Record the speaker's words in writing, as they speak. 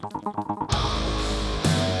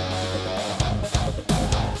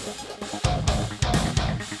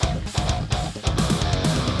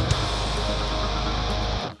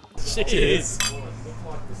Cheers.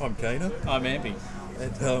 I'm Kana. I'm Amby.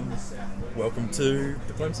 And welcome to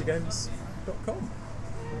diplomacygames.com,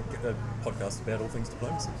 a podcast about all things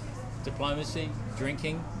diplomacy. Diplomacy,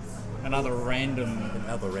 drinking, and other random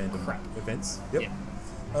crap. Events. Yep.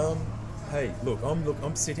 Yeah. Hey, look,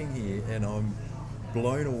 I'm sitting here and I'm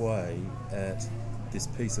blown away at this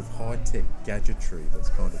piece of high-tech gadgetry that's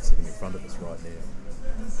kind of sitting in front of us right now.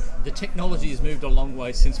 The technology has moved a long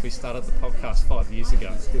way since we started the podcast 5 years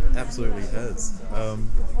ago. It absolutely has.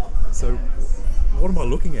 So, what am I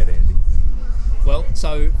looking at, Andy? Well,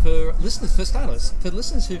 so for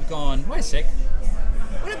listeners who've gone, wait a sec,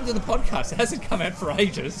 what happened to the podcast? It hasn't come out for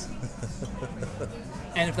ages.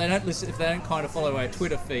 And if they don't kind of follow our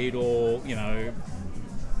Twitter feed or,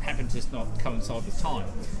 happen to just not coincide with time,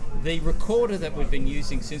 the recorder that we've been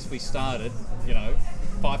using since we started,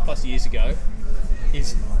 5+ years ago,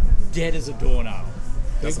 is dead as a doornail.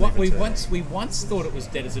 We once thought it was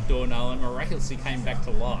dead as a doornail and miraculously came back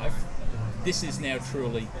to life. This is now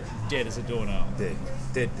truly dead as a doornail.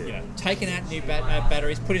 Dead. Taking out new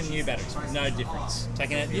batteries, put in new batteries, no difference.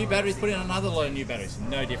 Taking out new batteries, put in another load of new batteries,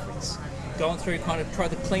 no difference. Going through, kind of try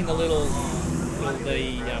to clean the the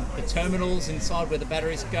terminals inside where the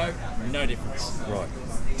batteries go, no difference. Right.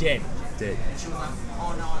 Dead.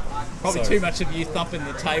 Probably So- too much of you thumping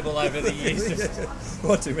the table over the years.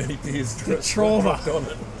 Quite too many beers. The trauma. On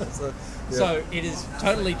it. So it is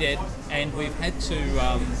totally dead, and we've had to.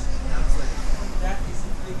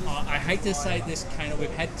 I hate to say this, Kana, we've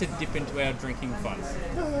had to dip into our drinking fund.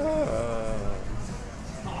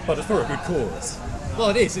 But it's for a good cause. Well,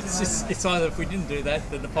 it is. It's either if we didn't do that,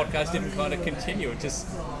 then the podcast didn't kind of continue. It just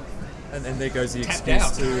And there goes the Tapped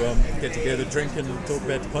excuse out. to get together, drink, and talk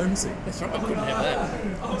about diplomacy. that's right. I couldn't have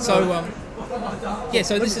that. So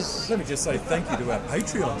So this is. Let me just say thank you to our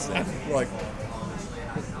Patreons then. Like,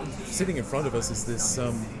 sitting in front of us is this.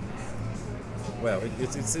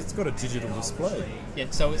 It's got a digital display. Yeah,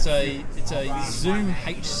 so it's a Zoom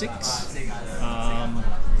H6.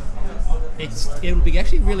 It'll be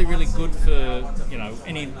actually really, really good for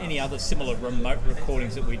any other similar remote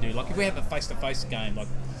recordings that we do. Like if we have a face-to-face game, like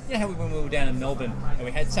how when we were down in Melbourne and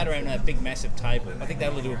we sat around that big massive table. I think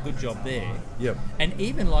that'll do a good job there. Yep. And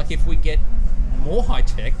even like if we get more high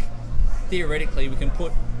tech, theoretically we can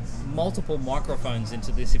put multiple microphones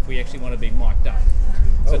into this if we actually want to be mic'd up.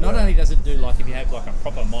 So not only does it do like if you have like a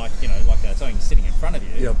proper mic, like something sitting in front of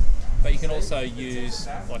you, Yep. but you can also use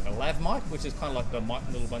like a lav mic, which is kind of like the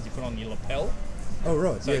little ones you put on your lapel. Oh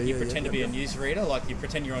right. So you pretend to be a newsreader, like you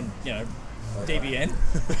pretend you're on, DBN.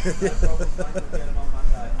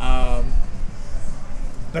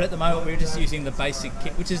 But at the moment we're just using the basic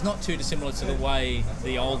kit, which is not too dissimilar to the way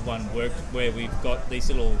the old one worked, where we've got these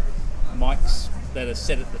little mics that are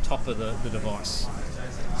set at the top of the device.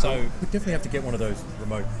 So We definitely have to get one of those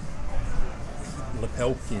remote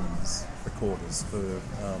lapel pins recorders for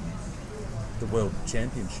the World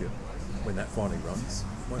Championship when that finally runs.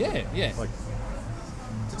 won't it? Yeah. Like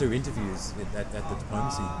to do interviews at the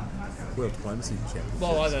World Diplomacy Championship.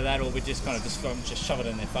 well, either that or we just kind of just shove it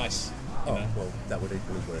in their face. you know. Well, that would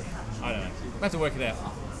equally work. I don't know. We'll have to work it out.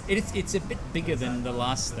 It's a bit bigger than the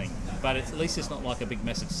last thing, but at least it's not like a big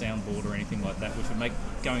massive soundboard or anything like that, which would make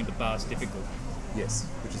going to bars difficult. Yes,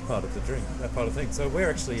 which is part of the drink, part of the thing. So we're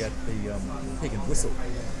actually at the Pig and Whistle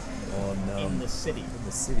In the city. In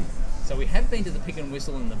the city. So we have been to the Pig and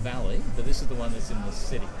Whistle in the valley, but this is the one that's in the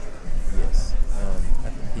city. Yes.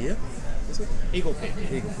 At the pier, is it? Eagle Pier.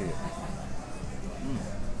 Eagle Pier.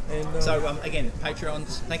 And, So again,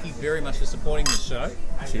 Patreons, thank you very much for supporting this show.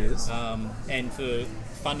 cheers. And for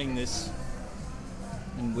funding this.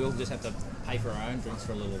 And we'll just have to pay for our own drinks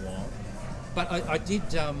for a little while. But I did,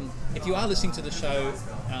 if you are listening to the show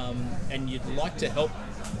and you'd like to help,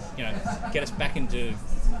 get us back into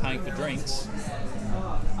paying for drinks,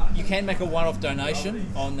 you can make a one-off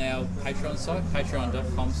donation on our Patreon site,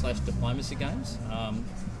 patreon.com/diplomacygames. And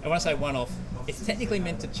when I say one-off, it's technically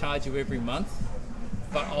meant to charge you every month,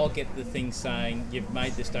 but I'll get the thing saying you've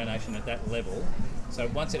made this donation at that level. So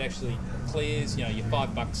once it actually clears, your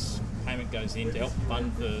 $5 payment goes in to help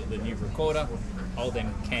fund the new recorder, I'll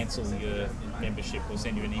then cancel your membership or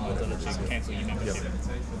send you an email to let you cancel your membership.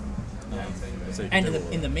 So you And do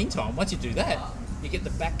in the meantime, once you do that, you get the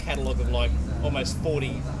back catalogue of like almost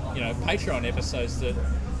 40, Patreon episodes that.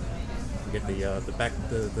 you get the back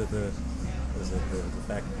the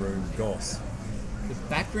back room goss. The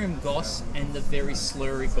backroom goss and the very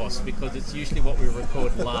slurry goss, because it's usually what we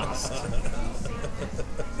record last.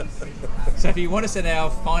 So if you want us at our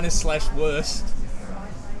finest / worst,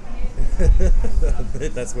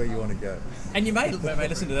 That's where you want to go. and you may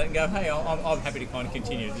listen to that and go, hey, I'm happy to kind of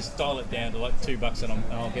continue. Just dial it down to like $2 and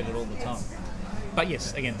I'll get it all the time. But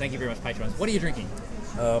yes, again, thank you very much, patrons. What are you drinking?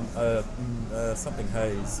 Something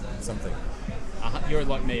haze, something. You're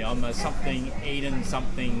like me. I'm a something Eden,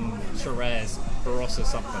 something Shiraz, Barossa,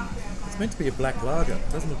 something. It's meant to be a black lager.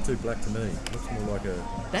 It doesn't look too black to me. It looks more like a...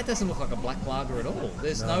 That doesn't look like a black lager at all.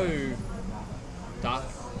 There's no dark.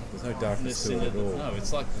 There's no darkness to it at all. No,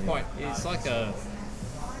 it's like quite. It's like a.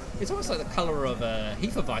 It's almost like the colour of a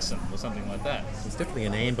Hefeweizen or something like that. It's definitely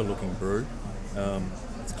an amber-looking brew.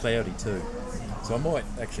 It's cloudy too. So I might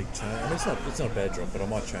actually change. I mean, it's not a bad drop, but I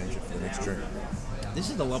might change it for the next drink. This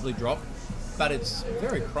is a lovely drop, but it's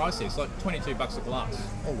very pricey. It's like $22 a glass.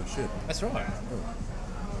 Holy shit. That's right. Oh.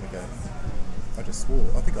 Okay. I just swore.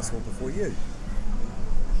 I think I swore before you.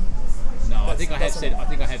 No, I think I have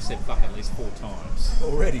said fuck at least 4 times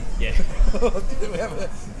Already? Yeah. You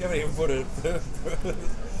haven't even put it.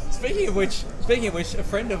 Speaking of which, a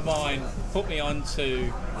friend of mine put me on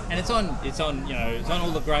to, and it's on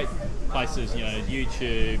all the great places,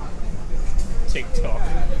 YouTube, TikTok,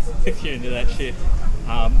 if you're into that shit.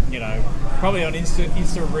 Probably on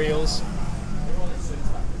Insta Reels.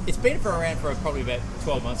 It's been around for probably about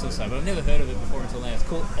 12 months or so, but I've never heard of it before until now. It's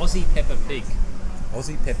called Aussie Peppa Pig.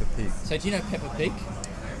 Aussie Peppa Pig. So do you know Peppa Pig?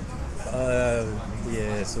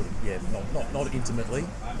 Yeah, sort of. Yeah, not intimately.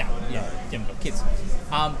 No, you haven't got kids.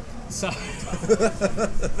 So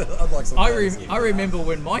Unlike I remember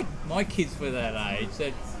when my kids were that age,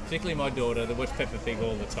 that particularly my daughter, that watched Peppa Pig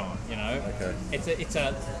all the time. Okay. It's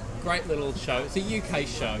a great little show. It's a UK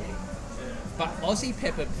show, but Aussie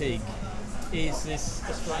Peppa Pig is this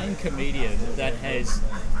Australian comedian that has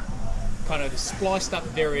kind of spliced up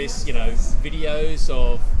various videos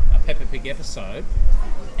of a Peppa Pig episode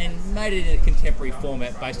and made it in a contemporary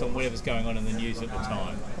format based on whatever's going on in the news at the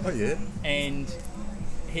time. Oh yeah. And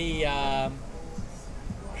he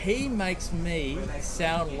makes me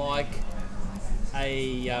sound like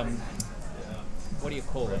a what do you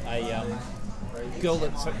call it? A girl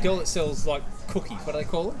that sells like cookies. What do they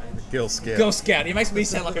call them? Girl Scout. Girl Scout. He makes me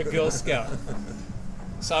sound like a Girl Scout.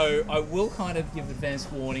 So I will kind of give advance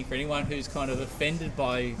warning for anyone who's kind of offended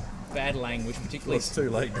by bad language, particularly. Well, it's too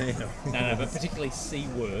late now. No, but particularly C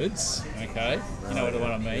words. Okay, you know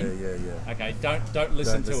what I mean. Yeah. Okay, don't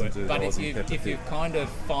listen to it. To but if Aussie you kind of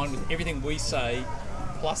find with everything we say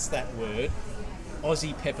plus that word,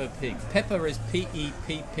 Aussie Peppa Pig. Peppa is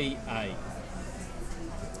P-E-P-P-A.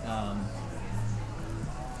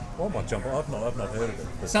 Well, I might jump on. I've not heard of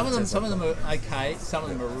it. Some of them are okay. Some of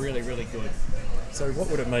them are really, really good. So what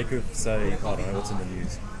would it make of, say, I don't know, what's in the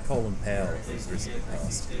news? Colin Powell, who's recently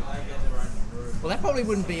passed. Well, that probably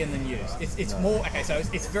wouldn't be in the news. It's more okay. So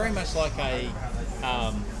it's very much like an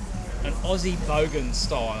Aussie Bogan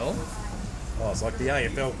style. Oh, it's like the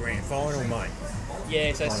AFL Grand Final, mate.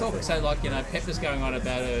 Yeah, so like Peppa's going on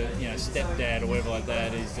about her stepdad or whatever like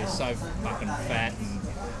that is just so fucking fat and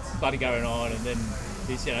bloody going on, and then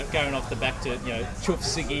he's going off the back to chuff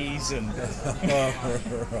ciggies and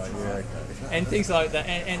and things like that,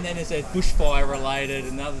 and then there's a bushfire related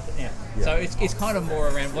and other so it's kind of more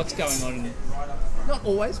around what's going on, not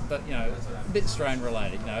always, but a bit Australian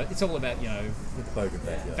related. It's all about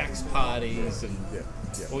vax parties and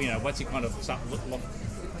or once you kind of start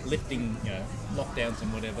lifting lockdowns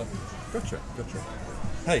and whatever. Gotcha.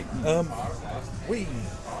 Hey, we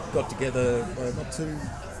got together not too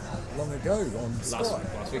long ago on Skype.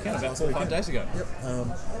 Last weekend, about 4 or 5 days ago. Yep.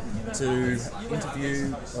 To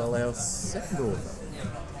interview our second author.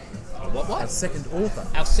 What? Our second author.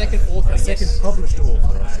 Our second author. Second published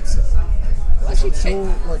author, I should say. Well, actually,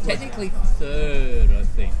 technically third, I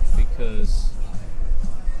think, because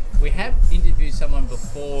we have interviewed someone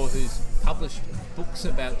before who's published books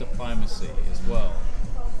about diplomacy as well.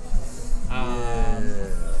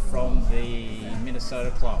 From the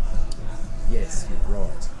Minnesota Club. Yes, you're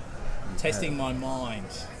right. Testing my mind.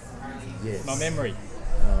 Yes. My memory.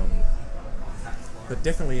 But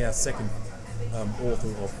definitely our second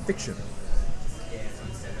author of fiction.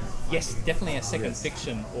 Yes, definitely our second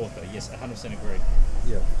fiction author. Yes, 100% agree.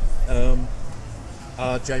 Yeah.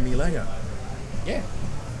 Jamie Langer. Yeah.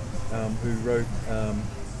 Who wrote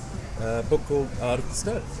a book called Art of the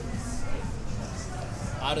Stab.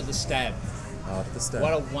 Art of the Stab. Art of the Stab.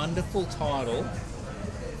 What a wonderful title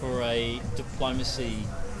for a diplomacy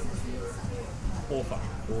author.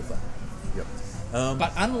 Yep.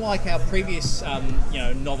 But unlike our previous,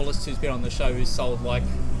 novelist who's been on the show who's sold like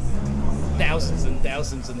thousands and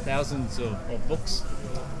thousands and thousands of books,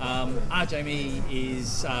 our Jamie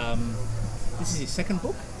is this is his second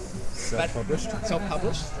book. Self-published.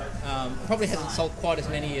 Self-published. Probably hasn't sold quite as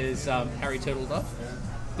many as Harry Turtledove,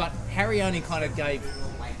 but Harry only kind of gave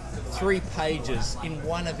 3 pages in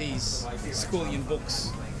one of his schooling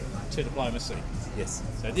books to diplomacy. Yes.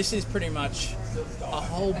 So this is pretty much a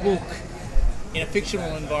whole book in a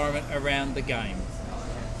fictional environment around the game.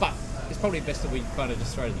 But it's probably best that we kind of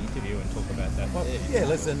just throw to the interview and talk about that. Well, yeah,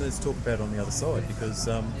 let's talk about it on the other side, because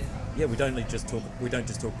we don't just talk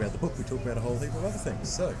about the book. We talk about a whole heap of other things.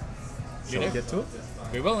 So, shall we get to it?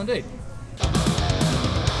 We will indeed.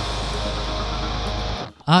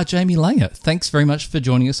 Jamie Langer, thanks very much for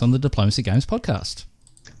joining us on the Diplomacy Games podcast.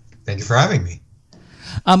 Thank you for having me.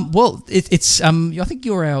 It's I think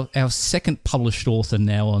you're our second published author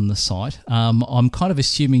now on the site. I'm kind of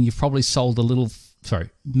assuming you've probably sold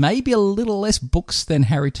maybe a little less books than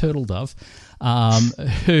Harry Turtledove,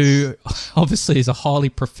 who obviously is a highly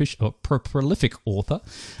prolific author.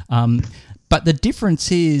 But the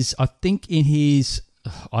difference is, I think in his,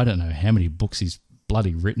 I don't know how many books he's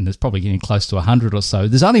bloody written. There's probably getting close to 100 or so.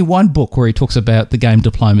 There's only one book where he talks about the game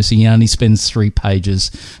diplomacy. He only spends 3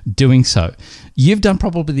 pages doing so. You've done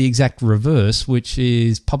probably the exact reverse, which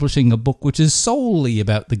is publishing a book which is solely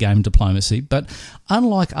about the game diplomacy. But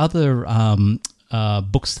unlike other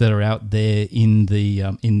books that are out there in the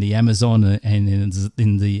Amazon and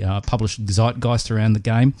in the published zeitgeist around the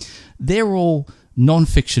game, they're all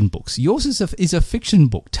non-fiction books. Yours is a fiction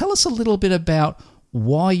book. Tell us a little bit about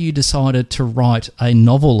why you decided to write a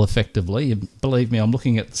novel effectively. Believe me, I'm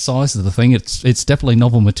looking at the size of the thing. It's definitely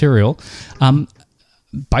novel material,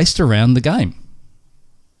 based around the game.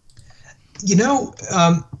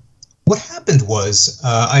 What happened was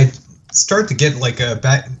I started to get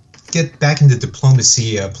back into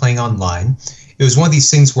diplomacy playing online. It was one of these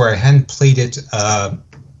things where I hadn't played it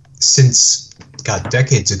since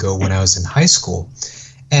decades ago when I was in high school.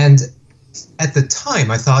 And at the time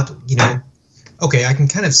I thought, okay, I can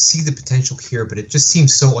kind of see the potential here, but it just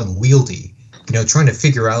seems so unwieldy. Trying to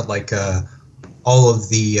figure out all of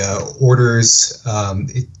the orders,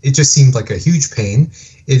 it just seemed like a huge pain.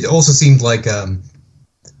 It also seemed like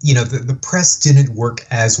the press didn't work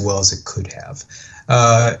as well as it could have.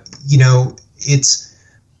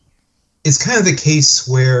 It's kind of the case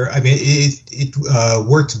where, it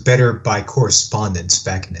worked better by correspondence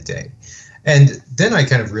back in the day. And then I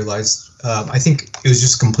kind of realized, I think it was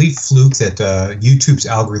just a complete fluke that YouTube's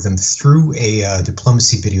algorithm threw a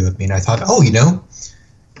diplomacy video at me, and I thought,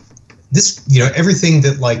 this, everything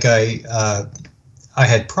that I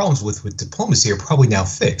had problems with diplomacy are probably now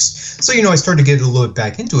fixed. So, I started to get a little bit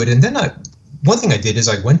back into it, and then one thing I did is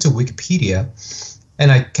I went to Wikipedia,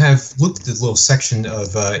 and I kind of looked at this little section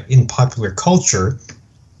of in popular culture,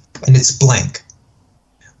 and it's blank,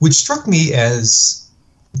 which struck me as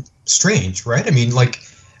strange, right?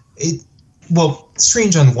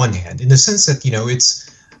 Strange on one hand, in the sense that, it's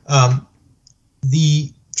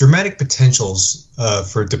the dramatic potentials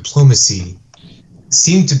for diplomacy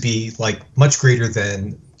seem to be much greater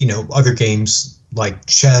than, other games like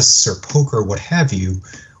chess or poker or what have you,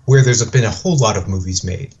 where there's been a whole lot of movies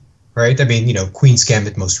made, right? Queen's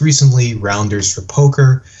Gambit most recently, Rounders for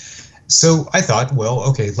poker. So I thought, well,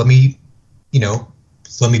 okay, let me be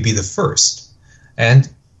the first. And,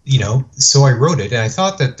 so I wrote it, and I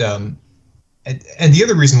thought that, and the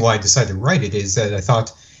other reason why I decided to write it is that I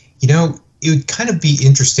thought, it would kind of be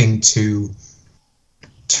interesting to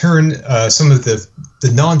turn some of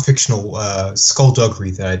the non-fictional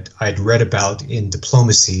skullduggery that I'd read about in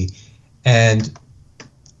diplomacy and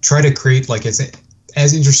try to create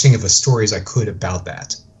as interesting of a story as I could about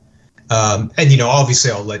that. And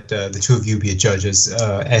obviously I'll let the two of you be judges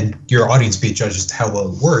and your audience be judges to how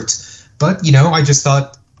well it worked. But I just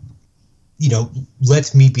thought,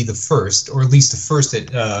 let me be the first, or at least the first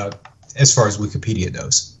as far as Wikipedia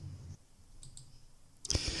knows.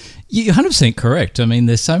 You're 100% correct.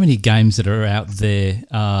 There's so many games that are out there,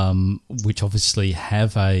 which obviously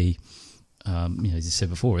have a, as you said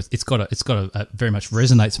before, it's got a very much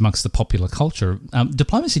resonates amongst the popular culture.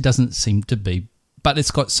 Diplomacy doesn't seem to be, but it's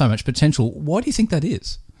got so much potential. Why do you think that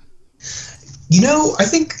is? I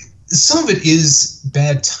think some of it is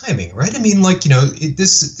bad timing, right?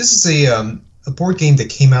 This is a board game that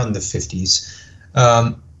came out in the 50s,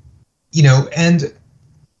 and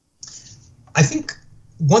I think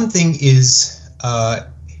one thing is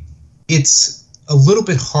it's a little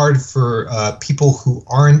bit hard for people who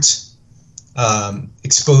aren't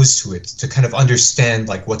exposed to it to kind of understand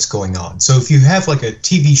what's going on. So if you have a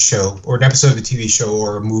TV show or an episode of a TV show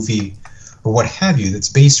or a movie or what have you that's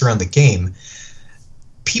based around the game,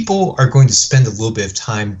 people are going to spend a little bit of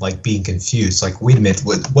time being confused. Wait a minute,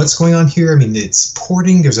 what's going on here? It's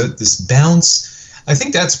porting. There's this bounce. I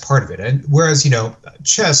think that's part of it. And whereas,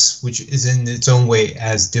 chess, which is in its own way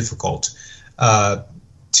as difficult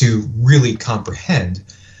to really comprehend,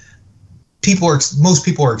 most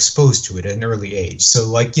people are exposed to it at an early age.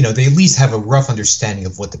 So they at least have a rough understanding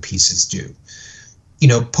of what the pieces do.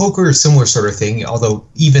 Poker is a similar sort of thing, although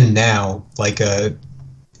even now,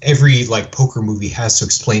 every poker movie has to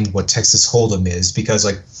explain what Texas Hold'em is because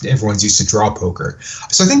everyone's used to draw poker.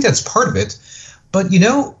 So I think that's part of it. But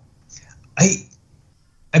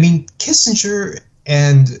I mean, Kissinger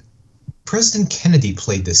and President Kennedy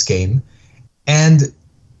played this game, and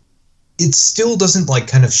it still doesn't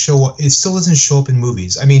show up. It still doesn't show up in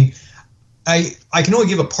movies. I mean, I can only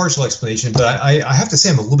give a partial explanation, but I have to say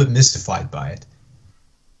I'm a little bit mystified by it.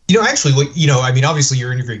 Actually, I mean, obviously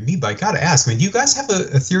you're interviewing me, but I got to ask, do you guys have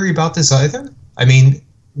a theory about this either? I mean,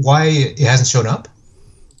 why it hasn't shown up?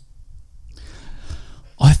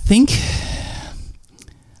 I think,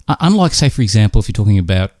 unlike, say, for example, if you're talking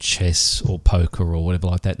about chess or poker or whatever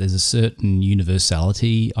like that, there's a certain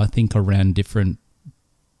universality, I think, around different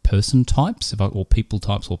person types or people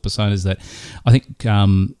types or personas that I think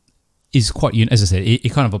is quite, as I said,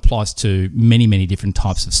 it kind of applies to many, many different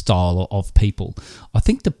types of style of people. I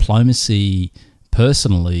think diplomacy,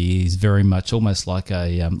 personally, is very much almost like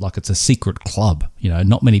it's a secret club.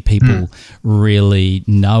 Not many people really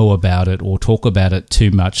know about it or talk about it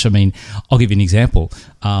too much. I mean, I'll give you an example.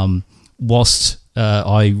 Whilst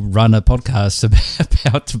I run a podcast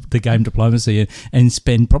about the game Diplomacy and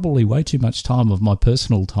spend probably way too much time of my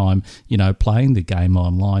personal time, playing the game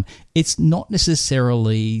online, it's not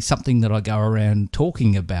necessarily something that I go around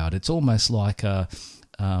talking about. It's almost like I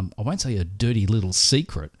won't say a dirty little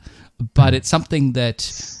secret, but it's something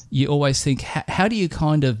that you always think, how do you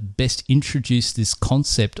kind of best introduce this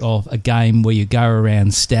concept of a game where you go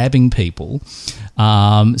around stabbing people,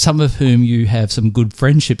 some of whom you have some good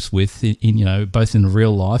friendships with, in both in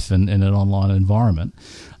real life and in an online environment.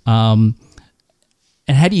 And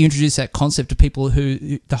how do you introduce that concept to people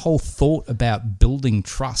who the whole thought about building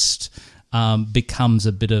trust becomes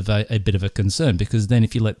a bit of a concern, because then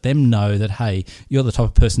if you let them know that, hey, you're the type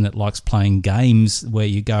of person that likes playing games where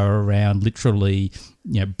you go around literally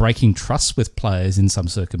breaking trust with players in some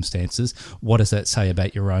circumstances, what does that say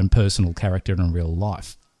about your own personal character in real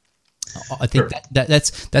life? I think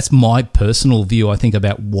that's my personal view, I think,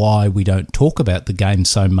 about why we don't talk about the game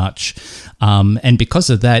so much, and because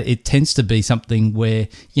of that, it tends to be something where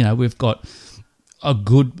we've got a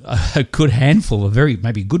good handful,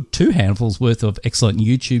 maybe good 2 handfuls worth of excellent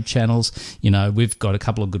YouTube channels. We've got a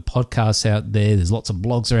couple of good podcasts out there. There's lots of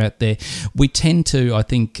blogs are out there. We tend to, I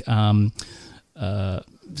think,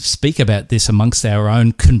 speak about this amongst our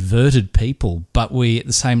own converted people, but we at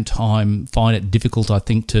the same time find it difficult, I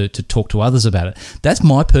think, to talk to others about it. That's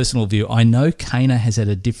my personal view. I know Kana has had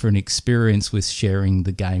a different experience with sharing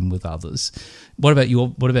the game with others. What about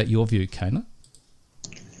your view, Kana?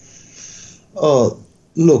 Oh,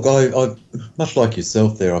 look, I much like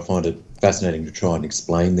yourself there, I find it fascinating to try and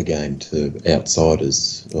explain the game to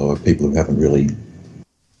outsiders or people who haven't really,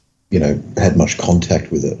 had much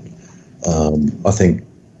contact with it. I think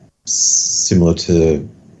similar to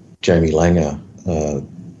Jamie Langer,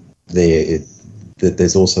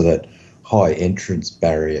 there's also that high entrance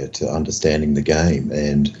barrier to understanding the game,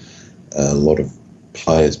 and a lot of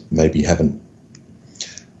players maybe haven't.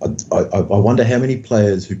 I wonder how many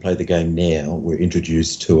players who play the game now were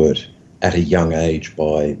introduced to it at a young age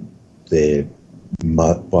by their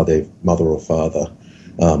mother or father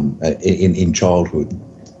in childhood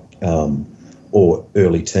or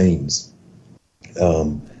early teens.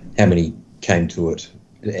 How many came to it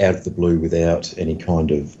out of the blue without any kind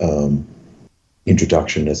of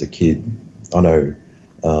introduction as a kid? I know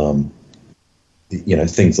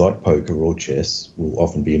things like poker or chess will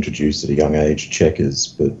often be introduced at a young age, checkers,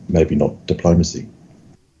 but maybe not diplomacy.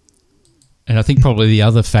 And I think probably the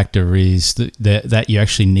other factor is that you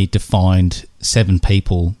actually need to find 7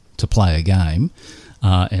 people to play a game,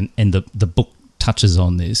 and the book touches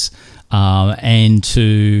on this, and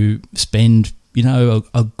to spend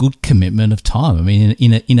a good commitment of time. I mean,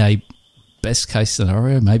 in a best case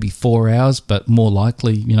scenario, maybe 4 hours, but more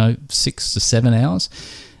likely 6 to 7 hours.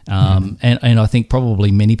 And I think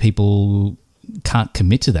probably many people can't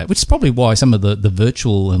commit to that, which is probably why some of the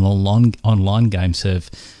virtual and online games have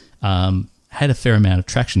had a fair amount of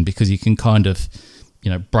traction, because you can kind of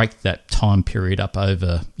break that time period up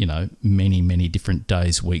over many, many different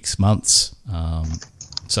days, weeks, months.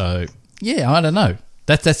 So yeah, I don't know.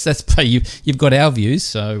 That's you've got our views.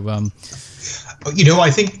 So I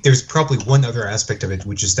think there's probably one other aspect of it,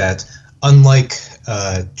 which is that unlike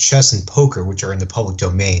chess and poker, which are in the public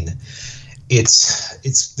domain,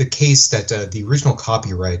 it's the case that the original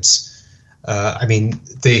copyrights,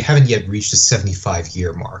 they haven't yet reached the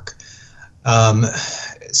 75-year mark.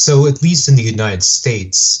 So at least in the United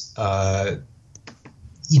States,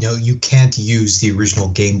 you can't use the original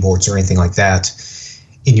game boards or anything like that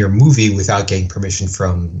in your movie without getting permission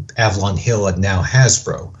from Avalon Hill and now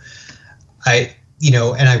Hasbro.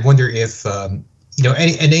 And I wonder if,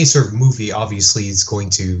 any sort of movie obviously is going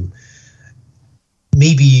to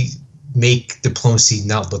maybe make diplomacy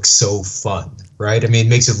not look so fun, right? I mean, it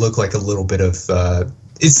makes it look like a little bit of,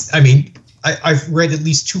 I've read at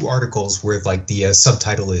least 2 articles where like the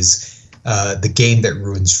subtitle is The Game That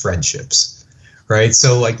Ruins Friendships. Right,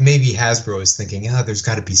 so like maybe Hasbro is thinking, there's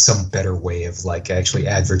got to be some better way of like actually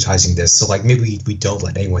advertising this. So like maybe we don't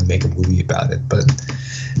let anyone make a movie about it. But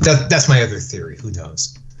that's my other theory. Who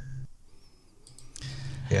knows?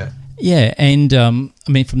 Yeah. Yeah, and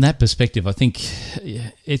from that perspective, I think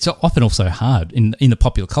it's often also hard in the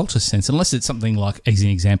popular culture sense, unless it's something like, as an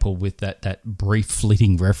example, with that brief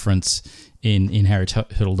fleeting reference in Harry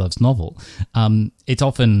Turtledove's novel. It's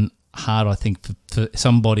often hard, I think, for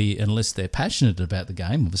somebody, unless they're passionate about the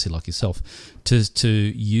game, obviously like yourself, to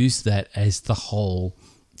use that as the whole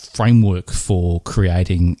framework for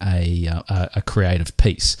creating a creative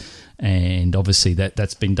piece. And obviously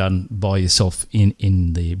that's been done by yourself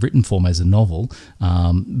in the written form as a novel,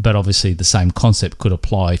 but obviously the same concept could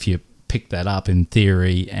apply if you picked that up in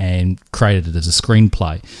theory and created it as a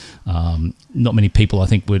screenplay. Not many people, I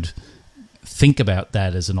think, would think about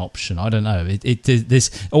that as an option. I don't know. This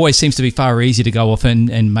always seems to be far easier to go off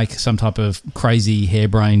and make some type of crazy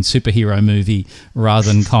harebrained superhero movie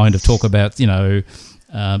rather than kind of talk about,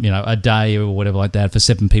 a day or whatever like that for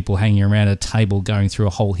 7 people hanging around a table going through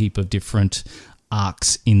a whole heap of different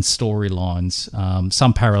arcs in storylines,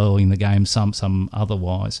 some paralleling the game, some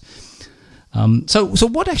otherwise. So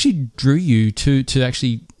what actually drew you to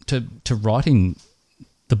writing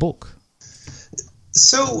the book?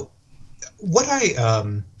 So what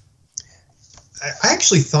I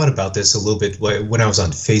actually thought about this a little bit when I was on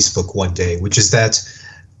Facebook one day, which is that,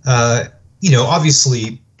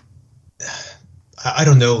 obviously, I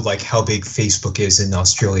don't know like how big Facebook is in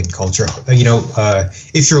Australian culture.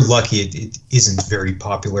 If you're lucky, it isn't very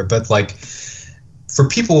popular. But like for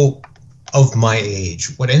people of my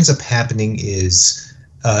age, what ends up happening is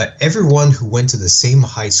everyone who went to the same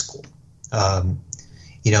high school,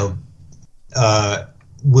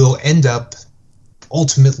 will end up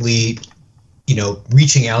ultimately,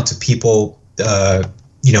 reaching out to people,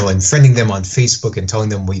 and friending them on Facebook and telling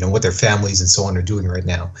them, what their families and so on are doing right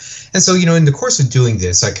now. And so, in the course of doing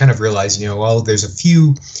this, I kind of realized, there's a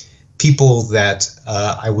few people that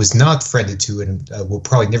I was not friended to and will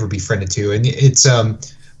probably never be friended to. And it's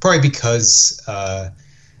probably because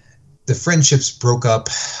the friendships broke up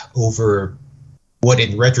over what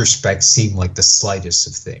in retrospect seemed like the slightest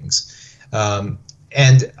of things.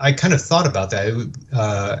 And I kind of thought about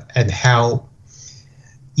that and how,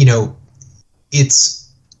 it's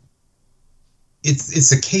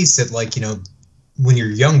the case that like, when you're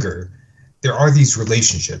younger, there are these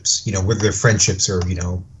relationships, whether they're friendships or,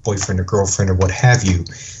 boyfriend or girlfriend or what have you,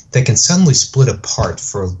 that can suddenly split apart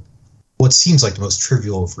for what seems like the most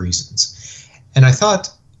trivial of reasons. And I thought,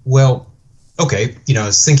 well, okay, I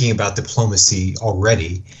was thinking about diplomacy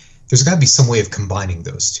already. There's got to be some way of combining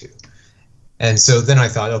those two. And so then I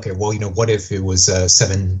thought, okay, well, what if it was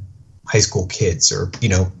 7 high school kids or,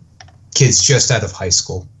 kids just out of high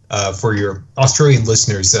school? For your Australian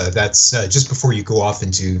listeners, that's just before you go off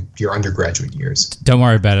into your undergraduate years. Don't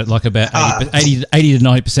worry about it. Like about 80 to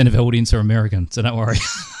 90% of audience are American, so don't worry.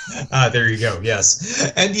 There you go.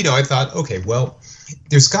 Yes. And, I thought, okay, well,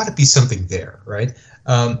 there's got to be something there, right?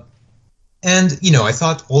 And, I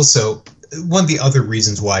thought also one of the other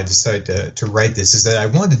reasons why I decided to write this is that I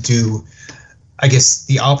wanted to do, I guess,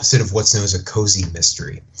 the opposite of what's known as a cozy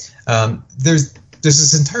mystery. There's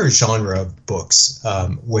this entire genre of books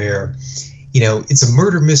where, it's a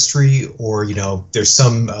murder mystery or, there's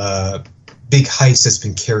some big heist that's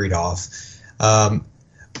been carried off.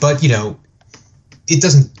 But, it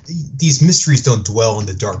doesn't, these mysteries don't dwell in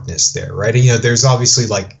the darkness there, right? And, there's obviously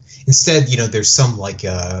like, instead, there's some like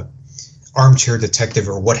armchair detective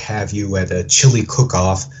or what have you at a chili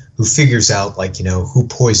cook-off who figures out like, who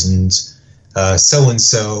poisoned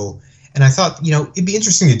so-and-so. And I thought, it'd be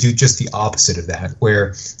interesting to do just the opposite of that, where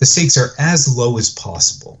the stakes are as low as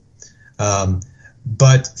possible,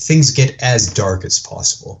 but things get as dark as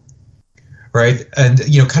possible, right? And,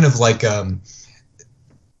 kind of like,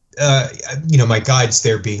 my guides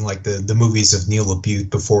there being like the movies of Neil LaBute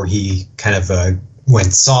before he kind of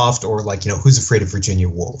went soft, or like, Who's Afraid of Virginia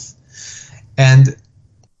Woolf? And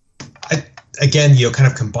again, kind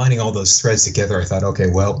of combining all those threads together, I thought, okay,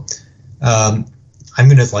 well, I'm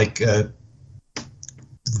going to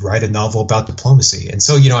write a novel about diplomacy. And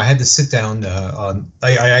so, I had to sit down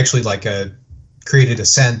I actually created a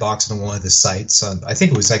sandbox on one of the sites. I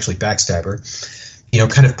think it was actually Backstabber,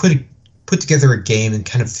 kind of put together a game and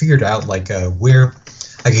kind of figured out where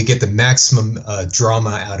I could get the maximum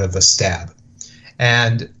drama out of a stab.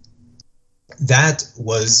 And that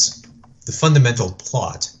was the fundamental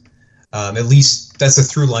plot. At least that's the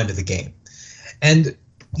through line of the game. And,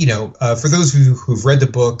 for those of you who've read the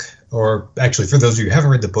book, or actually for those of you who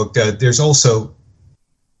haven't read the book, there's also,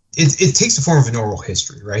 it takes the form of an oral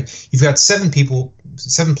history, right? You've got 7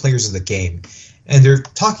 players of the game, and they're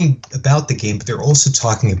talking about the game, but they're also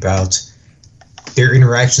talking about their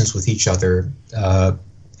interactions with each other,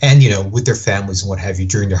 and, with their families and what have you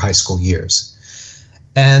during their high school years.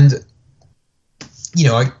 And,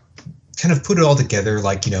 I kind of put it all together,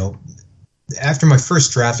 after my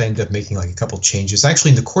first draft, I ended up making a couple changes.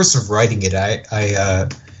 Actually, in the course of writing it, I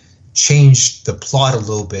changed the plot a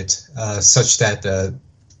little bit, such that,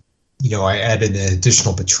 I added an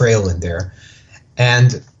additional betrayal in there.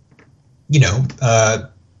 And,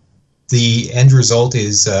 the end result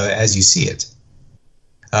is as you see it.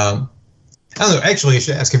 I don't know, actually, I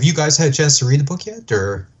should ask, have you guys had a chance to read the book yet,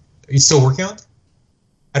 or are you still working on it?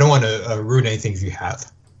 I don't want to ruin anything if you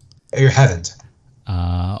have. You haven't.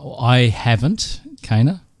 I haven't,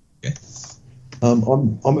 Kana. Okay.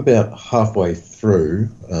 I'm about halfway through,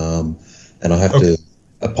 and I have to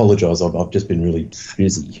apologise. I've just been really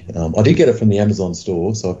busy. I did get it from the Amazon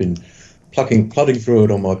store, so I've been plodding through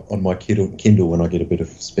it on my Kindle when I get a bit of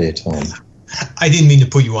spare time. I didn't mean to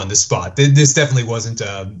put you on the spot. This definitely wasn't.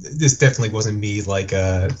 This definitely wasn't me,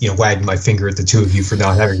 wagging my finger at the two of you for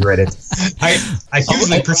not having read it. I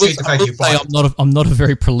hugely appreciate the fact you bought it. I'm not a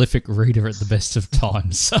very prolific reader at the best of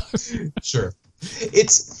times. So. Sure,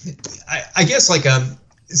 I guess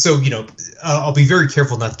so. I'll be very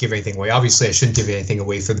careful not to give anything away. Obviously, I shouldn't give anything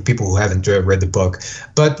away for the people who haven't read the book.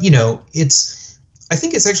 But I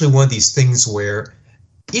think it's actually one of these things where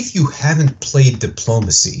if you haven't played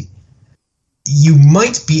diplomacy, you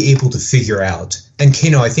might be able to figure out, and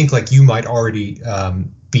Kano, I think you might already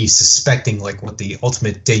be suspecting what the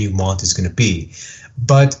ultimate denouement is going to be,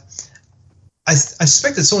 but I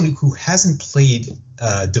suspect that someone who hasn't played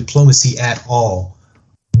diplomacy at all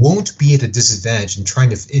won't be at a disadvantage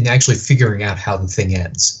in actually figuring out how the thing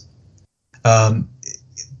ends.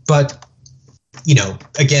 But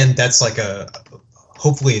again, that's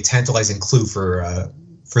hopefully a tantalizing clue for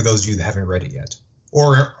those of you that haven't read it yet,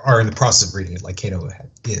 or are in the process of reading it, like Kano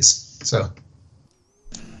is. So,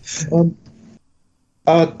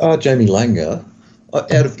 Jamie Langer,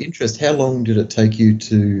 out of interest, how long did it take you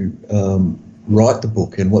to write the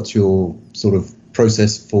book, and what's your sort of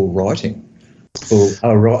process for writing for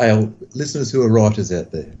our listeners who are writers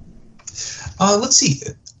out there? Let's see.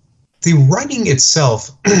 The writing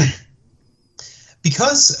itself,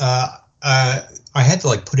 because I had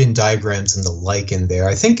to put in diagrams and the like in there.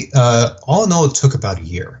 I think all in all it took about a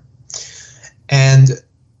year. And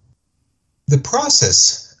the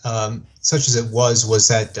process, such as it was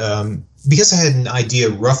that because I had an idea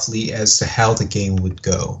roughly as to how the game would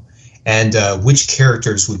go and which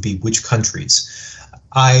characters would be which countries,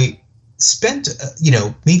 I spent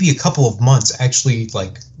maybe a couple of months actually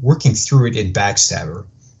working through it in Backstabber,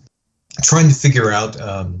 trying to figure out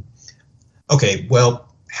okay, well,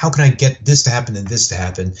 how can I get this to happen and this to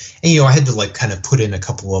happen? And, I had to kind of put in a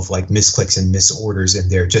couple of misclicks and misorders in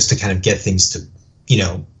there just to kind of get things to,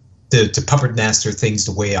 to puppet master things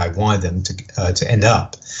the way I wanted them to end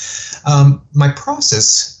up. My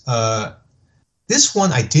process, this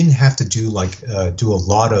one I didn't have to do do a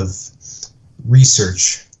lot of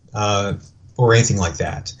research or anything like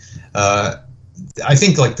that. I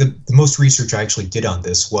think the most research I actually did on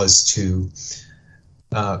this was to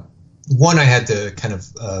one, I had to kind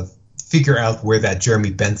of figure out where that Jeremy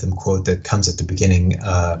Bentham quote that comes at the beginning,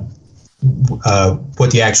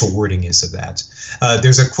 what the actual wording is of that.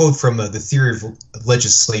 There's a quote from The Theory of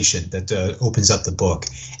Legislation that opens up the book.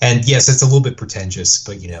 And yes, it's a little bit pretentious,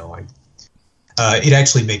 but, it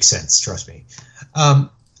actually makes sense, trust me.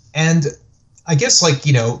 And I guess,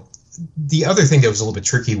 the other thing that was a little bit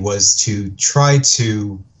tricky was to try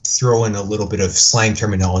to throw in a little bit of slang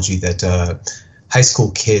terminology that high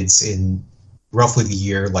school kids in roughly the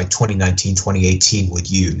year 2019, 2018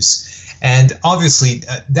 would use. And obviously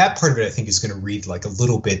that part of it I think is going to read it's a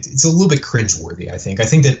little bit cringeworthy, I think. I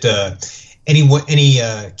think that any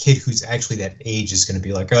kid who's actually that age is going to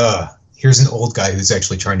be here's an old guy who's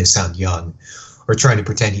actually trying to sound young or trying to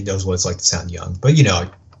pretend he knows what it's like to sound young. But,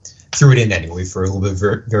 threw it in anyway for a little bit of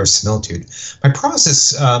verisimilitude. My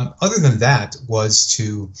process, other than that, was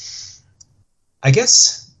to, I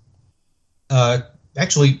guess,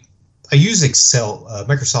 actually, I use Excel,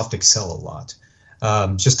 Microsoft Excel a lot,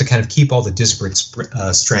 just to kind of keep all the disparate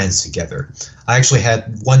strands together. I actually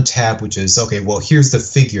had one tab which is, okay, well, here's the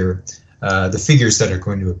figures that are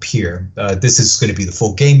going to appear. This is going to be the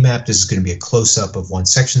full game map. This is going to be a close-up of one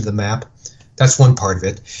section of the map. That's one part of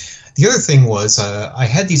it. The other thing was I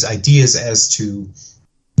had these ideas as to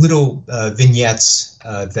little vignettes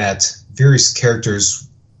that various characters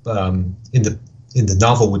in the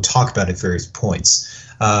novel would talk about at various points.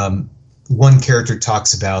 One character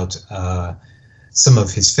talks about some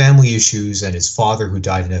of his family issues and his father who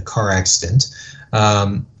died in a car accident.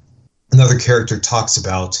 Another character talks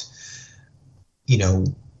about,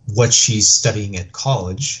 what she's studying at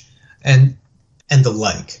college and the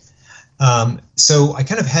like. So I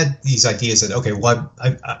kind of had these ideas that, okay, well,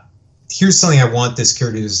 here's something I want this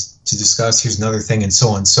character to discuss. Here's another thing, and so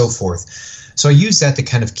on and so forth. So I use that to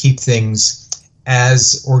kind of keep things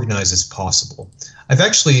as organized as possible. I've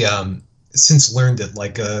actually since learned that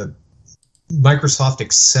Microsoft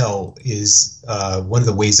Excel is one of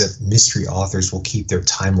the ways that mystery authors will keep their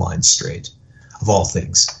timeline straight, of all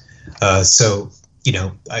things. So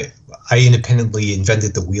I independently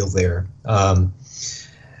invented the wheel there.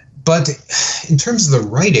 But in terms of the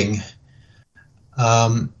writing,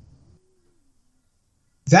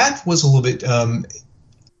 that was a little bit.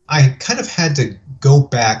 I kind of had to go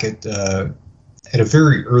back at a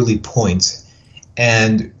very early point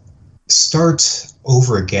and start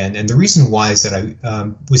over again. And the reason why is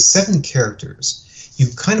that with 7 characters, you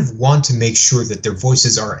kind of want to make sure that their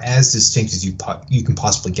voices are as distinct as you can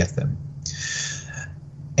possibly get them.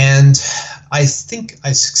 And I think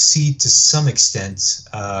I succeed to some extent,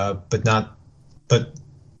 but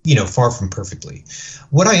far from perfectly.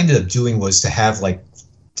 What I ended up doing was to have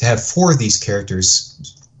 4 of these characters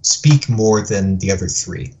speak more than the other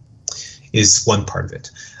 3, is one part of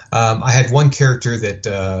it. I had one character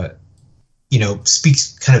that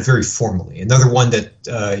speaks kind of very formally. Another one that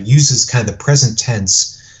uses kind of the present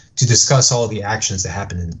tense to discuss all the actions that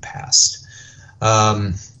happened in the past.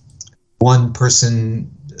 One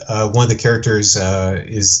of the characters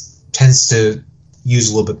tends to use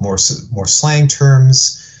a little bit more slang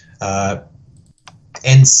terms,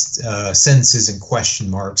 end sentences and question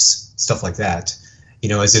marks, stuff like that.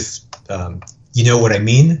 As if you know what I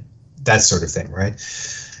mean, that sort of thing, right?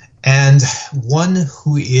 And one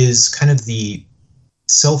who is kind of the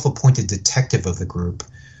self-appointed detective of the group,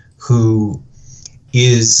 who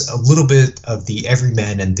is a little bit of the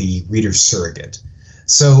everyman and the reader surrogate.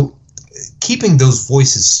 So keeping those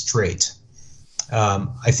voices straight,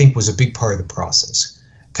 I think, was a big part of the process.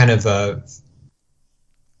 Kind of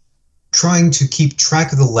trying to keep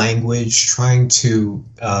track of the language, trying to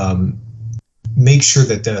make sure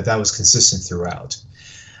that that was consistent throughout.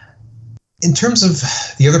 In terms of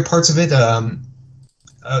the other parts of it,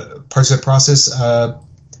 parts of the process,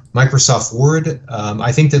 Microsoft Word,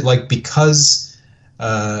 I think that because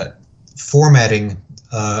formatting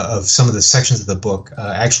of some of the sections of the book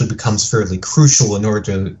actually becomes fairly crucial in order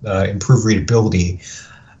to improve readability,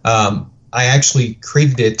 I actually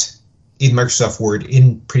created it in Microsoft Word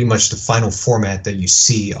in pretty much the final format that you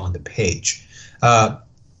see on the page,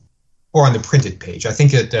 or on the printed page. I think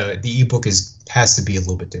that the ebook has to be a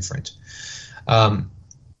little bit different.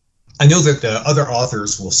 I know that other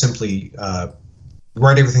authors will simply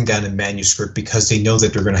write everything down in manuscript because they know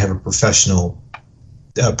that they're going to have a professional,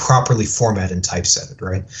 properly formatted and typesetted,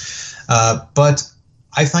 right? But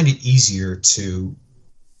I find it easier to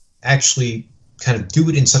actually kind of do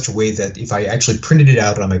it in such a way that if I actually printed it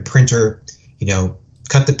out on my printer,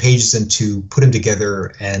 cut the pages into, put them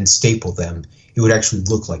together and staple them, it would actually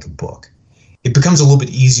look like a book. It becomes a little bit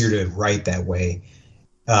easier to write that way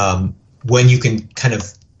when you can kind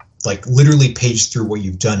of literally page through what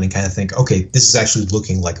you've done and kind of think, okay, this is actually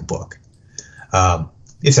looking like a book,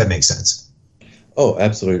 if that makes sense. Oh,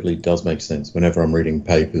 absolutely does make sense. Whenever I'm reading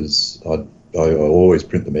papers, I always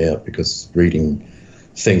print them out, because reading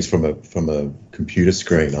things from a computer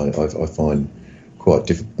screen I find quite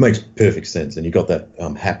difficult. Makes perfect sense, and you got that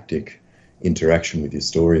haptic interaction with your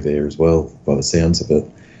story there as well, by the sounds of it.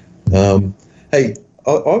 Hey,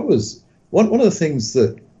 I was one of the things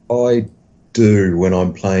that I do when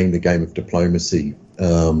I'm playing the game of diplomacy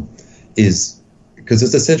is, because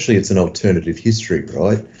it's an alternative history,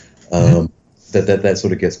 right? That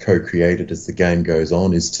sort of gets co-created as the game goes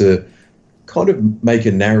on, is to kind of make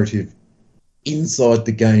a narrative inside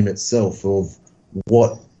the game itself of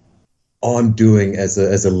what I'm doing as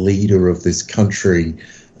a leader of this country,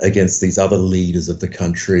 against these other leaders of the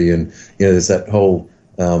country, and there's that whole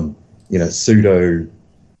pseudo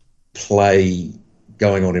play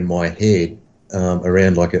going on in my head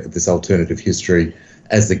around this alternative history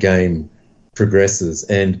as the game progresses.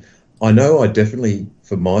 And I know I definitely,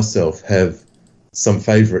 for myself, have some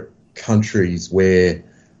favourite countries where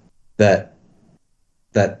that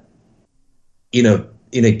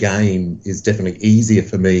in a game is definitely easier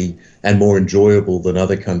for me and more enjoyable than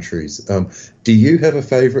other countries. Do you have a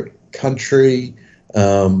favourite country,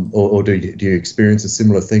 or do you experience a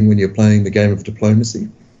similar thing when you're playing the game of diplomacy?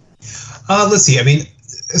 Let's see. I mean,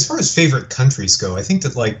 as far as favorite countries go, I think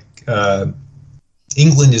that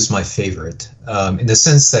England is my favorite, in the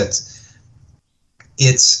sense that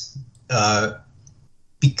it's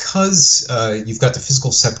because you've got the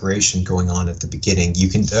physical separation going on at the beginning. You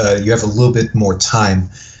have a little bit more time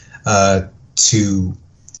to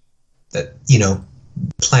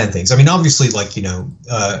plan things. I mean, obviously,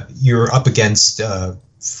 you're up against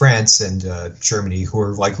France and Germany, who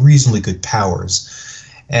are reasonably good powers.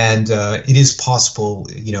 And it is possible,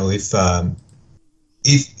 if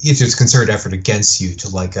there's concerted effort against you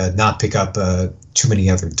to not pick up too many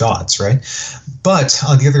other dots, right? But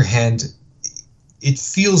on the other hand, it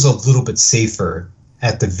feels a little bit safer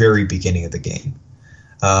at the very beginning of the game.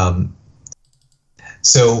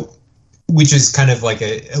 So, which is kind of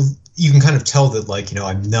you can kind of tell that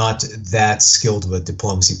I'm not that skilled of a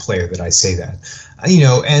diplomacy player that I say that,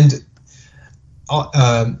 and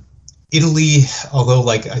Italy, although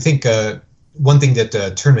I think one thing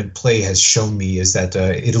that tournament play has shown me is that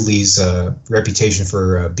Italy's reputation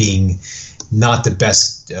for being not the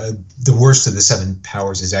best, the worst of the seven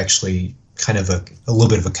powers, is actually kind of a little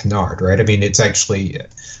bit of a canard, right? I mean, it's actually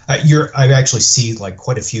I've actually seen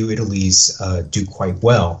quite a few Italies do quite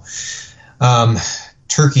well.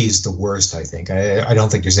 Turkey is the worst, I think. I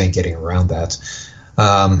don't think there's any getting around that.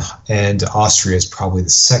 And Austria is probably the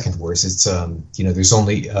second worst. It's there's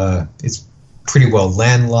only it's pretty well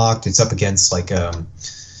landlocked. It's up against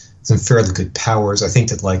some fairly good powers. I think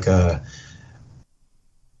that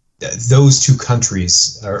those two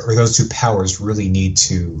countries or those two powers really need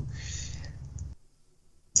to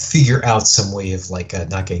figure out some way of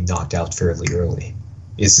not getting knocked out fairly early.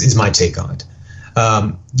 Is my take on it.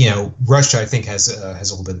 Russia, I think, has a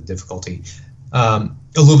little bit of difficulty. A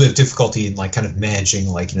little bit of difficulty in kind of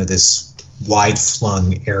managing this wide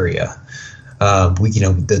flung area.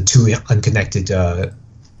 The two unconnected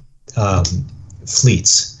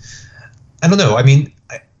fleets. I don't know. I mean,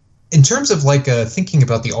 in terms of thinking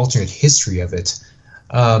about the alternate history of it,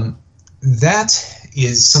 that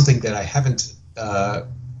is something that I haven't.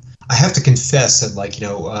 I have to confess that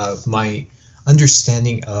my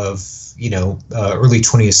understanding of early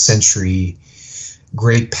 20th century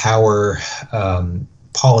great power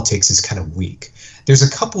politics is kind of weak. There's a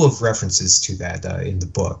couple of references to that in the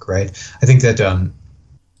book, right? I think that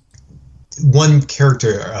one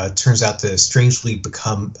character turns out to strangely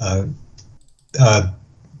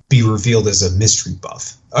be revealed as a mystery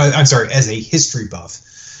buff. As a history buff,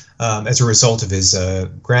 as a result of his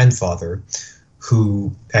grandfather,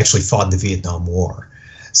 who actually fought in the Vietnam War.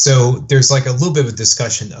 So there's a little bit of a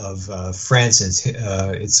discussion of France and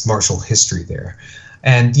its martial history there.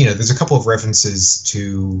 And, there's a couple of references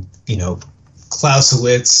to,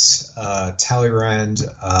 Clausewitz, Talleyrand,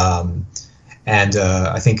 and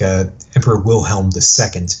I think Emperor Wilhelm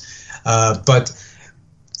II. But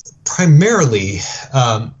primarily,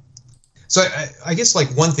 so I guess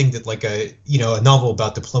one thing that a novel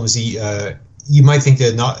about diplomacy, you might think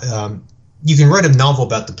that you can write a novel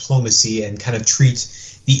about diplomacy and kind of treat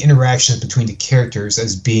the interactions between the characters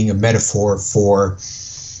as being a metaphor for,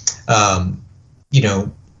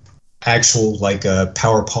 actual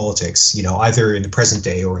power politics, either in the present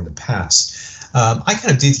day or in the past. I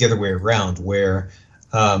kind of did the other way around, where,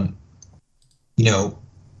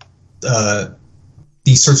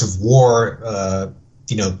 these sorts of war,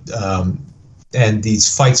 and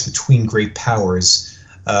these fights between great powers,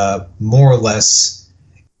 more or less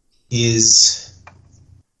is,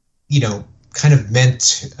 kind of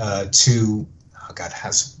meant to,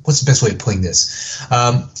 what's the best way of putting this?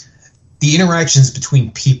 The interactions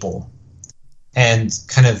between people and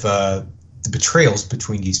kind of the betrayals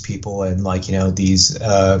between these people and these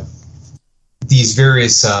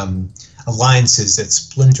various alliances that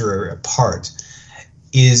splinter apart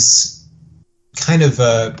is kind of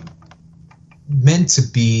meant to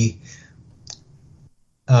be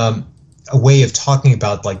a way of talking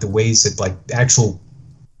about the ways that actual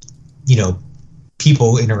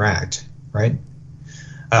people interact, right?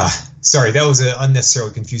 Sorry, that was an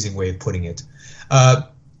unnecessarily confusing way of putting it.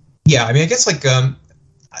 Yeah, I mean, I guess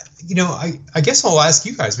I guess I'll ask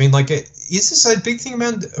you guys. I mean, like, is this a big thing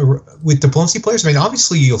around with diplomacy players? I mean,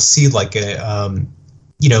 obviously you'll see like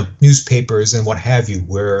newspapers and what have you,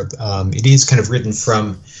 where it is kind of written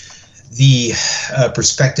from the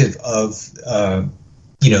perspective of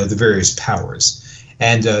the various powers,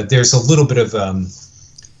 and there's a little bit of an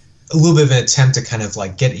attempt to kind of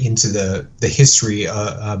like get into the history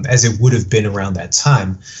as it would have been around that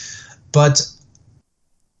time. But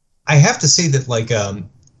I have to say that like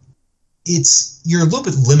you're a little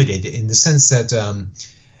bit limited in the sense that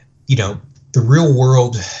the real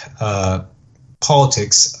world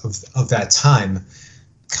politics of that time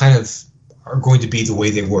kind of are going to be the way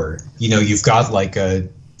they were. You've got like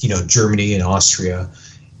Germany and Austria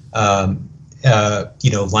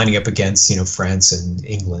lining up against France and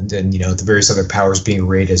England and the various other powers being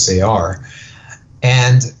arrayed as they are.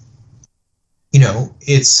 And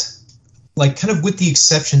it's like kind of with the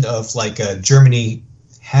exception of like Germany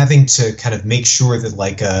having to kind of make sure that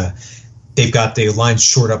like they've got the lines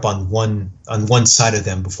shored up on one side of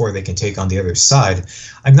them before they can take on the other side.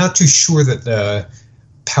 I'm not too sure that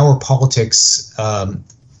power politics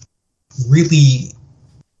really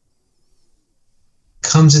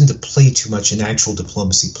comes into play too much in actual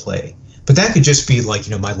diplomacy play. But that could just be like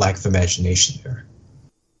my lack of imagination there.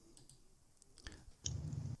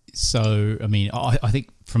 So, I mean, I think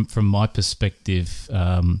from my perspective,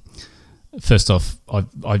 first off, I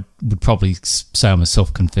would probably say I'm a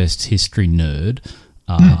self-confessed history nerd.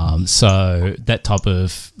 So that type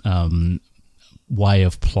of way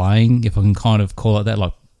of playing, if I can kind of call it that,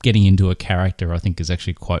 like getting into a character, I think is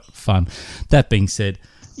actually quite fun. That being said,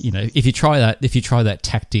 if you try that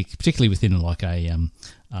tactic, particularly within like an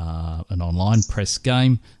online press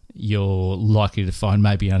game, you're likely to find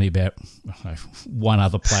maybe only about one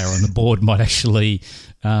other player on the board might actually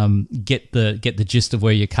get the gist of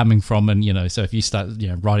where you're coming from, and so if you start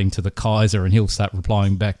writing to the Kaiser and he'll start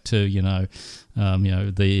replying back to the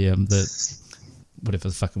whatever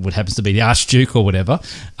the fuck what happens to be the Archduke or whatever,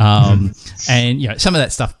 and some of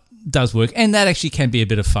that stuff does work, and that actually can be a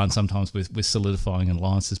bit of fun sometimes with solidifying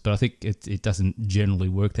alliances, but I think it doesn't generally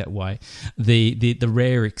work that way. The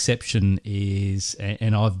rare exception is,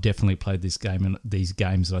 and I've definitely played this game and these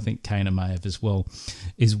games, and I think Kana may have as well,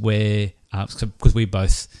 is where because we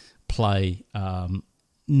both play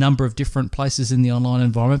number of different places in the online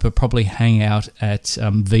environment, but probably hang out at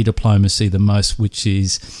V-Diplomacy the most, which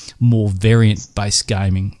is more variant-based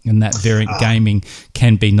gaming. And that variant gaming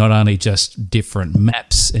can be not only just different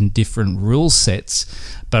maps and different rule sets,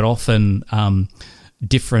 but often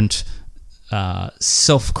different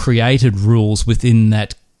self-created rules within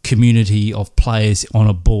that community of players on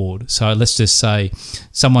a board. So let's just say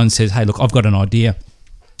someone says, hey, look, I've got an idea.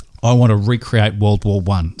 I want to recreate World War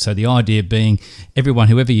I. So the idea being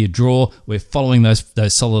whoever you draw, we're following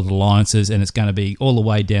those solid alliances, and it's going to be all the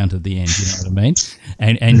way down to the end, you know what I mean?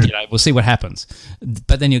 And we'll see what happens.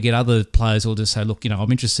 But then you'll get other players who'll just say, look,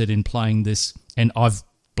 I'm interested in playing this, and I've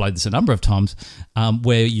played this a number of times,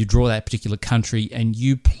 where you draw that particular country and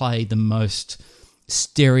you play the most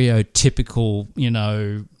stereotypical,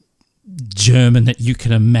 German that you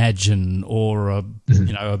can imagine, or a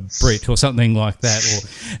Brit or something like that,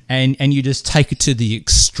 and you just take it to the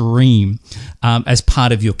extreme as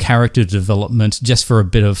part of your character development, just for a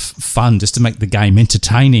bit of fun, just to make the game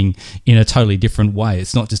entertaining in a totally different way.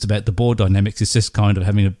 It's not just about the board dynamics; it's just kind of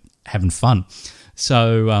having fun.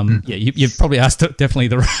 So you've probably asked definitely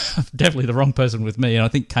the wrong person with me, and I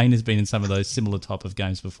think Kane has been in some of those similar type of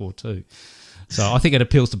games before too. So I think it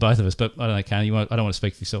appeals to both of us. But I don't know, Kane, I don't want to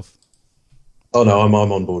speak for yourself. Oh no, I'm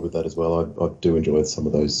on board with that as well. I do enjoy some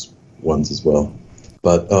of those ones as well,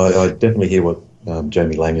 but I definitely hear what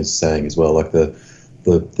Jamie Lang is saying as well. Like the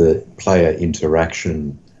player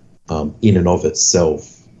interaction in and of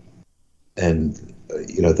itself, and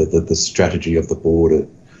the strategy of the board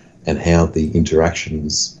and how the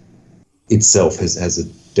interactions itself has a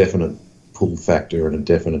definite pull factor and a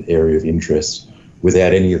definite area of interest,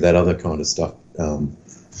 without any of that other kind of stuff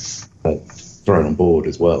thrown on board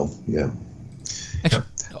as well. Yeah. Actually,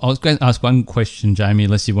 I was going to ask one question, Jamie,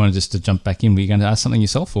 unless you wanted just to jump back in. Were you going to ask something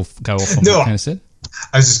yourself or go off on what Kano said?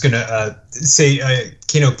 I was just going to say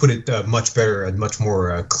Kano put it much better and much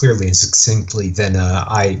more clearly and succinctly than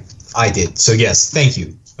I did. So, yes, thank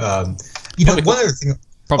you. One other thing...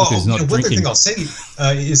 Probably not drinking. One other thing I'll say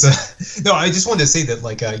is, no, I just wanted to say that, to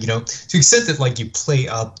the extent that, you play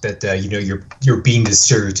up that, you're being the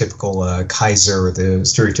stereotypical Kaiser or the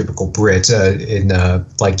stereotypical Brit in,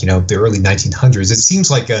 the early 1900s, it seems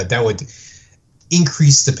like that would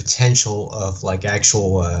increase the potential of,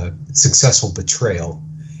 actual successful betrayal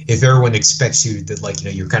if everyone expects you that, like,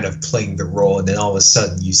 you're kind of playing the role, and then all of a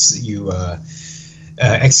sudden you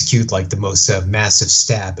execute like the most massive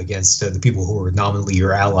stab against the people who were nominally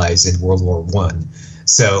your allies in World War One.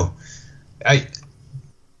 So,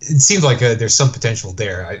 it seems like there's some potential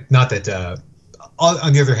there. Not that,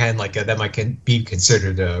 on the other hand, like that might be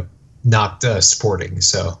considered not sporting.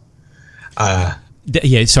 So,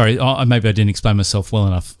 yeah, sorry, maybe I didn't explain myself well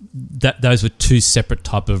enough. Those were two separate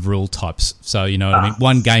type of rule types. So, you know what I mean?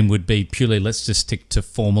 One game would be purely, let's just stick to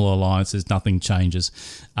formal alliances, nothing changes.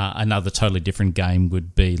 Another totally different game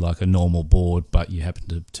would be like a normal board, but you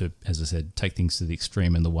happen to, as I said, take things to the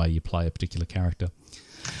extreme in the way you play a particular character.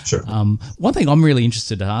 Sure. One thing I'm really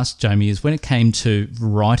interested to ask, Jamie, is when it came to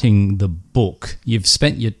writing the book, you've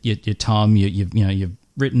spent your time, you've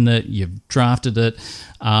written it, you've drafted it.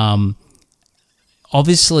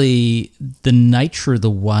 Obviously, the nature of the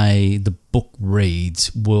way the book reads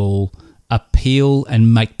will appeal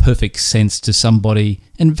and make perfect sense to somebody.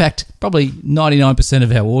 In fact, probably 99%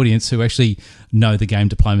 of our audience who actually know the game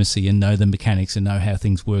Diplomacy and know the mechanics and know how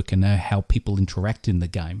things work and know how people interact in the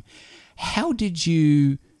game. How did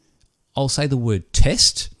you, I'll say the word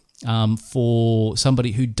test, for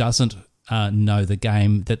somebody who doesn't know the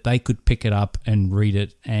game, that they could pick it up and read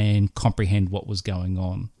it and comprehend what was going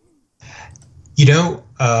on?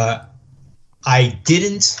 I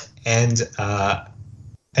didn't, and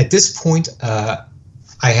at this point, I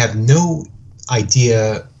have no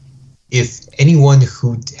idea if anyone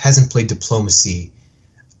who hasn't played Diplomacy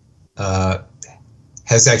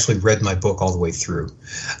has actually read my book all the way through.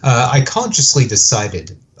 I consciously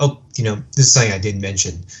decided, this is something I didn't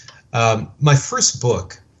mention. My first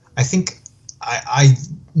book, I think I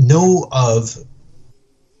know of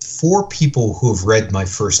 4 people who have read my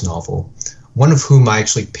first novel, one of whom I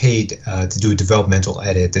actually paid to do a developmental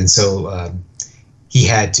edit, and so he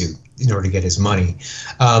had to in order to get his money.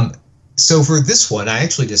 So for this one, I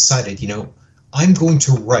actually decided, I'm going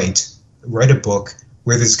to write a book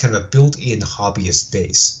where there's kind of a built-in hobbyist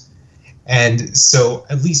base. And so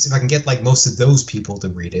at least if I can get like most of those people to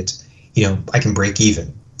read it, I can break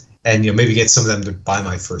even and, maybe get some of them to buy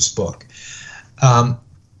my first book. I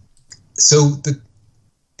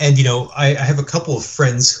have a couple of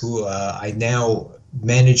friends who I now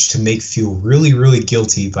manage to make feel really, really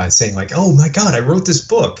guilty by saying like, oh my God, I wrote this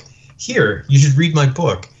book. Here, you should read my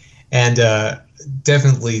book. And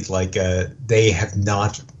definitely like they have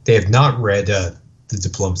not read the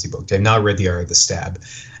Diplomacy book. They have not read The Art of the Stab.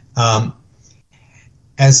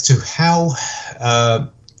 As to how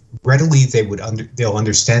readily they'll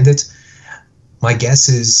understand it, my guess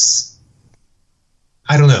is,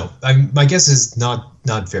 I don't know. My guess is not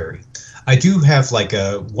very. I do have like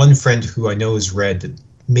one friend who I know has read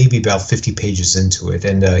maybe about 50 pages into it,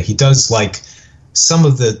 and he does like some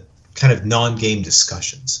of the kind of non-game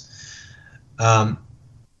discussions. And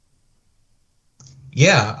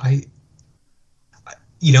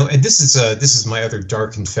this is my other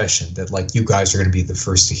dark confession that like you guys are going to be the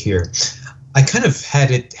first to hear. I kind of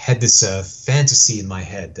had this fantasy in my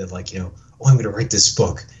head that like, I'm going to write this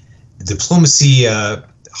book. The Diplomacy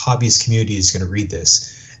hobbyist community is going to read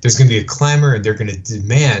this. There's going to be a clamor, and they're going to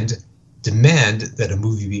demand that a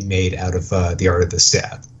movie be made out of The Art of the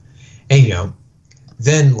Stab. And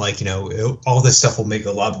then like all this stuff will make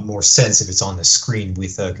a lot more sense if it's on the screen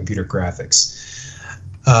with computer graphics.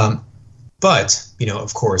 But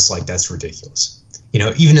of course, like that's ridiculous.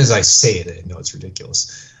 Even as I say it, I know it's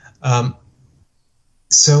ridiculous.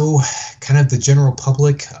 So kind of the general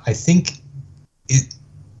public, I think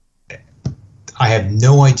I have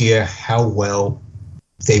no idea how well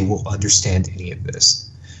they will understand any of this.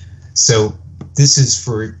 So this is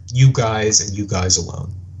for you guys and you guys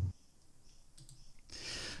alone.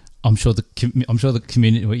 I'm sure the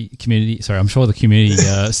community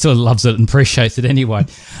still loves it and appreciates it anyway.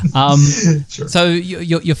 Sure. So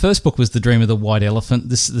your first book was The Dream of the White Elephant.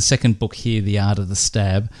 This is the second book here, The Art of the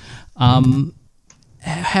Stab.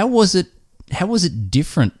 How was it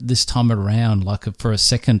different this time around? Like for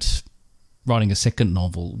writing a second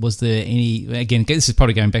novel, was there any? Again, this is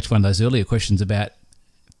probably going back to one of those earlier questions about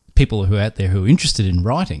people who are out there who are interested in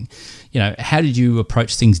writing. How did you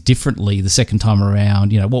approach things differently the second time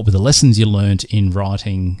around? What were the lessons you learned in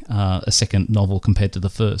writing a second novel compared to the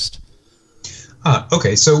first?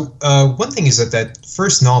 Okay, so one thing is that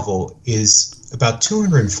first novel is about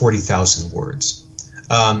 240,000 words.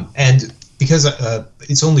 And because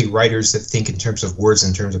it's only writers that think in terms of words,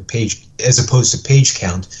 in terms of page, as opposed to page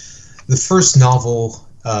count, the first novel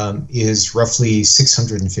is roughly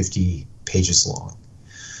 650 pages long.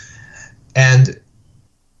 And,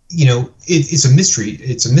 it's a mystery.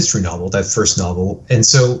 It's a mystery novel, that first novel. And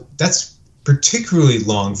so that's particularly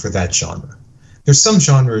long for that genre. There's some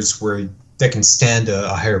genres that can stand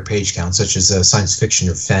a higher page count, such as science fiction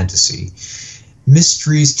or fantasy.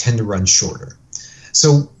 Mysteries tend to run shorter.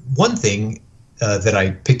 So one thing that I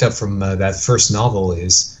picked up from that first novel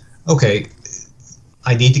is, okay,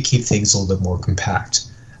 I need to keep things a little bit more compact.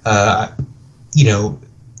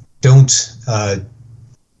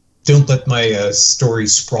 Don't let my story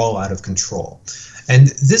sprawl out of control. And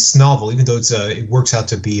this novel, even though it works out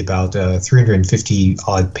to be about 350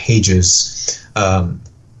 odd pages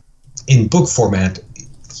in book format,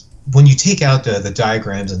 when you take out the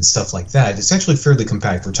diagrams and stuff like that, it's actually fairly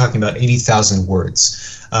compact. We're talking about 80,000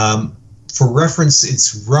 words. For reference,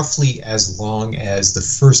 it's roughly as long as the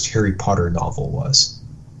first Harry Potter novel was,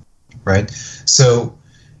 right? So,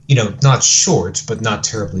 not short, but not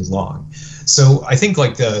terribly long. So I think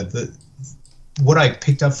like what I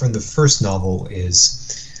picked up from the first novel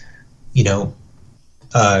is,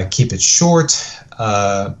 keep it short,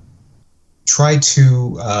 try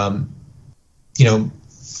to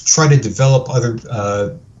develop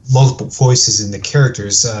other multiple voices in the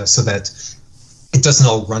characters so that it doesn't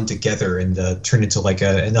all run together and turn into like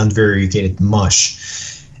an unvariegated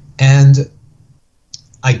mush. And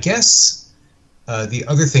I guess the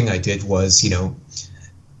other thing I did was,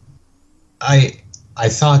 I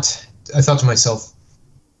thought to myself,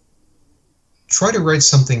 try to write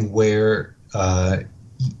something where I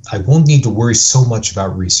won't need to worry so much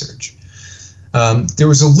about research. There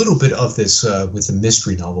was a little bit of this with the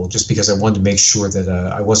mystery novel, just because I wanted to make sure that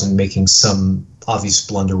I wasn't making some obvious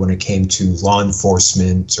blunder when it came to law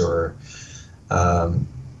enforcement or,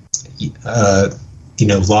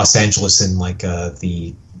 Los Angeles in like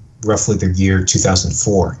roughly the year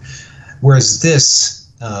 2004. Whereas this,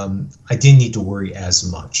 I didn't need to worry as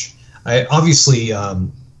much. I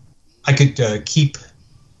could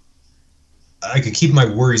keep my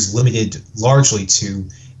worries limited largely to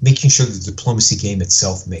making sure that the diplomacy game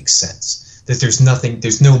itself makes sense. That there's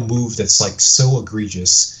no move that's like so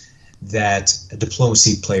egregious that a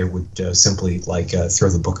diplomacy player would simply throw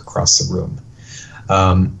the book across the room.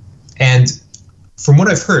 And from what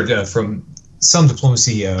I've heard from some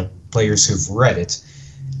diplomacy players who've read it,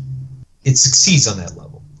 it succeeds on that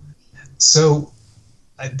level. So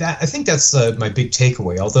I think that's my big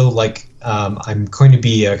takeaway. Although, I'm going to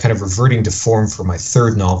be kind of reverting to form for my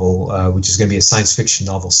third novel, which is going to be a science fiction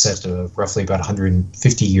novel set roughly about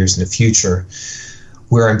 150 years in the future,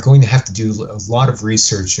 where I'm going to have to do a lot of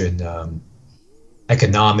research in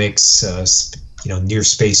economics, near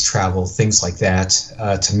space travel, things like that,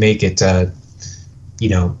 to make it, at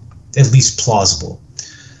least plausible.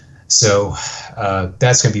 So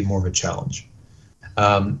that's going to be more of a challenge.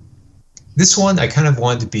 This one, I kind of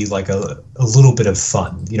wanted to be like a little bit of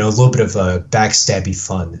fun, a little bit of backstabby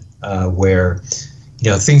fun, where,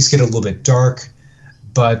 things get a little bit dark,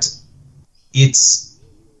 but it's,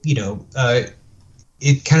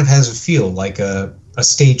 it kind of has a feel like a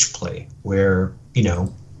stage play where,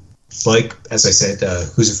 like, as I said,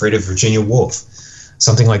 Who's Afraid of Virginia Woolf,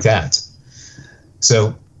 something like that.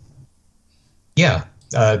 So, yeah,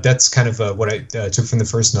 that's kind of what I took from the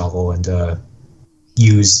first novel and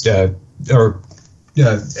used aimed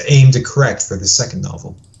to correct for the second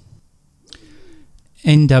novel.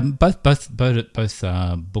 And both books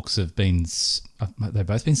have been they've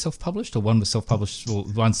both been self-published, or one was self-published, or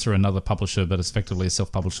one's through another publisher, but it's effectively a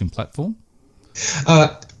self-publishing platform.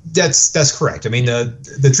 That's correct. I mean,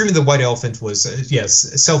 the Dream of the White Elephant was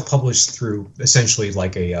self-published through essentially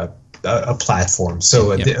like a platform.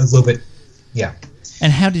 So a little bit, yeah.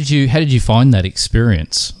 And how did you find that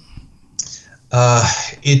experience?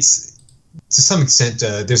 It's to some extent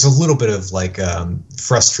there's a little bit of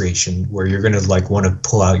frustration where you're going to want to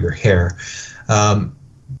pull out your hair,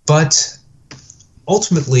 but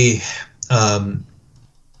ultimately I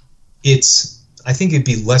think it'd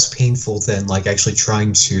be less painful than actually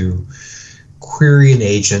trying to query an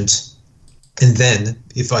agent, and then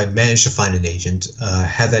if I manage to find an agent,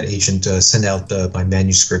 have that agent send out my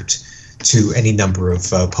manuscript to any number of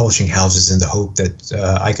publishing houses in the hope that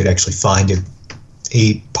I could actually find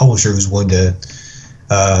a publisher who's willing to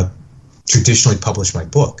traditionally publish my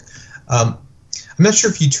book. I'm not sure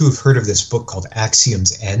if you two have heard of this book called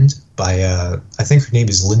Axiom's End by, I think her name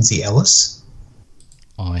is Lindsay Ellis.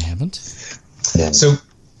 I haven't. Yeah. So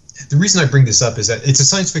the reason I bring this up is that it's a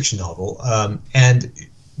science fiction novel, and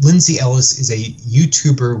Lindsay Ellis is a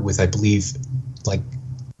YouTuber with, I believe,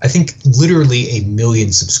 I think literally 1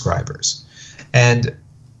 million subscribers. And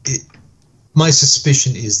my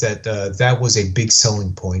suspicion is that that was a big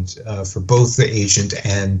selling point for both the agent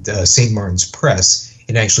and St. Martin's Press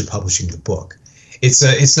in actually publishing the book. It's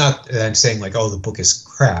not that I'm saying the book is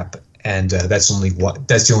crap, and that's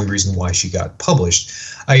the only reason why she got published.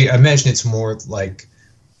 I imagine it's more like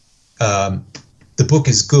the book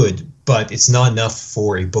is good, but it's not enough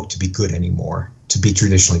for a book to be good anymore, to be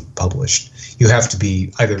traditionally published. You have to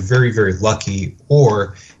be either very, very lucky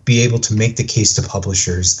or be able to make the case to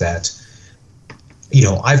publishers that,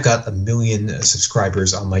 I've got 1 million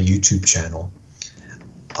subscribers on my YouTube channel.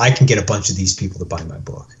 I can get a bunch of these people to buy my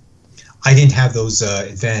book. I didn't have those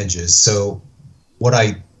advantages, so what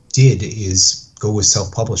I did is go with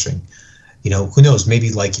self-publishing. Who knows, maybe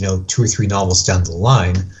 2 or 3 novels down the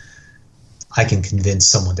line, I can convince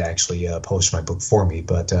someone to actually publish my book for me,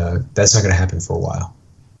 but that's not going to happen for a while.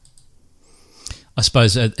 I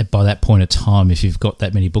suppose by that point of time, if you've got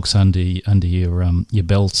that many books under your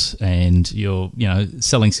belt and you're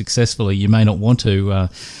selling successfully, you may not want to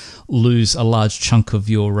lose a large chunk of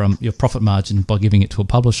your profit margin by giving it to a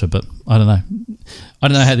publisher. But I don't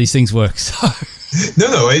know how these things work. So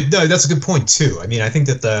no, that's a good point too. I mean, I think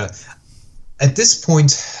that at this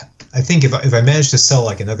point, I think if I manage to sell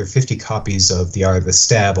another 50 copies of The Art of the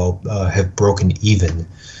Stab, I'll have broken even,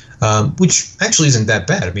 which actually isn't that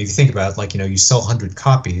bad. I mean, if you think about it, you sell 100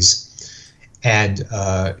 copies and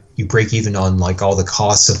you break even on all the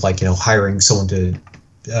costs of hiring someone to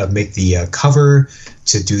make the cover,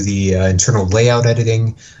 to do the internal layout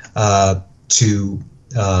editing, to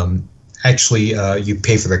actually you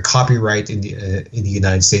pay for the copyright in the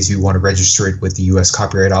United States if you want to register it with the U.S.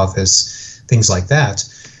 Copyright Office, things like that.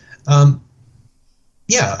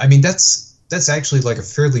 Yeah, I mean that's actually a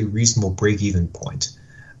fairly reasonable break-even point,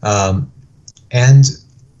 and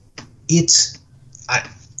it's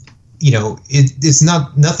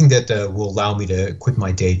nothing that will allow me to quit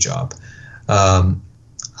my day job.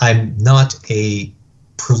 I'm not a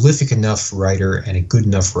prolific enough writer and a good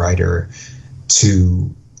enough writer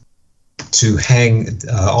to hang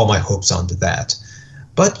all my hopes onto that.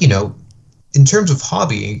 But in terms of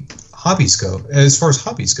hobbies go, as far as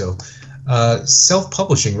hobbies go,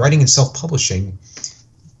 self-publishing, writing and self-publishing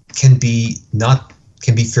can be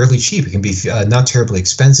fairly cheap. It can be not terribly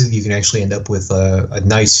expensive. You can actually end up with a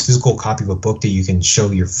nice physical copy of a book that you can show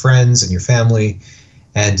your friends and your family,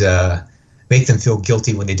 and make them feel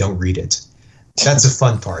guilty when they don't read it. That's a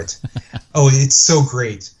fun part. Oh, it's so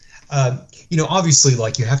great. Obviously,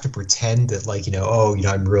 you have to pretend that,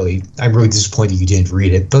 I'm really disappointed you didn't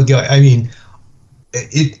read it. But I mean,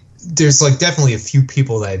 there's definitely a few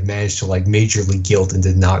people that I've managed to majorly guilt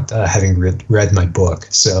into not having read my book.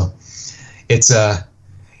 So it's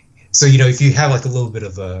if you have a little bit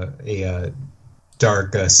of a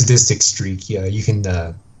dark sadistic streak, you can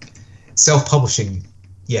self-publishing.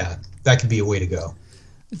 Yeah, that could be a way to go.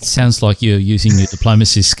 it sounds like you're using your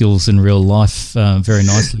diplomacy skills in real life very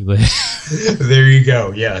nicely there. There you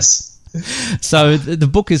go. Yes. So the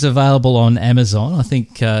book is available on Amazon. I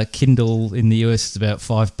think Kindle in the US is about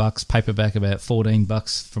 $5, paperback about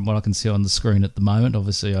 $14 from what I can see on the screen at the moment.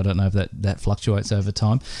 Obviously, I don't know if that fluctuates over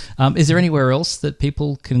time. Is there anywhere else that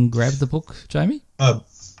people can grab the book, Jamie?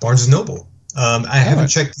 Barnes & Noble. I haven't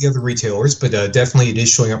checked the other retailers, but definitely it is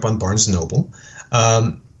showing up on Barnes & Noble.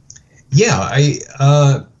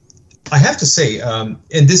 I have to say, and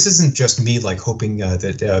this isn't just me hoping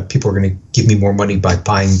that people are going to give me more money by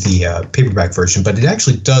buying the paperback version, but it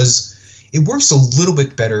actually does. It works a little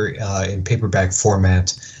bit better in paperback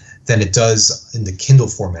format than it does in the Kindle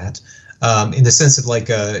format, in the sense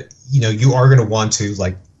that you are going to want to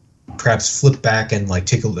perhaps flip back and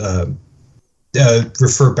take a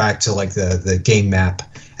refer back to the game map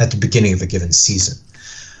at the beginning of a given season,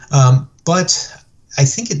 but I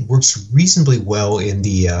think it works reasonably well in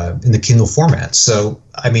the Kindle format. So,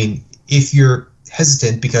 I mean, if you're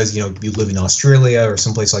hesitant because you live in Australia or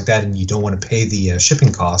someplace like that, and you don't want to pay the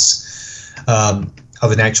shipping costs of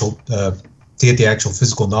an actual to get the actual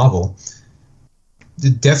physical novel,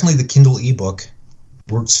 definitely the Kindle ebook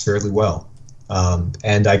works fairly well,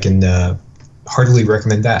 and I can heartily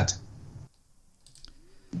recommend that.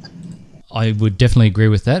 I would definitely agree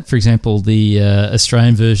with that. For example, the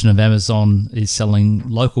Australian version of Amazon is selling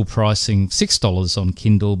local pricing $6 on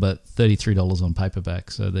Kindle, but $33 on paperback.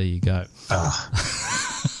 So there you go.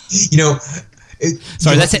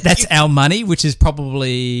 Sorry, that's our money, which is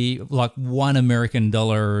probably $1 American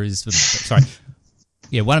is sorry.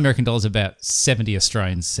 Yeah, $1 American is about 70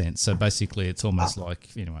 Australian cents. So basically, it's almost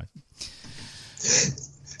anyway.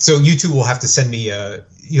 So you two will have to send me.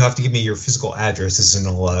 You have to give me your physical addresses, and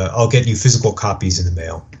I'll get you physical copies in the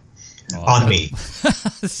mail. On me.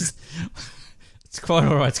 It's quite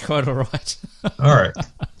all right. It's quite all right. All right.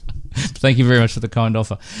 Thank you very much for the kind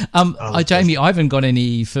offer. Jamie, I haven't got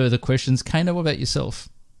any further questions. Kana, what about yourself?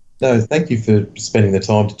 No, thank you for spending the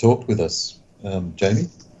time to talk with us, Jamie.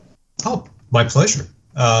 Oh, my pleasure.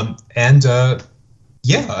 And I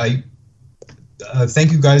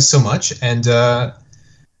thank you guys so much, and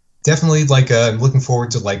definitely I'm looking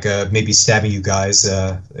forward to maybe stabbing you guys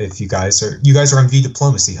if you guys are on V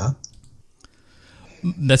Diplomacy, huh?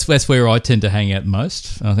 That's where I tend to hang out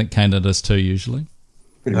most. I think Canada does too usually.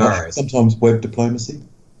 Pretty All much. right. Sometimes web diplomacy.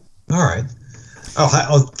 All right.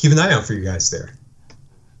 I'll keep an eye out for you guys there.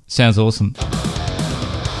 Sounds awesome.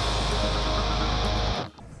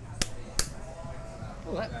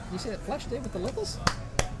 You see that flash there with the levels?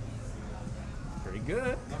 Pretty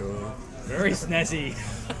good. Cool. Very snazzy.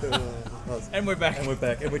 And we're back. And we're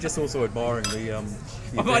back, and we're just also admiring the.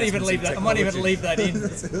 I might even leave that. I might even leave that in.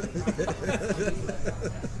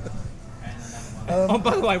 Oh,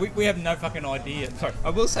 by the way, we have no fucking idea. Sorry, I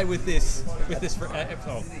will say with this,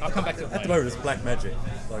 I'll come back to it At later. the moment, it's black magic.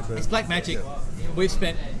 It's black magic. Yeah. We've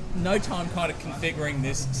spent no time kind of configuring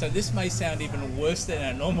this, so this may sound even worse than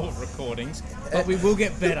our normal recordings, but we will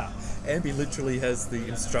get better. Ambi literally has the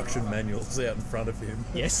instruction manuals out in front of him.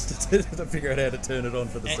 Yes. to figure out how to turn it on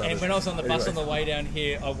for the sun. And when I was on the bus on the way down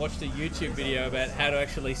here, I watched a YouTube video about how to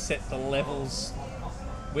actually set the levels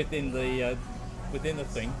within the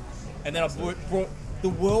thing, and then I brought the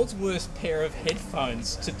world's worst pair of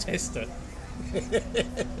headphones to test it.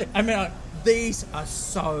 I mean, these are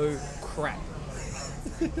so crap.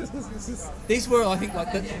 These were, I think, I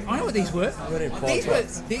know what these were. These were.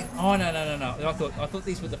 Oh no! I thought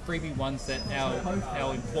these were the freebie ones that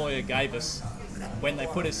our employer gave us when they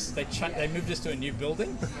put us. They moved us to a new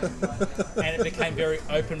building, and it became very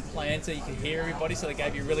open plan, so you could hear everybody. So they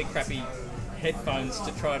gave you really crappy headphones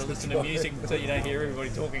to try to listen to music, so you don't hear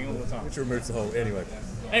everybody talking all the time. Which removes the whole. Anyway,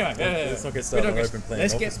 let's not get started on open plan.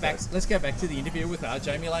 Let's get back to the interview with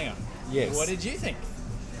Jamie Langer. Yes. What did you think?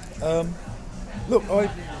 Look, I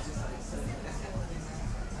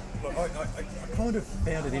kind of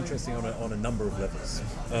found it interesting on a number of levels.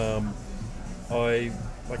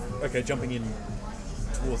 Jumping in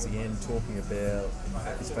towards the end, talking about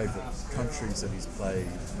his favourite countries that he's played,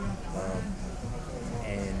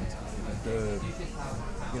 and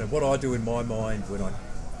what I do in my mind when I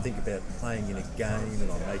think about playing in a game,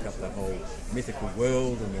 and I make up that whole mythical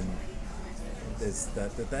world, and then there's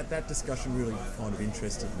that discussion really kind of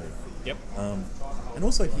interested me. Yep. And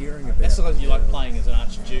also hearing about. That's because you like playing as an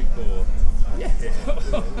archduke or. Yeah.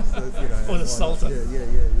 Or the Sultan.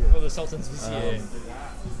 Yeah. Or the Sultan's vizier.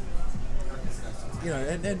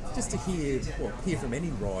 And just to hear from any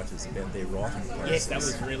writers about their writing process. Yes, that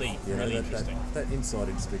was really interesting. That insight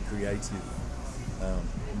into the creative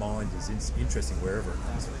mind is interesting wherever it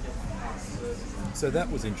comes from. So that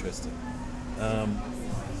was interesting.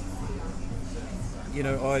 We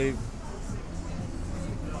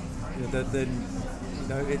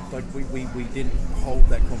didn't hold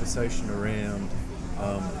that conversation around.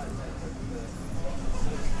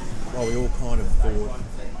 While we all kind of thought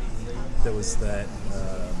there was that,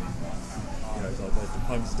 the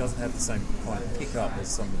diplomacy doesn't have the same kind of pickup as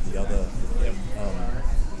some of the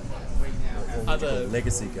other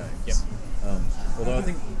legacy games. Yep. Although I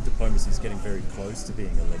think diplomacy is getting very close to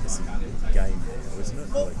being a legacy game now, isn't it?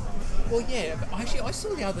 Well, yeah. But actually, I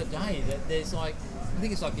saw the other day that there's I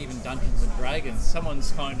think it's even Dungeons and Dragons.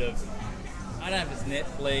 Someone's kind of, I don't know if it's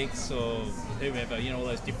Netflix or whoever, all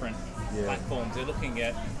those different platforms. They're looking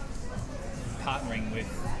at partnering with,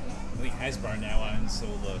 I think Hasbro now owns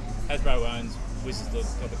Hasbro owns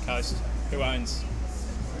Wizards of the Coast, who owns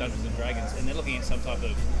Dungeons and Dragons, and they're looking at some type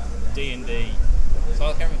of D&D. So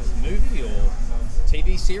I can't remember if it's a movie or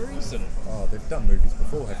TV series. And they've done movies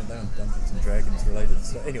before, haven't they? On Dungeons and Dragons related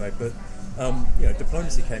stuff. Anyway, but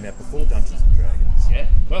diplomacy came out before Dungeons and Dragons. Yeah,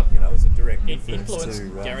 well, it was a direct influence to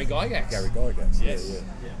Gary Gygax. Gary Gygax, yes.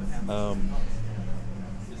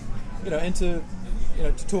 Yeah. And to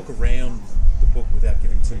talk around the book without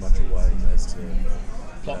giving too much away as to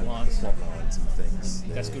plot lines and things.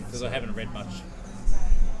 That's good because I haven't read much.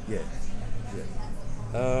 Yeah.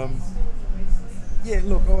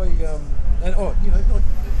 Look,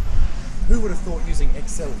 who would have thought using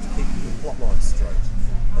Excel to keep the plot lines straight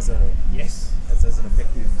as an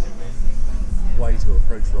effective way to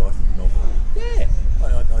approach writing a novel? Yeah.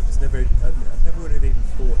 I just never would have even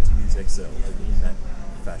thought to use Excel in that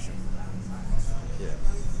fashion. Yeah.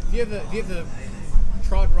 Have you ever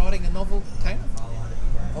tried writing a novel, Kane?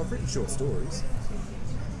 I've written short stories.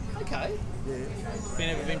 Okay. Yeah.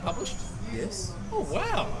 Ever been published? Yes. Oh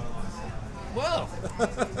wow. Well,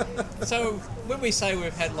 so when we say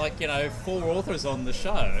we've had 4 authors on the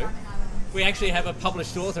show, we actually have a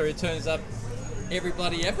published author who turns up every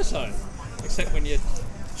bloody episode, except when you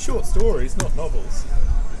short stories, not novels.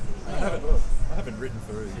 I haven't written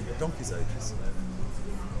for donkey's ages.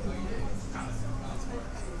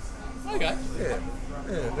 Okay. Yeah.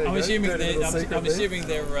 There I'm you assuming go. Dirty they're. little secret I'm there. assuming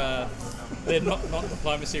they're not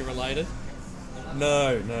diplomacy related.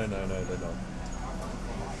 No, they're not.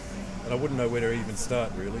 And I wouldn't know where to even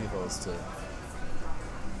start, really, if I was to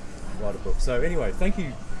write a book. So anyway, thank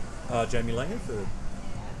you, Jamie Langer, for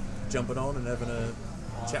jumping on and having a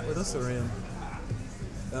chat with us around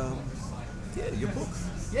your book.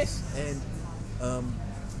 Yes. And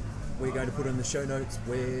we're going to put in the show notes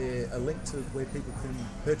a link to where people can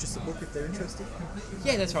purchase the book if they're interested.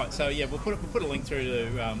 Yeah, that's right. So yeah, we'll put a link through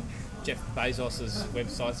to Jeff Bezos's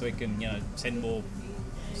website so we can send more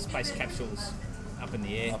space capsules up in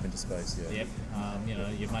the air. Up into space, yeah.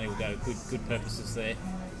 Yep. Your money will go to good purposes there.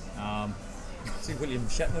 See, William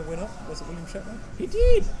Shatner went up. Was it William Shatner? He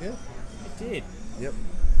did. Yeah. He did. Yep.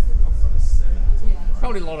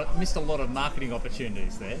 Probably missed a lot of marketing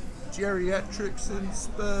opportunities there. Geriatrics in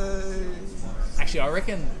space. Actually, I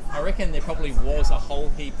reckon there probably was a whole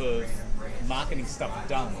heap of marketing stuff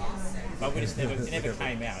done, but it never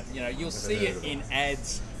came out. You'll see it in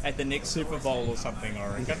ads at the next Super Bowl or something,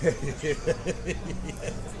 I reckon. Yeah,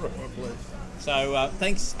 probably. So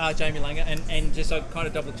thanks, Jamie Langer, and just I kind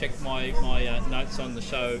of double checked my notes on the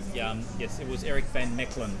show. Yes, it was Eric Van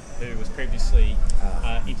Mechelen, who was previously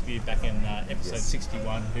interviewed back in episode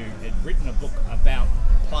 61, who had written a book about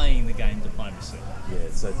playing the game Diplomacy. Yeah,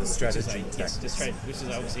 so the strategy tactics. Which is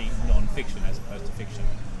obviously non-fiction as opposed to fiction.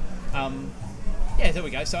 Yeah, there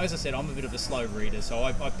we go. So as I said, I'm a bit of a slow reader, so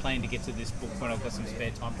I plan to get to this book when I've got some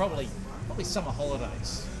spare time, probably summer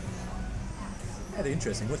holidays. That's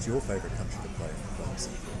interesting. What's your favourite country to play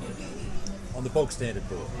diplomacy? On the bog standard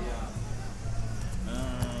board.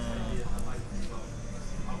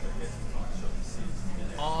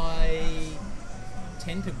 I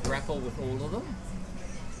tend to grapple with all of them.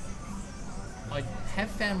 I have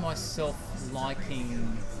found myself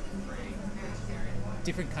liking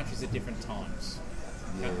different countries at different times.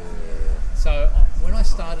 Yeah. So when I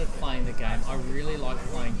started playing the game, I really liked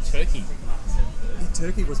playing Turkey. Yeah,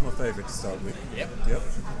 Turkey was my favourite to start with. Yep.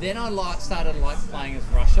 Then I started playing as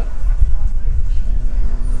Russia.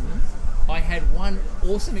 I had one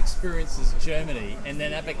awesome experience as Germany, and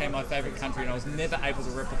then that became my favourite country, and I was never able to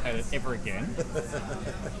replicate it ever again.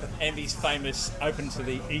 Envy's famous open to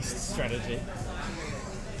the east strategy.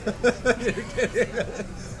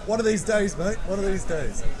 One of these days, mate. One of these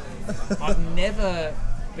days. I've never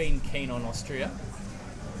been keen on Austria.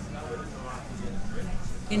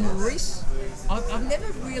 I've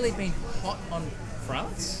never really been hot on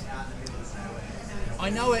France. I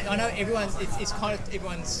know everyone's. It's kind of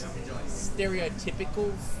everyone's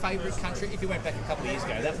stereotypical favourite country. If you went back a couple of years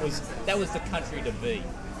ago, that was the country to be.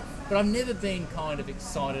 But I've never been kind of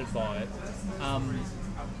excited by it.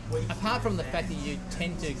 Apart from the fact that you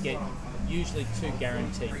tend to get usually 2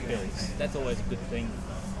 guaranteed bills. That's always a good thing.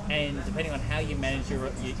 And depending on how you manage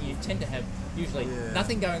you tend to have usually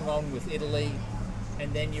nothing going on with Italy,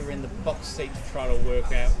 and then you're in the box seat to try to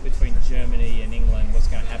work out between Germany and England what's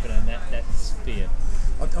going to happen in that sphere.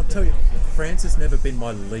 I'll tell you, France has never been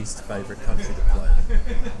my least favourite country to play.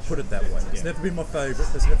 Put it that way. It's never been my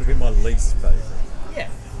favourite. It's never been my least favourite. Yeah,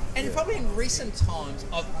 and probably in recent times,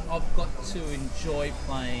 I've got to enjoy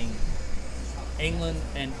playing England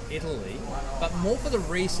and Italy, but more for the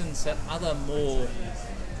reasons that other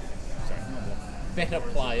better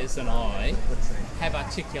players than I have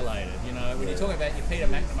articulated. When you're talking about your Peter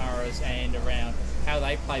McNamara's and around how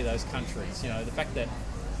they play those countries, the fact that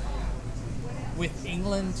with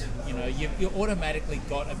England, you automatically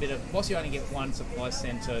got a bit of, whilst you only get one supply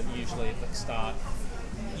centre usually at the start,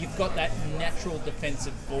 you've got that natural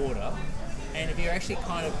defensive border, and if you actually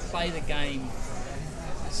kind of play the game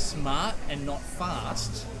smart and not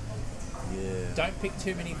fast, don't pick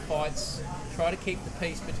too many fights, try to keep the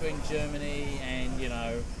peace between Germany and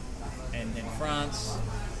and France,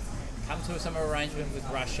 come to some arrangement with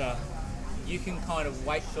Russia, you can kind of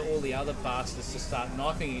wait for all the other bastards to start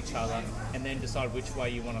knifing each other and then decide which way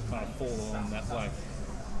you want to kind of fall along that way.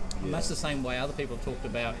 Much the same way other people talked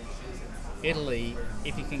about Italy,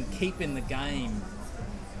 if you can keep in the game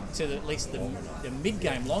to at least the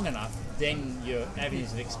mid-game long enough, then your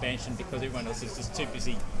avenues of expansion, because everyone else is just too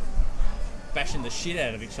busy bashing the shit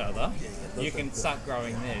out of each other, you can start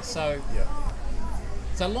growing there. So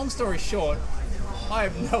long story short, I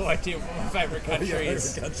have no idea what my favourite country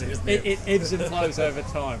is. It ebbs and flows over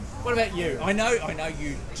time. What about you? I know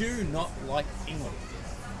you do not like England.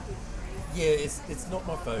 Yeah, it's not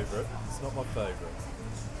my favourite. It's not my favourite.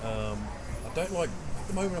 I don't like, at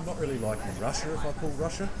the moment I'm not really liking Russia, if I call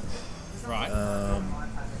Russia. Right.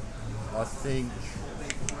 I think...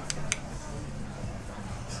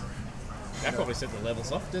 That probably set the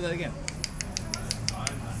levels off. Do that again.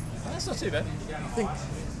 That's not too bad. I think,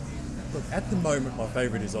 look, at the moment, my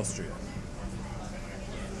favourite is Austria.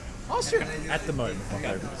 Austria. At the moment, my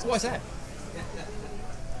favourite is Why's that?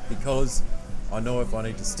 because I know if I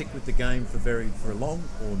need to stick with the game for long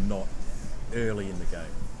or not early in the game.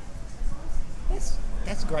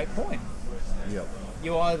 That's a great point. Yep.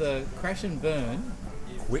 You either crash and burn.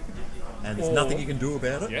 Quick, and there's Or- nothing you can do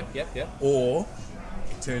about it. Yep. Or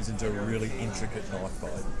it turns into a really intricate knife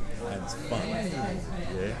fight, and it's fun.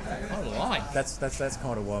 Yeah. I like. That's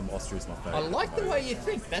kind of why Austria's my favourite. I like the way you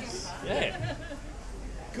think. That's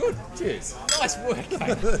good. Cheers. Nice work,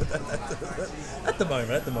 mate. At the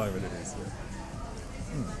moment it is.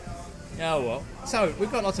 Yeah. Oh well. So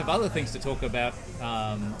we've got lots of other things to talk about Of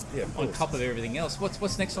on course. top of everything else.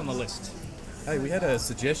 What's next on the list? Hey, we had a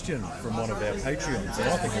suggestion from one of our Patreons, and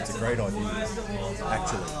I think it's a great idea,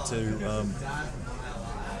 actually, to...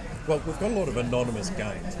 well, we've got a lot of anonymous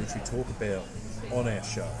games, which we talk about on our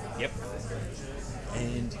show. Yep.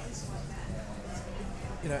 And,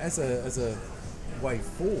 you know, as a way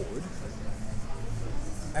forward,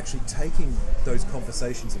 actually taking those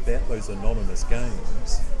conversations about those anonymous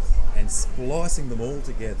games and splicing them all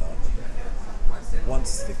together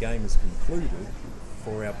once the game is concluded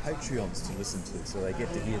for our Patreons to listen to, so they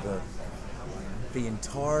get to hear the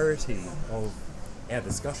entirety of our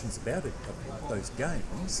discussions about it, of those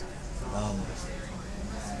games,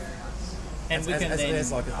 And we can then.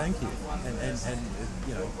 as like a thank you, and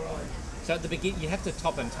you know, So at the beginning, you have to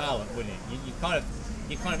top and tail it, wouldn't you? You kind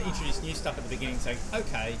of introduce new stuff at the beginning, saying,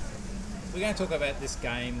 okay, we're going to talk about this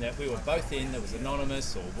game that we were both in, that was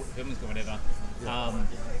anonymous or whatever. Yeah.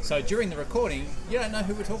 So during the recording, you don't know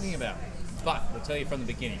who we're talking about, but we'll tell you from the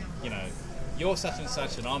beginning. You know, you're such and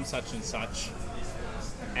such, and I'm such and such,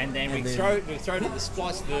 and then we throw to the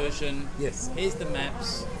spliced version. Yes. Here's the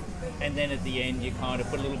maps, and then at the end, you kind of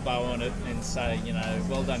put a little bow on it and say, you know,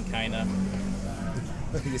 well done, Kana.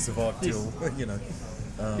 you survived till you know.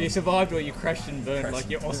 You survived, or you crashed and burned Crashed like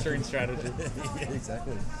your and burned. Austrian strategy. Yeah,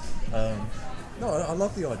 exactly. No, I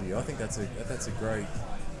love the idea. I think that's a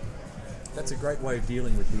great way of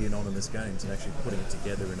dealing with the anonymous games and actually putting it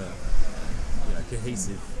together in a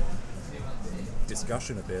cohesive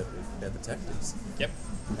discussion about the tactics. Yep.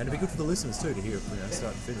 And it'd be good for the listeners too to hear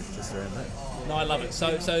start and finish just around that. No, I love it.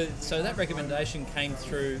 So that recommendation came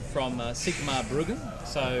through from Sigmar Bruggen.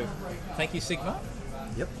 So thank you, Sigmar.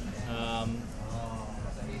 Yep.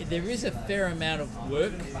 There is a fair amount of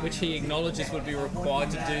work which he acknowledges would be required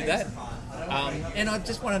to do that. And I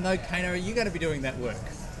just want to know, Kana, are you going to be doing that work?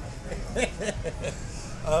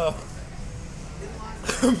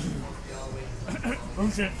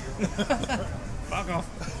 Bullshit. Fuck off.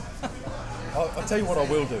 I'll tell you what I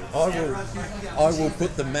will do. I will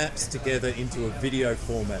put the maps together into a video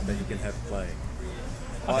format that you can have playing.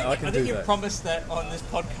 I can I do think you that. promised that on this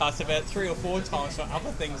podcast about 3 or 4 times for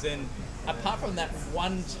other things, and apart from that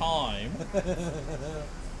one time,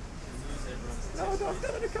 No, I've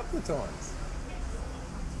done it a couple of times.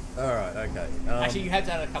 All right, okay. actually you have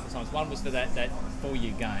done it a couple of times. One was for that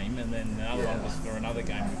for-year game, and then the other one was for another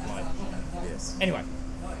game we played. Yes. Anyway,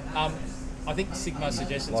 I think Sigma's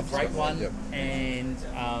suggestion's a Love great Sigma, one, yep. and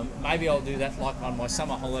maybe I'll do that like on my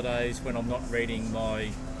summer holidays when I'm not reading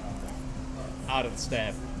my Art of the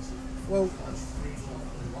Stab. Well,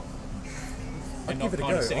 I'd And give not it a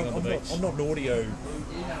kind of go. sitting on the beach. I'm not an audio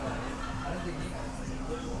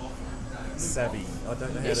savvy. I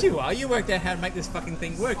don't know how Yes, to... you are. You worked out how to make this fucking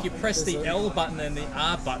thing work. You pressed the L button and the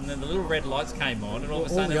R button, and the little red lights came on, and all of a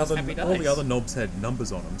sudden it was happy days. all the other knobs had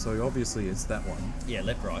numbers on them, so obviously it's that one. Yeah,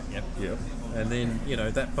 left, right, yep. Yep. And then,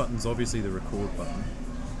 that button's obviously the record button.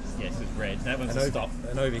 Yes, it's red. That one's And, a stop,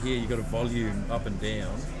 and over here you've got a volume up and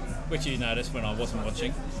down. which you noticed when I wasn't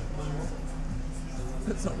watching.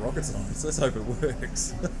 It's not rocket science, let's hope it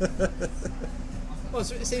works. Well,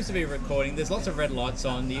 it seems to be recording. There's lots of red lights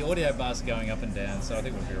on. The audio bars are going up and down, so I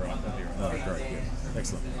think we'll be right. Oh, great, yeah.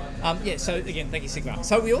 Excellent. Yeah, so again, thank you, Sigma.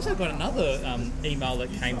 So we also got another email that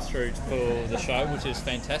came through for the show, which is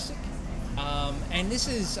fantastic. And this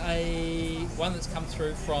is one that's come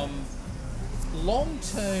through from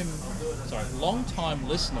long-time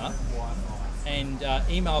listener and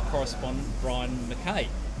email correspondent Brian Mackay,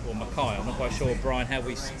 or Mackay. I'm not quite sure, Brian, how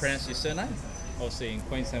we pronounce your surname. Obviously, in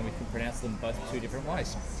Queensland, we can pronounce them both 2 different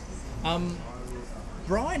ways.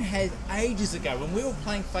 Brian had ages ago, when we were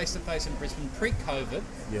playing face-to-face in Brisbane pre-COVID,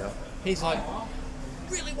 Yeah. he's like,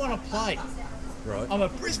 really want to play. Right. I'm a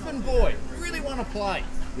Brisbane boy, really want to play.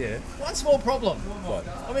 Yeah. One small problem. What?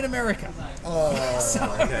 I'm in America. Oh,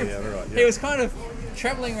 okay, yeah, right. He Yeah. was kind of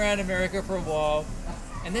travelling around America for a while,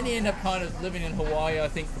 and then he ended up kind of living in Hawaii, I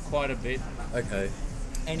think, for quite a bit. Okay.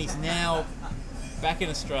 And he's now back in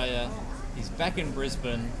Australia, he's back in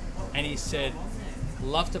Brisbane, and he said,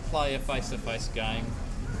 love to play a face-to-face game.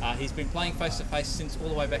 He's been playing face-to-face since all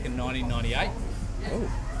the way back in 1998.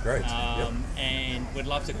 Oh, great. Yep. And would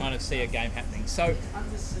love to kind of see a game happening. So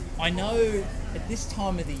I know at this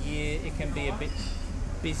time of the year it can be a bit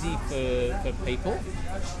busy for people,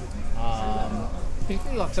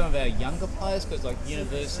 particularly like some of our younger players, because like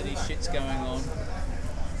university shit's going on.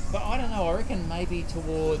 But I don't know, I reckon maybe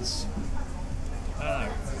towards, I don't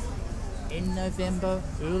know, in November,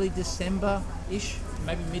 early December-ish,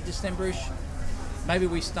 maybe mid-December-ish, maybe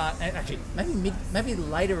we start, actually, maybe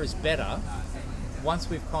later is better. Once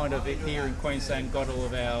we've kind of, here in Queensland, got all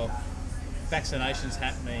of our vaccinations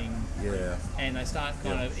happening, and they start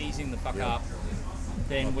kind of easing the fuck up,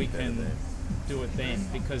 then we can do it then,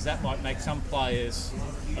 because that might make some players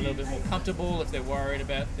a little bit more comfortable if they're worried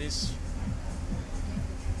about this.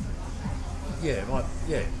 Yeah, it might,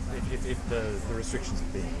 if the restrictions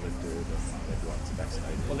are being lifted and everyone's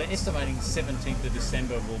vaccinated. Well, they're estimating 17th of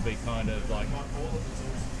December will be kind of like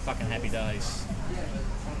fucking happy days.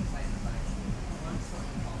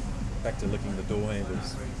 Back to licking the door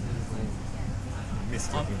handles.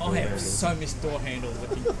 Missed licking door I have handles. so missed door handle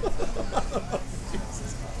licking.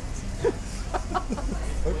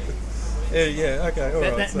 Yeah, okay, all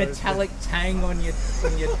right. That so metallic tang on your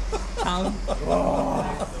tongue.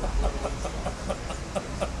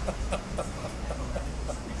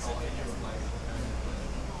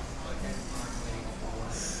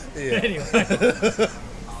 Yeah. Anyway.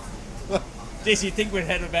 Jess, you'd think we'd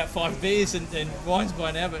had about 5 beers and wines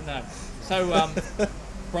by now, but no. So,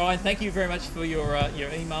 Brian, thank you very much for your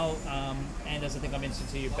email. And as I think I mentioned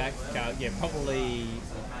to you back, probably,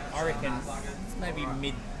 I reckon, maybe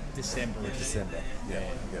mid-December. December, yeah.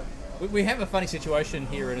 We have a funny situation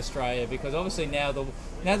here in Australia because obviously now the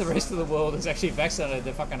rest of the world is actually vaccinated.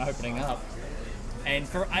 They're fucking opening up. And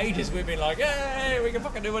for ages we've been like, hey, we can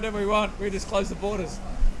fucking do whatever we want. We just close the borders.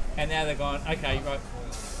 And now they're going, okay, right.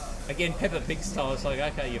 Again, Peppa Pig style. It's like,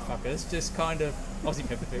 okay, you fuckers, just kind of Aussie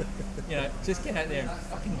Peppa Pig. Just get out there and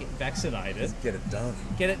fucking get vaccinated. Just get it done.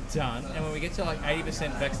 Get it done. And when we get to like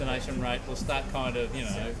 80% vaccination rate, we'll start kind of,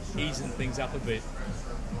 easing things up a bit.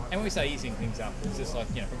 And when we say easing things up, it's just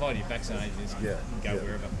like, provided you're vaccinated, you can go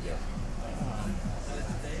wherever. Yeah.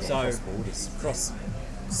 So Cross borders. Cross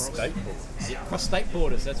state borders. Yeah, cross state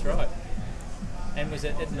borders, that's right. And was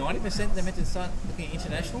it at 90% they meant to start looking at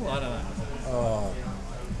international? I don't know. Oh,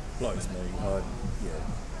 blows me. I don't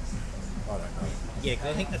know. Yeah,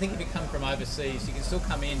 because I think if you come from overseas, you can still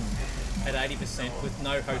come in at 80% with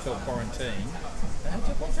no hotel quarantine. No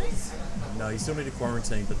hotel quarantine? No, you still need a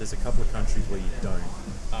quarantine, but there's a couple of countries where you don't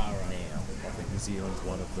Right. now. I think New Zealand's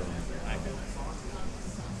one of them. Okay.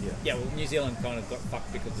 Yeah. Yeah, well, New Zealand kind of got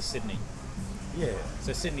fucked because of Sydney. Yeah.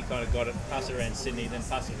 So Sydney kind of got it, passed it around Sydney, then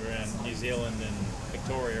passed it around New Zealand and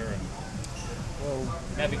Victoria, and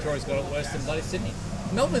now Victoria's got it worse than bloody Sydney.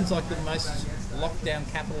 Melbourne's like the most lockdown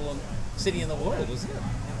capital and city in the world, isn't it?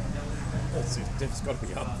 It's got to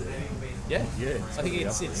be up there. Yeah. Yeah. I think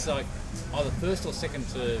it's like either first or second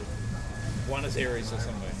to Buenos Aires or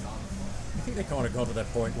somewhere. I think they kind of got to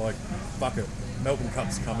that point, like, fuck it, Melbourne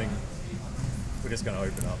Cup's coming, we're just going to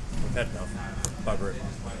open up. We've had enough. Bugger it.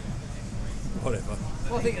 Whatever.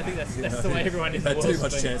 Well, I think that's the way everyone in the world. You've had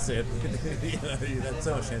too much chance to get, you've had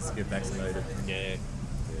so much chance to get vaccinated. Yeah.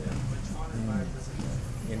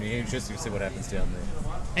 It'll be interesting to see what happens down there.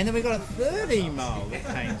 And then we got a third email that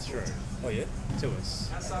came through Oh yeah. to us.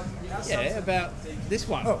 Yeah, about this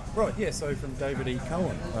one. Oh right, yeah. So from David E.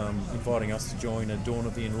 Cohen, inviting us to join a Dawn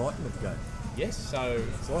of the Enlightenment game. Yes. So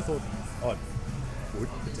So I thought I would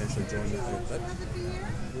potentially join the group.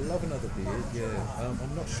 Love another beer. Yeah.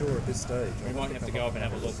 I'm not sure at this stage. we might have to go up and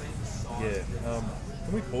have a look. Yeah.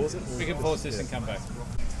 Can we pause it? We can pause this and come back.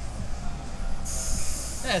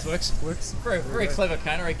 Yeah, this works. Works. Very clever,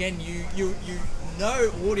 Connor. Again, you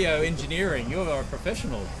know audio engineering. You're a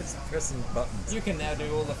professional. It's pressing buttons. You can now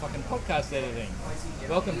do all the fucking podcast editing.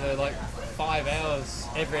 Welcome to like 5 hours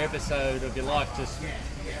every episode of your life just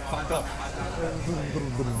fucked off.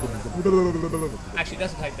 Actually, it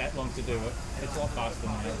doesn't take that long to do it. It's a lot faster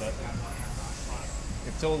than that, but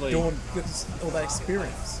it's all the Dawn gets all that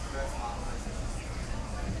experience.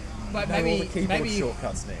 but Know all maybe the keyboard maybe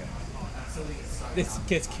shortcuts now. this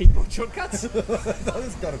gets keyboard shortcuts.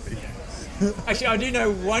 There's got to be. Actually, I do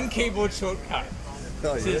know one keyboard shortcut.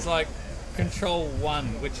 Oh, This is like Control 1,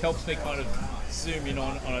 which helps me kind of zoom in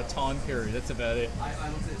on a time period. That's about it.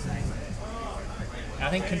 I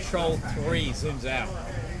think Control 3 zooms out.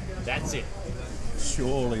 That's it.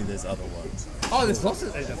 Surely there's other ones. Oh, there's a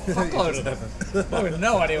fuckload of them. I have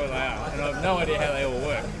no idea what they are, and I have no idea how they all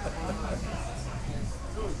work.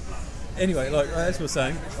 Anyway, like as we were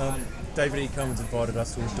saying, David E. Cummins invited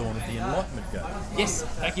us to his Dawn of the Enlightenment game. Yes,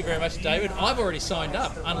 thank you very much, David. I've already signed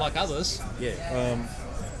up, unlike others. Yeah,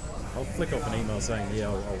 I'll flick off an email saying, yeah,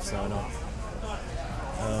 I'll sign up.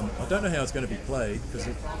 I don't know how it's going to be played because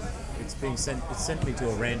it's being sent. It's sent me to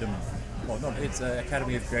a random. Well, not. It's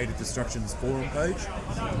Academy of Creative Destruction's forum page.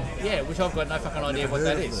 Yeah, which I've got no fucking idea Never what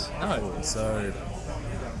heard that of is. it No. before. So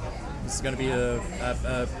this is going to be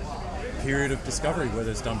a period of discovery,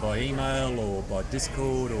 whether it's done by email or by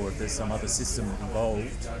Discord or if there's some other system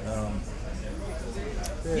involved.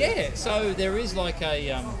 Yeah, so there is like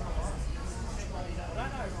a.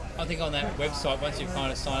 I think on that website, once you've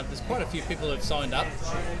kind of signed up, there's quite a few people who have signed up.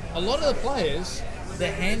 A lot of the players,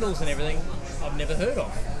 their handles and everything, I've never heard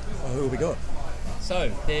of. Oh, who have we got?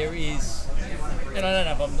 So there is, and I don't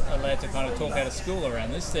know if I'm allowed to kind of talk out of school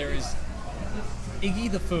around this, there is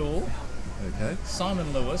Iggy the Fool, Okay.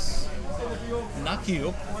 Simon Lewis,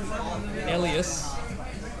 Nakul, Elias,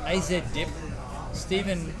 AZ Dip,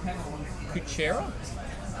 Stephen Kuchera,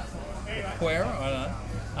 I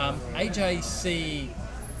don't know, AJC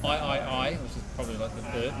III, which is probably like the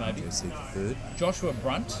third maybe, JC the third. Joshua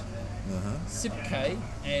Brunt, Sip K,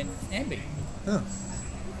 and Ambi. Huh.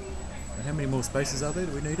 And how many more spaces are there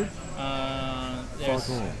that we needed? There's 5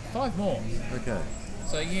 more. 5 more. Okay.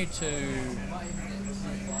 So you two.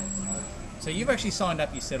 So you've actually signed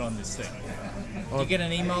up, you said, on this thing. Do you get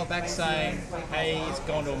an email back saying, hey, it's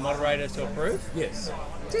gone to a moderator to approve? Yes.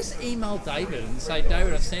 Just email David and say,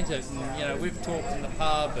 David, I've sent it, and we've talked in the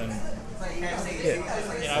pub, and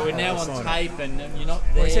Yeah. we're now I'll on sign tape, and you're not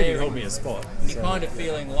Well, there. he said he'd hold and me a spot. you're so- kind of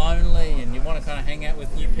feeling lonely, and you want to kind of hang out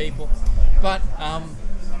with new people. But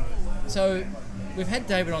so we've had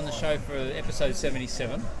David on the show for episode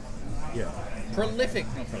 77. Yeah. Not prolific.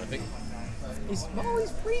 He's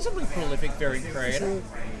reasonably prolific variant creator,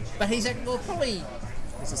 but he's probably.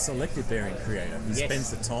 He's a selective variant creator. He Yes. spends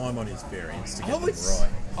the time on his variants to I get them would, right.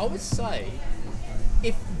 I would say,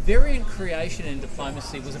 if variant creation in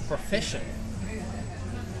diplomacy was a profession,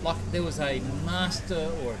 like there was a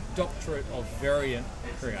master or a doctorate of variant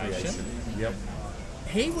creation, Yep.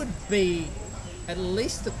 he would be at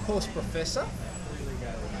least the course professor,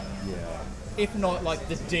 Yeah. if not like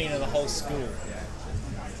the dean of the whole school.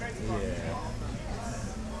 Yeah.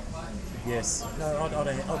 Yes. No,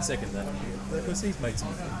 I'd second that. Because he's made some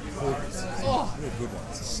good ones. Oh, Real good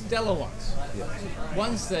ones. stellar ones. Yeah.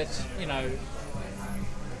 Ones that,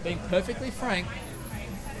 being perfectly frank,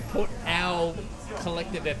 put our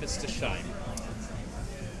collective efforts to shame.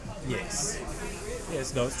 Yes.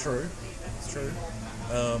 Yes, no, it's true. It's true.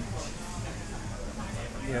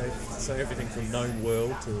 So everything from Known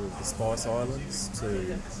World to the Spice Islands to,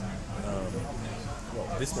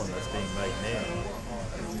 this one that's being made now.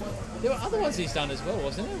 There were other ones he's done as well,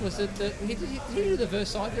 wasn't it? Was it did he do the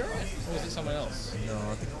Versailles variant, or was it someone else? No,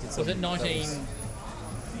 I think it's Was it 19?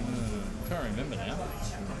 Can't remember now.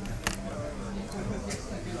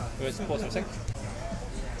 Let's pause for a second.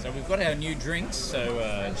 So we've got our new drinks.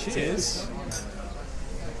 So cheers.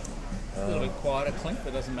 A little bit quieter clink, but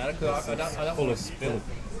it doesn't matter because I don't want to spill.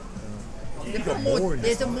 You've got more in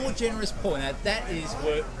this There's a one. more generous pour. Now that is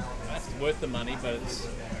worth the money, but it's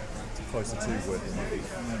Closer to worth the money.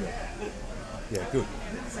 Yeah, good.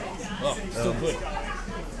 still good.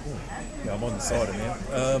 Yeah, I'm on the cider now.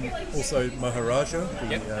 Also, Maharaja, the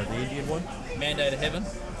Yep. Indian one. Mandate of Heaven.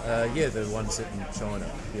 Yeah, the one set in China.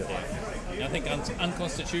 Yeah. And I think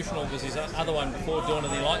Unconstitutional was his other one before Dawn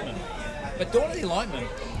of the Enlightenment. But Dawn of the Enlightenment,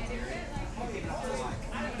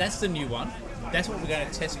 that's the new one. That's what we're going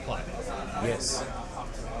to test play. Yes.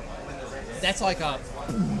 That's like a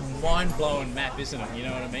mind-blowing map, isn't it? You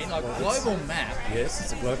know what I mean? Like global map, Yes,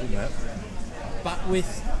 it's a global map. but with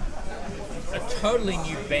a totally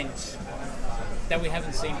new bent that we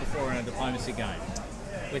haven't seen before in a diplomacy game.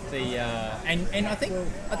 With the and I think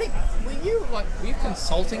were you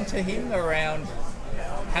consulting to him around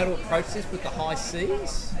how to approach this with the high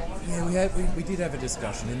seas? Yeah, we did have a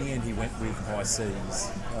discussion. In the end, he went with high seas.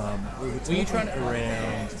 We were Were you talking trying to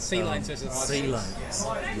around sea lanes versus high sea seas? lanes?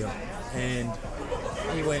 Yeah. And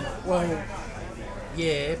he went, well,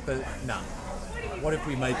 yeah, but no. What if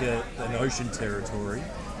we make an ocean territory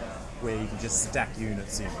where you can just stack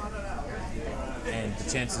units in, and the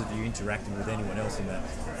chances of you interacting with anyone else in that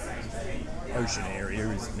ocean area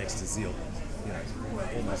is next to zero.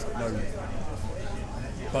 Almost no.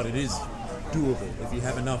 But it is doable if you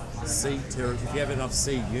have enough if you have enough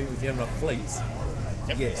if you have enough fleets.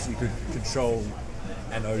 Yep. Yes, you could control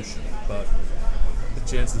an ocean, but the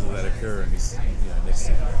chances of that occurring is next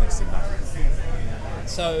to nothing.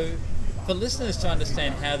 So, for listeners to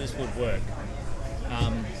understand how this would work,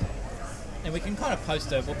 and we can kind of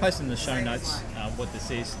we'll post in the show notes what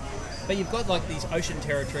this is. But you've got like these ocean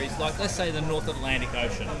territories, like let's say the North Atlantic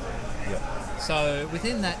Ocean. Yeah. So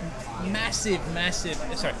within that massive,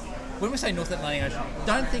 sorry, when we say North Atlantic Ocean,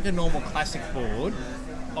 don't think a normal classic board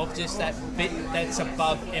of just that bit that's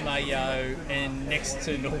above MAO and next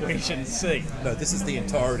to Norwegian Sea. No, this is the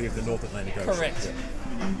entirety of the North Atlantic Ocean. Correct. Yeah.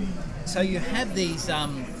 So you have these,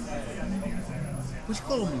 would you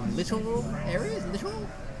call them littoral areas? Littoral?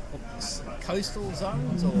 Or coastal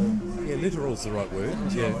zones? Or Yeah, littoral's the right word.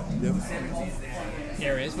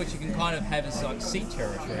 areas which you can kind of have as like sea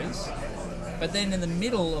territories. But then in the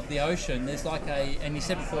middle of the ocean, there's like and you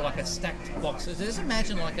said before, like a stacked block. So just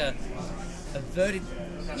imagine like a vertic.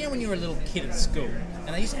 You know when you were a little kid at school,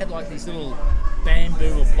 and they used to have like these little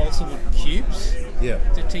bamboo or balsa wood cubes Yeah.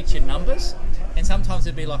 to teach you numbers, and sometimes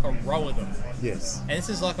there'd be like a row of them. Yes. And this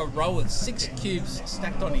is like a row of 6 cubes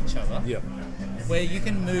stacked on each other, Yeah. where you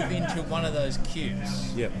can move into one of those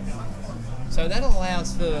cubes. Yeah. So that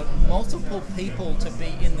allows for multiple people to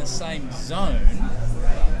be in the same zone,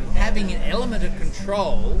 having an element of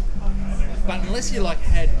control, but unless you like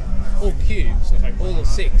had all cubes, like all the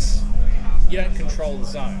 6, you don't control the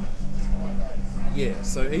zone. Yeah.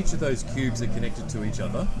 So each of those cubes are connected to each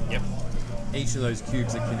other. Yep. Each of those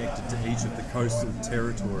cubes are connected to each of the coastal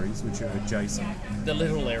territories which are adjacent. The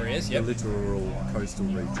littoral areas, yep. The littoral coastal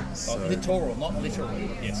regions. So Littoral, not literal.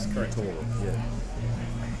 Yes, correct. littoral,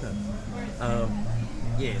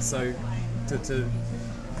 yeah. So to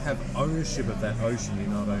have ownership of that ocean, you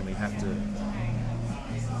not only have to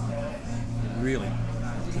really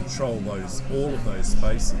control all of those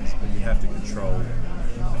spaces, but you have to control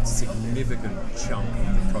a significant chunk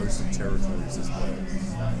of the coastal territories as well.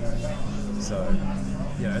 So,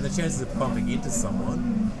 and the chances of bumping into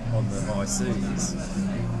someone on the high seas,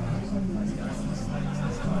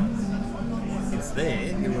 it's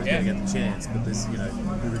there. You're always going to get the chance, but there's, you're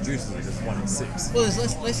reducing it to 1 in 6. Well, there's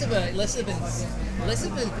less of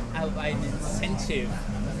an incentive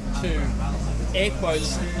to air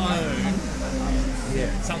quotes own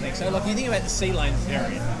something. So, like, you think about the sea lanes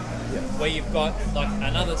area, where you've got like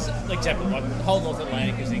another example, like the whole North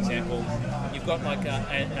Atlantic is an example. You've got like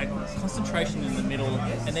a concentration in the middle,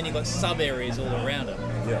 and then you've got sub areas all around it.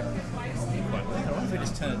 Yeah. I wonder if we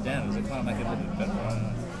just turn it down, does it kind of make it a little bit better?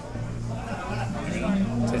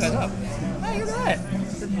 Turn it up. Hey, look at that.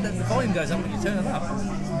 The volume goes up when you turn it up.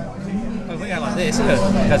 Well, if we go like this, it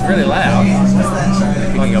goes really loud.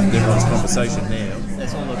 Picking up everyone's conversation now.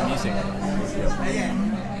 That's all the music.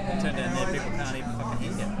 Turn down there, people can't even fucking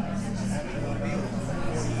hear you.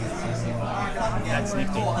 That's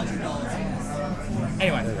nifty.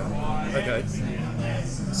 Anyway. Okay.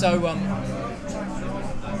 So,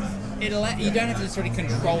 you don't have to sort of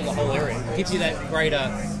control the whole area. It gives you that greater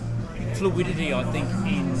fluidity, I think,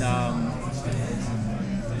 in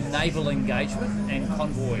naval engagement and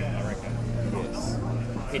convoy, I reckon. Yes.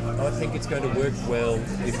 I think it's going to work well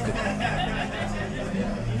if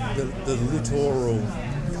the littoral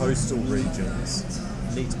coastal regions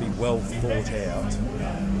need to be well thought out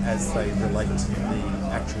as they relate to the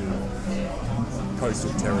actual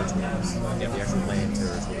coastal territories, the actual land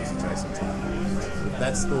territories adjacent to them. If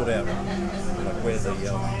that's thought out, like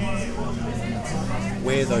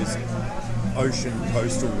where those ocean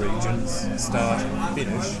coastal regions start and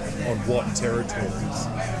finish on what territories,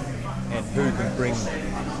 and who can bring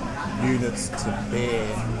units to bear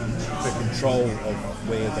for control of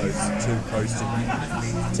where those 2 coastal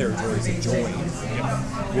territories are joined,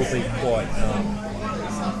 will be quite.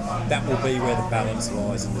 That will be where the balance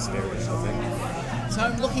lies in this variant, I think. So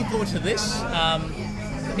I'm looking forward to this.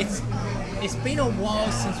 It's been a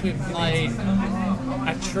while since we've played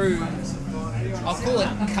a true, I'll call it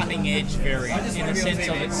cutting edge variant, in the sense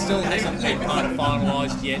of it still hasn't been kind of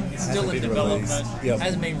finalised yet. It's still in development,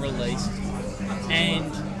 hasn't been released,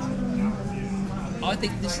 and I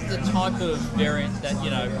think this is the type of variant that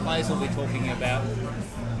players will be talking about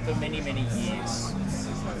for many, many years,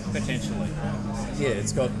 potentially. Yeah,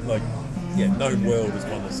 it's got Known World is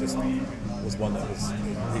one was one that was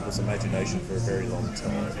people's imagination for a very long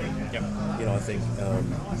time. Yep. I think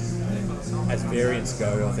as variants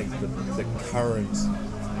go, I think the current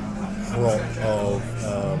crop of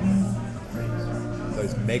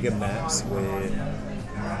those mega maps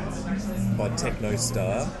by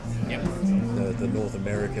TechnoStar, Yep. the North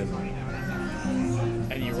American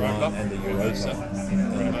And Europa. one and the Europa.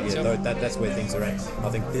 That's where things are at. I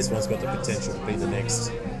think this one's got the potential to be the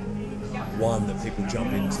next one that people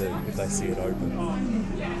jump into if they see it open.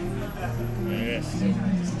 Yes.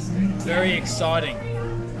 Very exciting.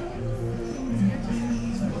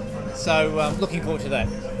 So, looking forward to that.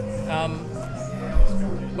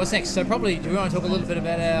 What's next? So probably, do we want to talk a little bit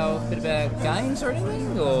about our games or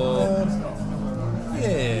anything, or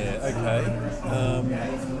Yeah, okay.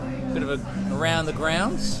 bit of a around the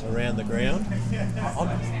grounds? Around the ground. I'm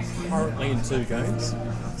currently in 2 games,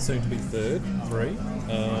 soon to be 3.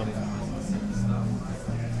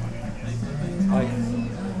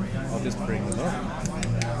 I'll just bring them up.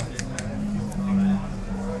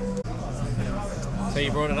 So you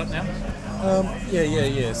brought it up now.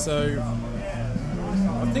 Yeah. So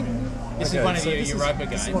I think This is one of your Europa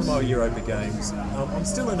This is games. one of my Europa games. I'm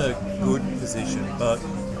still in a good position, but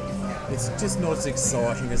it's just not as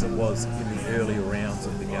exciting as it was in the earlier rounds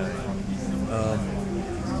of the game.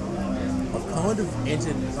 I've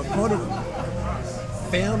kind of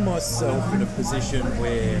found myself in a position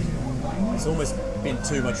where it's almost been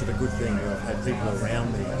too much of a good thing where I've had people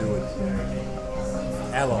around me do it,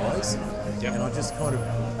 allies, and I just kind of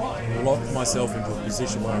locked myself into a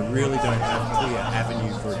position where I really don't have a clear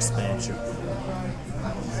avenue for expansion.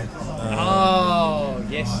 Oh,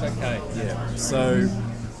 yes, okay. Yeah, so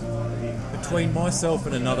between myself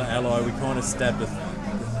and another ally, we kind of stabbed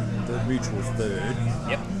the mutual third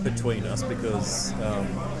between us because,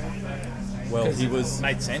 he was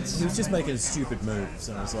made sense. He was just making stupid moves,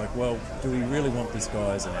 and I was like, well, do we really want this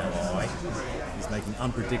guy as an ally? He's making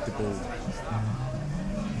unpredictable,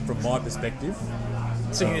 from my perspective.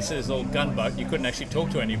 Seeing this as all gunboat, you couldn't actually talk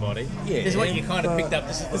to anybody. Yeah, This is what you kind of picked up.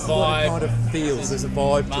 This is the what it vibe. kind of feels. There's a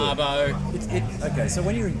vibe to it. Marbo. Okay, so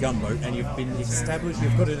when you're in gunboat and you've got an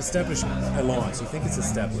established alliance, you think it's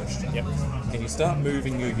established. Yep. And you start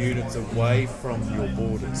moving your units away from your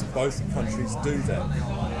borders. Both countries do that.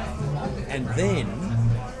 And then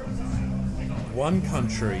one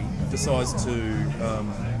country decides to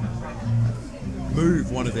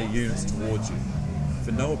move one of their units towards you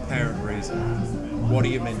for no apparent reason. What are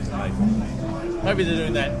you meant to make? Maybe they're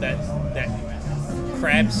doing that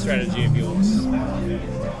crab strategy of yours.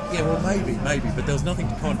 Yeah, well, maybe, but there was nothing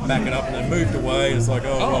to kind of back it up, and they moved away. It's like,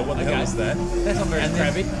 well, what the hell is that? That's not very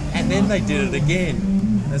crabby. And then they did it again.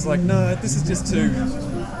 It's like, no, this is just too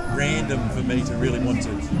random for me to really want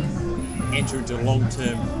to enter into a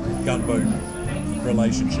long-term gunboat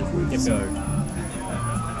relationship with. So,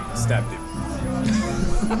 stabbed him.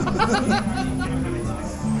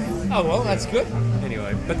 Oh, well, that's good.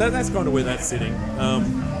 Anyway, but that's kind of where that's sitting.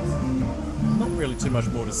 Not really too much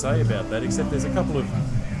more to say about that, except there's a couple of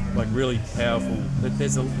really powerful.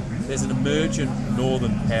 There's an emergent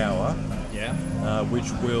northern power,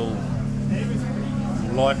 which will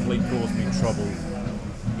likely cause me trouble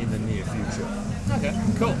in the near future. Okay,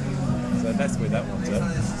 cool. So that's where that one's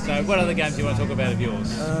at. So what other games do you want to talk about of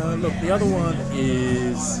yours? Look, the other one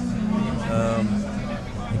is a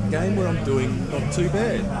game where I'm doing not too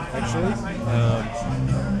bad, actually.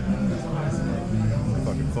 If I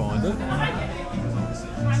can find it.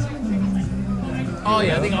 Oh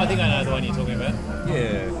yeah, I think I know the one you're talking about.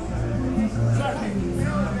 Yeah.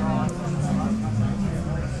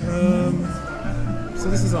 So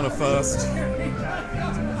this is on a fast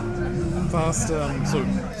sort of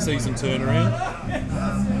season turnaround.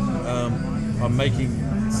 I'm making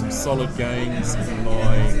some solid gains in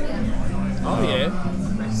my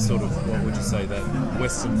sort of, what would you say, that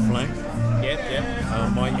western flank. Yep.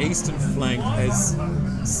 My eastern flank has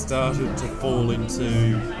started to fall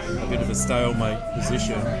into a bit of a stalemate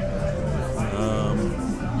position.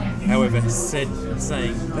 However, saying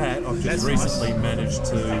that, I've just recently managed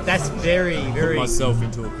to That's very put myself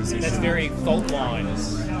into a position. That's very fault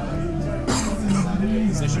lines. A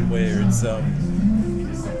position where it's I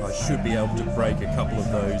should be able to break a couple of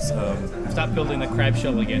those. Start building the crab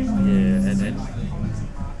shell again. Yeah, and then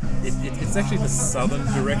it's actually the southern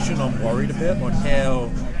direction I'm worried about, like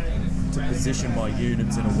how to position my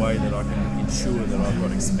units in a way that I can ensure that I've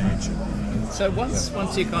got expansion. So once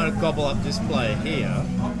you kind of gobble up this player here,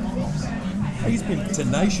 He's been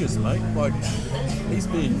tenacious, mate. Like he's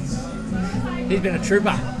been a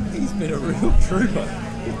trooper. He's been a real trooper.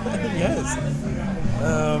 He has.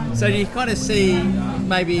 So do you kind of see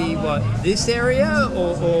maybe this area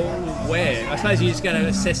or where? I suppose you're just going to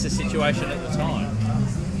assess the situation at the time.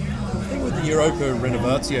 The thing with the Europa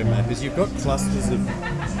Renovatio map is you've got clusters of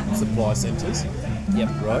supply centres. Yep.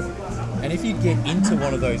 Right? And if you get into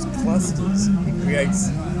one of those clusters, it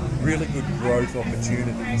creates really good growth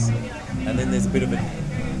opportunities. And then there's a bit of a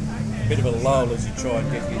lull as you try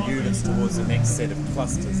and get your units towards the next set of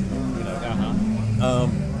clusters.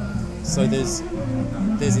 So there's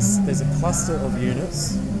a cluster of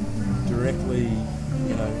units directly,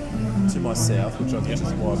 to my south, which I think is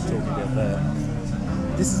why I'm talking about that.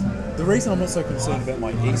 The reason I'm not so concerned about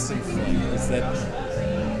my eastern flank is that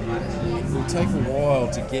it will take a while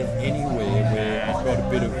to get anywhere where I've got a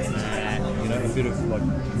bit of, a bit of like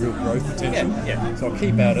real growth potential. Yeah. So I'll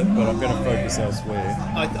keep at it, but I'm going to focus elsewhere.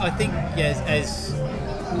 I think as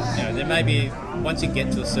there may be, once you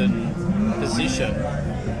get to a certain position,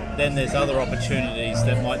 then there's other opportunities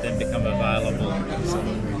that might then become available.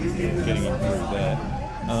 Getting in through that.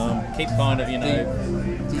 Keep kind of,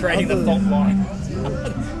 creating the fault line.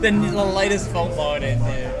 Then the latest fault line in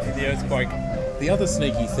the earthquake. The other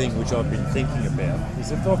sneaky thing which I've been thinking about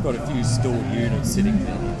is if I've got a few stored units sitting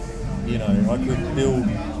there, I could build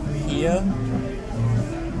here,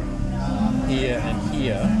 and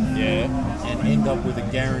here, and end up with a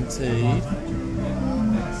guaranteed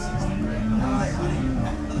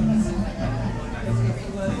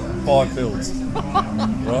 5 builds,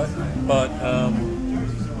 right? But I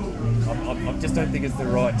just don't think it's the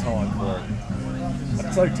right time for it.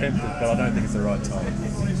 I'm so tempted, but I don't think it's the right time.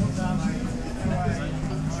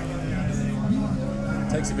 It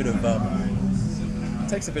takes a bit of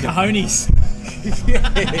Cojones.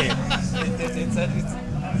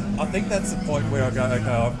 I think that's the point where I go, okay,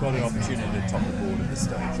 I've got an opportunity to top the board at this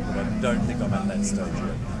stage, but I don't think I'm at that stage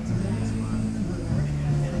yet.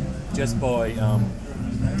 Just by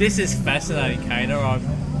This is fascinating, Kana.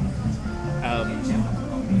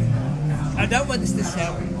 I don't want this to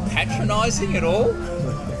sound patronising at all,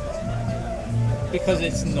 because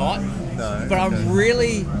it's not. No. But I'm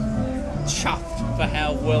really chuffed for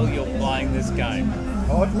how well you're playing this game.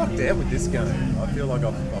 Oh, I've lucked out with this game. I feel like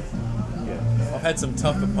I've had some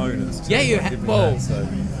tough opponents. Yeah, you have. Well, so.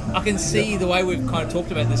 I can see the way we've kind of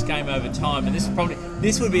talked about this game over time, and this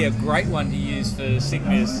would be a great one to use for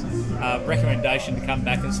Sigma's recommendation to come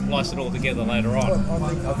back and splice it all together later on.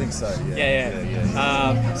 I think so.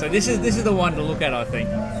 Yeah. So this is the one to look at, I think.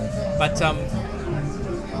 But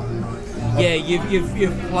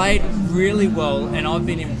you've played really well, and I've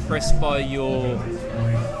been impressed by your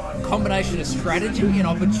combination of strategy and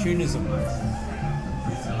opportunism.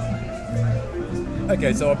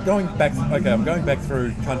 Okay, so I'm going back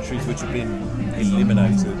through countries which have been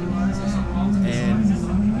eliminated, and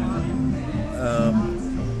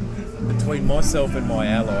between myself and my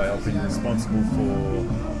ally, I've been responsible for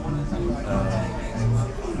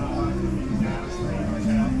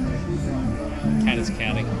Canada's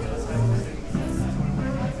counting.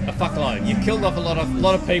 A fuckload. You've killed off a lot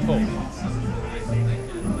of people.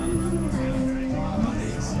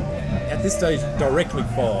 At this stage, directly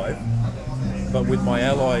 5. But with my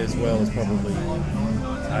ally as well, is probably 8,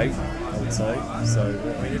 I would say. So,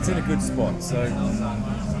 I mean, it's in a good spot. So,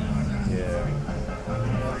 yeah.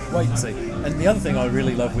 Wait and see. And the other thing I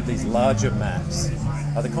really love with these larger maps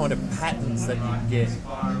are the kind of patterns that you get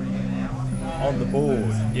on the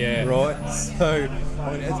board. Yeah. Right? So,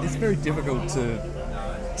 I mean, it's very difficult to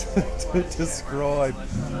describe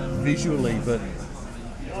visually, but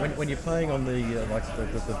when you're playing on the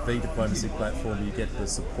the V Diplomacy platform, you get the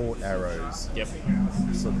support arrows. Yep.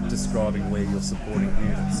 Sort of describing where you're supporting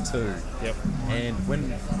units to. Yep. And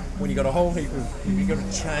when you got a whole heap of, you got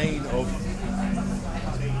a chain of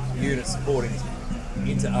units supporting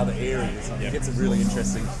into other areas, it gets a really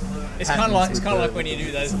interesting. It's kind of like when you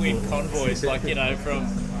do those weird convoys, like from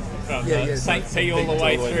St. P all the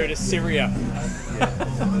way through to Syria.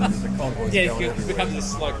 The convoys. Yeah, it becomes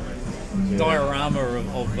this like diorama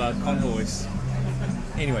of convoys.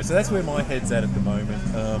 Anyway, so that's where my head's at the moment.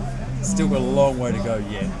 Still got a long way to go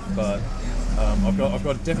yet, but I've got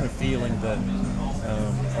a definite feeling that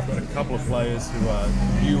I've got a couple of players who are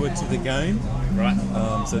newer to the game. Right.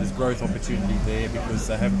 So there's growth opportunity there because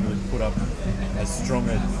they haven't really put up as strong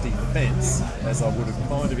a defence as I would have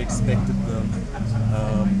kind of expected them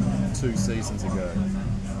 2 seasons ago.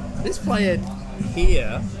 This player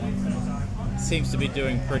here seems to be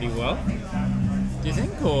doing pretty well. Do you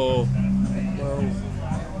think, or? Well,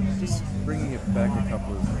 just bringing it back a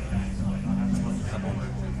couple of...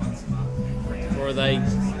 Or are they...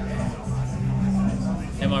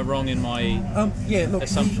 Am I wrong in my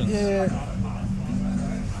assumptions? Yeah.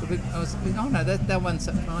 That one's...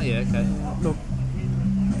 Oh, yeah, okay. Look,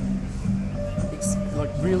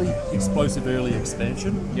 like really explosive early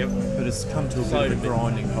expansion. Yep. But it's come to a bit of a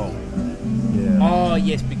grinding halt. Yeah. Oh,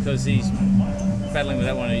 yes, because he's battling with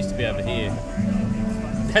that one who used to be over here.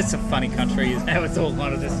 That's a funny country, is how it's all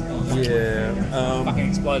kind of just fucking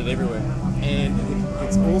exploded everywhere. And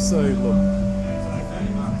it's also, look,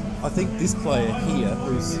 I think this player here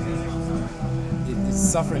is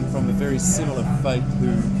suffering from a very similar fate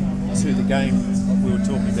to the game we were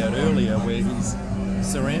talking about earlier, where he's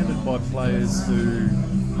surrounded by players who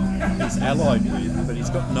he's allied with, but he's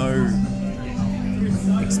got no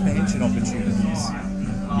expansion opportunities.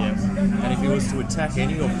 Yeah. And if he was to attack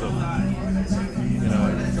any of them,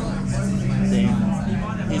 then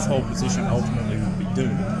his whole position ultimately would be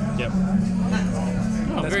doomed. Yep.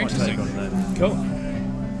 Oh, That's very my take interesting. on that. Cool.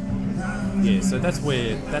 Yeah, so that's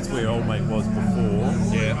where Old Mate was before.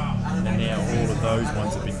 Yeah. And now all of those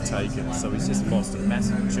ones have been taken, so he's just lost a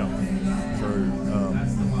massive chunk through.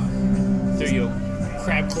 Through your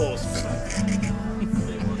crab claws. Yeah,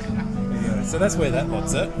 so that's where that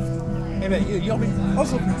lot's at. How about you? I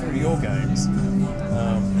was looking through your games,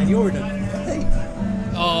 and you're in a heap.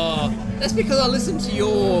 Oh, that's because I listened to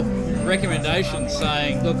your recommendation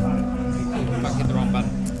saying, look, fuck, hit the wrong button.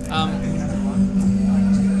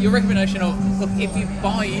 Your recommendation of, look, if you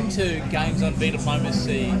buy into games on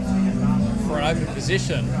V-Diplomacy for an open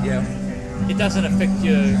position, Yeah, it doesn't affect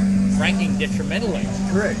your ranking detrimentally.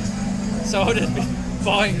 correct. So I've just been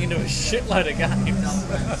buying into a shitload of games.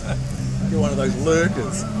 You're one of those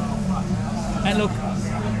lurkers. And look,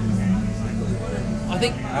 I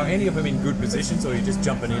think Are any of them in good positions, or are you just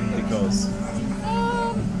jumping in because?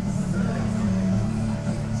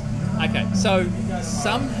 okay, so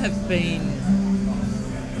some have been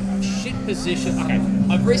shit position. Okay,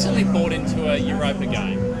 I've recently bought into a Europa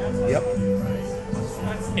game Yep.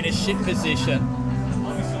 in a shit position,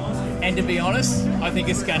 and to be honest, I think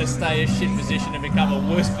it's going to stay a shit position and become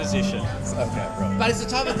a worse position. Okay, right. But it's the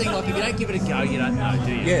type of thing, like, if you don't give it a go, you don't know,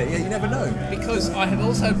 do you? Yeah, you never know. Because I have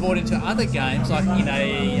also bought into other games, like in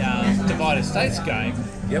a Divided States game,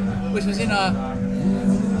 Yep. which was in a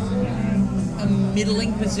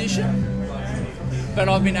middling position, but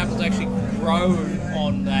I've been able to actually grow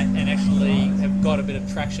on that and actually have got a bit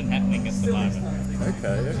of traction happening at the moment.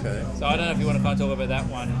 Okay. So I don't know if you want to kind of talk about that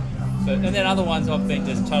one, but, and then other ones I've been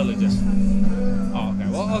just totally just. Oh, okay.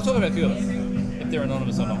 Well, I'll talk about a few of them if they're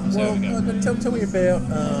anonymous or not. So Well, we go. tell me about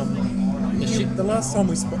shit. the last time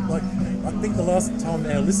we spoke. Like, I think the last time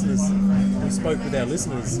we spoke with our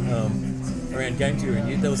listeners around Game Theory,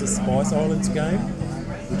 there was a Spice Islands game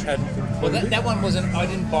which hadn't concluded. Well, that one wasn't. I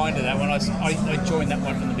didn't buy into that one. I joined that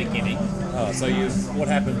one from the beginning. Oh, so what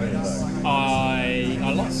happened there though?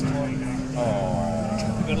 I lost.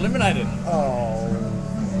 Oh, Got eliminated. oh.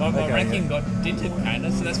 My Okay, ranking yeah. got dented, kind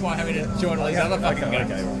of, so that's why I'm having to join all these other fucking Okay,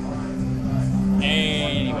 games. right.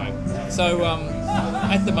 Anyway, so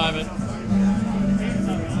at the moment,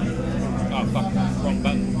 oh fuck, wrong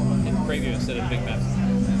button. Hit preview instead of big map.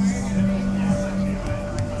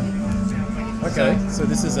 Okay, so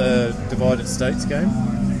this is a Divided States game.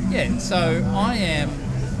 Yeah, so I am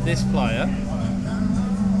this player,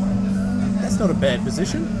 That's not a bad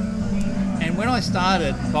position. and when I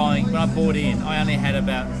started when I bought in, I only had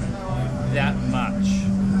about that much.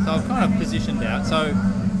 So I've kind of positioned out. So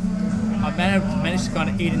I managed to kind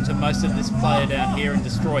of eat into most of this player down here and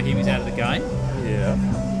destroy him. He's out of the game. Yeah.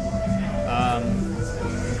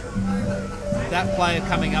 That player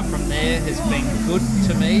coming up from there has been good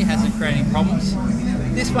to me, hasn't created any problems.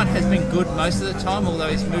 This one has been good most of the time, although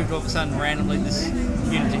he's moved all of a sudden randomly this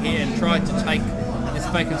unit to here and tried to take this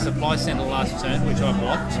vacant supply centre last turn, which I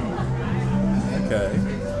blocked. Okay.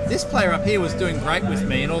 This player up here was doing great with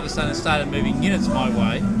me and all of a sudden started moving units my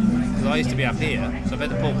way, because I used to be up here, so I've had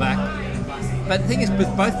to pull back. But the thing is, with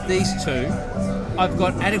both these two, I've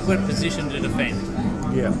got adequate position to defend.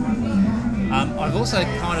 Yeah. I've also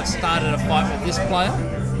kind of started a fight with this player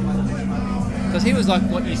because he was like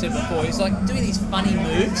what you said before. He's like doing these funny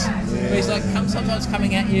moves where he's like sometimes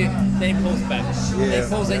coming at you, then he pulls back, then he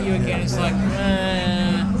pulls at you again. It's like,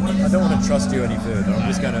 I don't want to trust you any further. I'm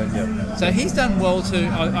just going to. Yeah. So he's done well too.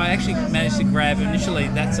 I actually managed to grab initially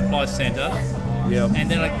that supply centre, Yeah.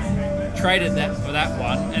 and then I traded that for that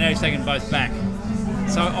one, and now he's taken both back.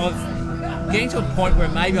 So I've getting to a point where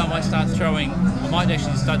maybe I might start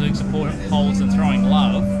actually start doing support holds and throwing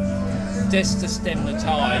love, just to stem the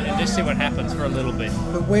tide and just see what happens for a little bit.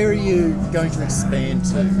 But where are you going to expand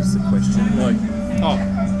to? Is the question. Like,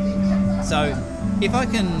 So if I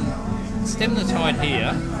can stem the tide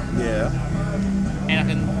here, yeah. and I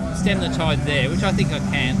can stem the tide there, which I think I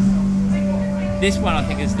can, this one I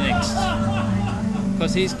think is next.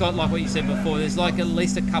 Because he's got, like what you said before, there's like at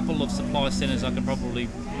least a couple of supply centres I can probably,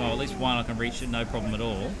 well, at least one I can reach it, no problem at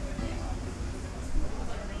all.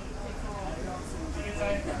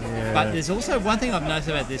 Yeah. But there's also one thing I've noticed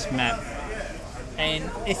about this map, and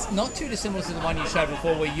it's not too dissimilar to the one you showed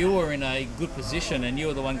before where you were in a good position and you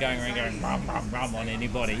were the one going around going rum, rum, rum on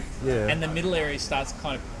anybody, Yeah. and the middle area starts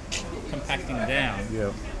kind of compacting down.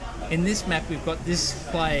 Yeah. In this map, we've got this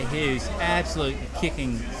player here who's absolutely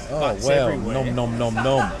kicking Oh butts wow! everywhere. Nom nom nom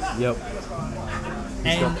nom. Yep.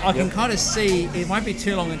 And I can kind of see it won't be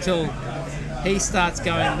too long until he starts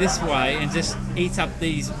going this way and just eats up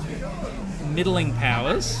these middling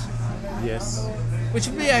powers. Yes. Which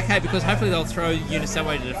would be okay because hopefully they'll throw units that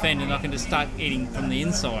way to defend and I can just start eating from the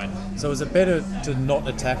inside. So is it better to not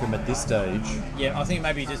attack them at this stage, Yeah, I think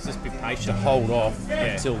maybe just be to patient. hold off Yeah.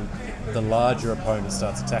 until the larger opponent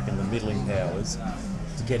starts attacking the middling powers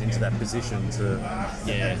to get into that position to...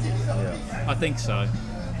 Yeah, Yeah. I think so.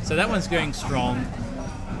 So that one's going strong.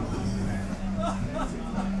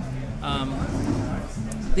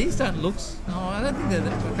 These don't look... Oh, I don't think they're...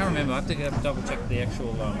 I can't remember. I have to go double check the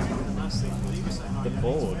actual... the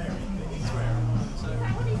board.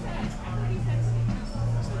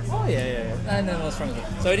 Oh, yeah. No, what's wrong with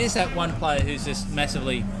it? So it is that one player who's just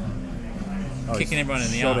massively kicking he's everyone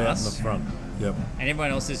in the shot out in arse. the front. Yep. And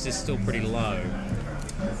everyone else is just still pretty low.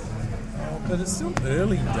 But it's still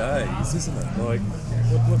early days, isn't it? Like,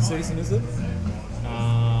 what season is it?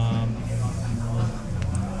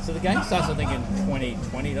 So the game starts, I think, in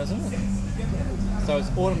 2020, doesn't it? So it's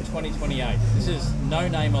autumn 2028. This is No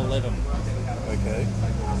Name 11. Okay.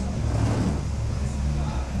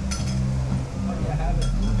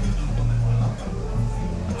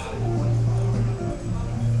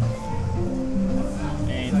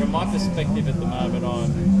 And from my perspective at the moment,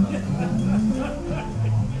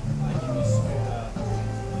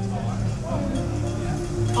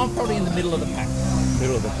 I'm probably in the middle of the pack.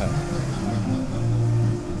 Middle of the pack.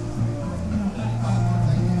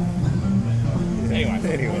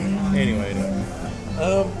 Anyway.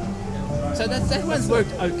 So that one's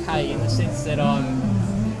worked okay in the sense that I'm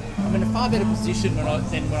in a far better position than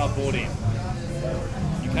when I bought in.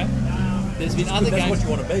 Okay? There's been other That's games... what you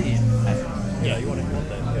want to be in. Yeah, you want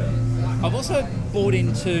that. Yeah. I've also bought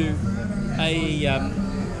into a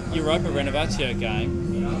Europa Renovatio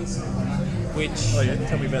game, which... Oh yeah,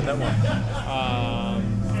 tell me about that one.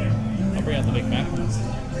 I'll bring out the big map.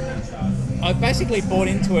 I basically bought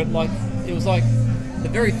into it like... It was like the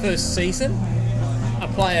very first season, a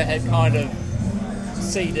player had kind of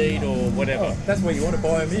CD'd or whatever. Oh, that's where you want to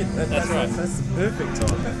buy them in. That's right. That's the perfect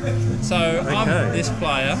time. So I'm Okay. this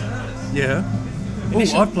player. Yeah. Oh,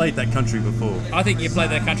 Initially- I've played that country before. I think you played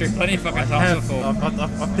that country plenty of fucking times before. I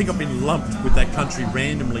think I've been lumped with that country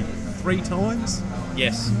randomly 3 times.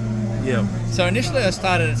 Yes. Yeah. So initially I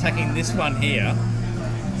started attacking this one here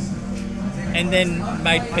and then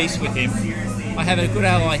made peace with him. I have a good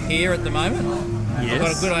ally here at the moment. Yes. I've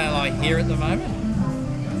got a good ally here at the moment.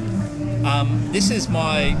 This is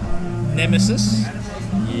my nemesis,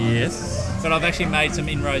 Yes. but I've actually made some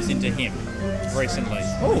inroads into him recently.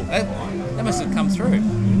 Oh, that must have come through.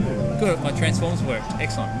 Good, my transforms worked.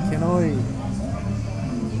 Excellent. Can I?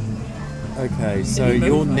 Okay, so Can you move?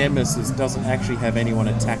 your nemesis doesn't actually have anyone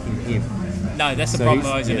attacking him. No, that's the So problem.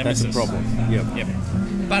 he's- He's a yeah, nemesis. that's the problem. Yep. Yep.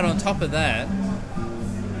 But on top of that,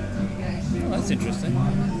 that's interesting.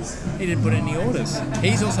 He didn't put any orders.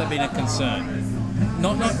 He's also been a concern.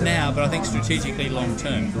 Not now, but I think strategically long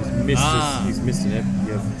term. He's missed it.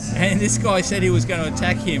 Yep. And this guy said he was going to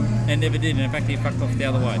attack him and never did. And in fact, he fucked off the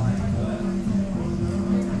other way.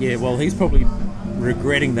 Yeah, well, he's probably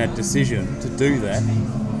regretting that decision to do that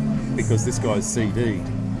because this guy's CD'd.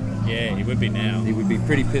 Yeah, he would be now. He would be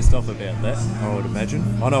pretty pissed off about that, I would imagine.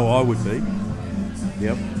 I know I would be.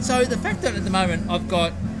 Yep. So the fact that at the moment I've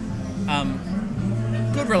got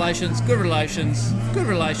good relations,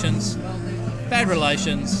 bad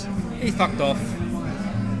relations, he fucked off.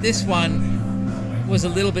 This one was a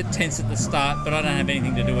little bit tense at the start, but I don't have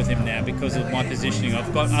anything to do with him now because of my positioning.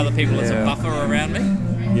 I've got other people as a Yeah. buffer around me.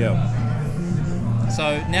 Yeah.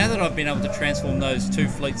 So now that I've been able to transform those 2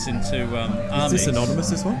 fleets into armies... Is this anonymous,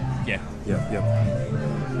 this one? Yeah, Yep, yep.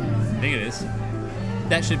 I think it is.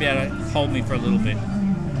 That should be able to hold me for a little bit.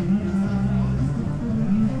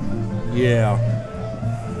 Yeah.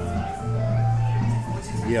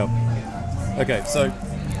 Yep. Okay, so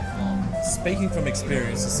speaking from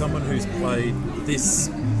experience, as someone who's played this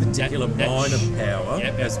particular That- mine of power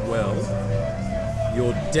Yep. as well,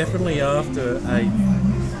 you're definitely after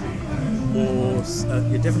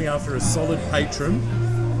a solid patron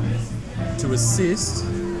to assist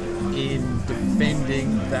in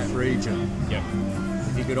defending that region. Yep.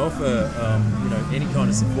 If you could offer, any kind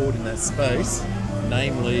of support in that space,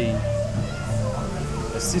 namely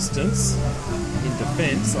assistance in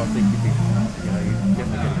defence, I think you'd definitely get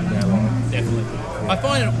a good ally. Definitely. I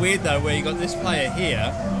find it weird though, where you got this player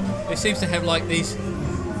here, who seems to have like these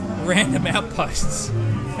random outposts,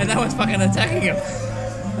 and no one's fucking attacking him.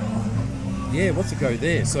 Yeah, what's the go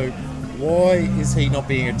there? So why is he not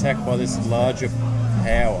being attacked by this larger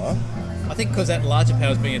power? I think because that larger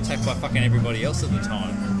power is being attacked by fucking everybody else at the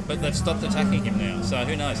time, but they've stopped attacking him now. So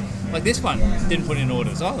who knows? Like this one didn't put in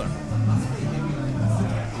orders either.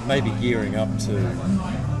 Maybe gearing up to.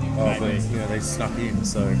 Oh, Maybe. but they snuck in.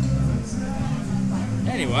 So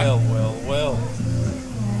Anyway, Well.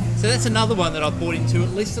 so that's another one that I've bought into. At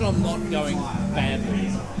least that I'm not going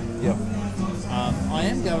badly. Yep. I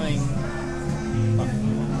am going.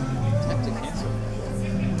 Tap to cancel.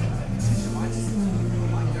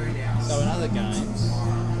 So in other games.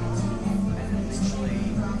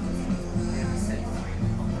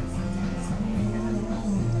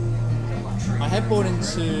 I have bought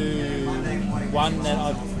into one that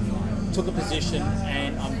I took a position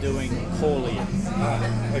and I'm doing Corleone.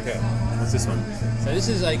 Okay. What's this one? So this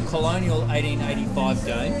is a Colonial 1885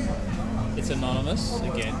 game. It's anonymous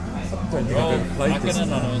again. I don't think I've ever played like this. an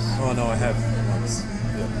anonymous. Oh no, I have once.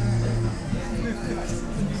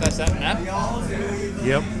 So that's that map.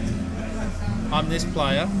 Yep. I'm this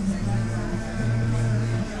player.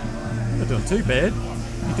 Not doing too bad.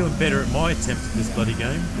 You're doing better at my attempt at this bloody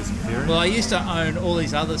game, this Imperium. Well, I used to own all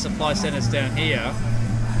these other supply centres down here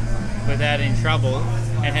without any trouble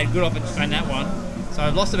and had good opportunity on that one. So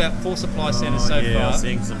I've lost about 4 supply centres so yeah, far. I'm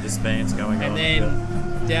seeing some disbands going on. And then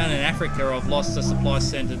down in Africa, I've lost a supply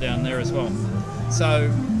centre down there as well. So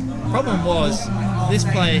problem was this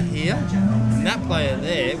player here and that player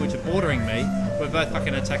there, which are bordering me, were both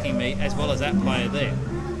fucking attacking me as well as that player there.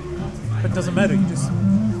 But it doesn't matter, you just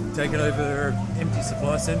take it over an empty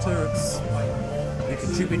supply centre. You're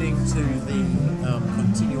contributing to the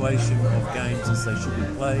continuation of games as they should be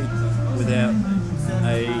played without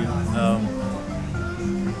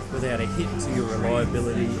a hit to your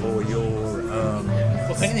reliability or your...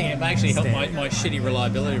 Well, if anything, it may actually help my shitty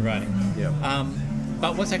reliability rating. Yeah.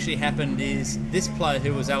 But what's actually happened is this player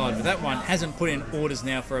who was allied with that one hasn't put in orders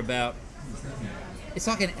now for about... It's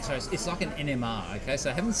like an NMR, okay? So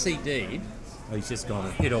I haven't CD'd. Oh, he's just gone,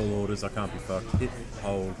 hit all orders, I can't be fucked, hit,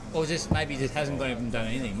 hold. Or maybe just hasn't even done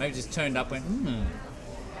anything. Maybe just turned up and went,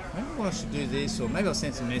 maybe I should do this, or maybe I'll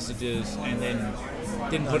send some messages and then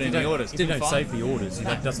didn't put in the orders. If you don't save the orders, he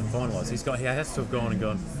doesn't finalise. He has to have gone and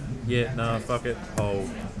gone, yeah, no, fuck it, hold.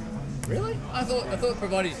 Really? I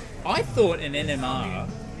thought an NMR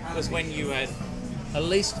was when you had at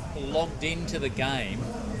least logged into the game.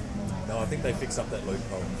 No, I think they fixed up that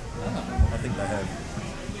loophole. I think they have.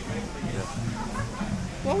 Yeah.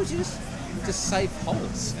 Why would you just save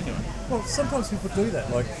holes anyway? Well, sometimes people do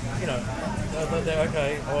that. Like, you know, they're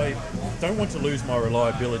okay, I don't want to lose my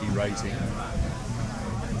reliability rating.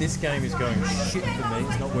 This game is going shit for me.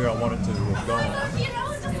 It's not where I want it to have gone.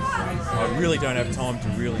 I really don't have time to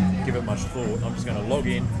really give it much thought. I'm just going to log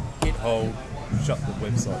in, hit hold, shut the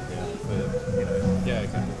website down. For, you know, yeah,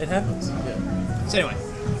 okay. It happens. Yeah. So anyway,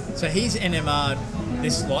 so he's NMR'd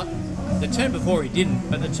this slot. The turn before he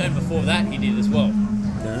didn't, but the turn before that he did as well.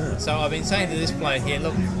 Yeah. So I've been saying to this player here,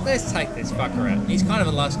 look, let's take this fucker out. He's kind of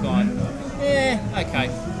a lust guy. Yeah, okay.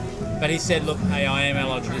 But he said, look, hey, I am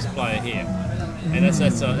allied to this player here. And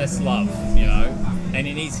that's love, you know. And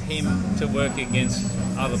he needs him to work against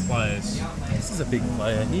other players. This is a big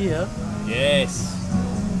player here. Yes.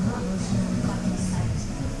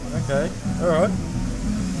 Okay, alright.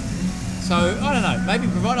 So, I don't know, maybe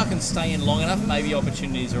provided I can stay in long enough, maybe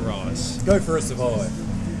opportunities arise. Go for a survive.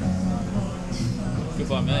 Good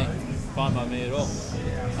by me. Fine by me at all.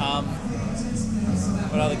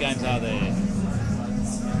 What other games are there? I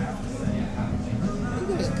think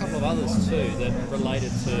there's a couple of others too that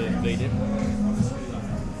related to VDIP.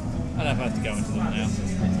 I don't know if I have to go into them now.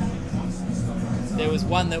 There was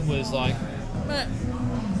one that was like,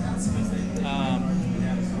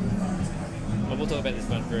 we'll talk about this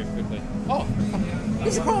one very quickly. Oh,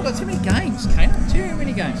 this is the problem. I've got too many games, Kane. Too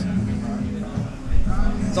many games.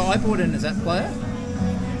 So I bought in as that player.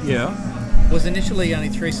 Yeah. Was initially only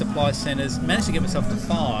 3 supply centres. Managed to get myself to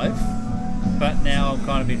 5, but now I've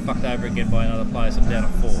kind of been fucked over again by another player, so I'm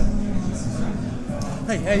down to 4.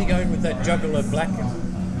 Hey, how are you going with that Jugular Black?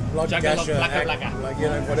 Blacka. Like, you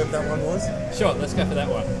know, whatever that one was? Sure, let's go for that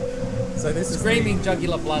one. So this is Screaming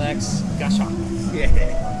Jugular Blood Axe Gusher. Yeah.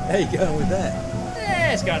 How you going with that?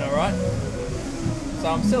 Yeah, it's going alright. So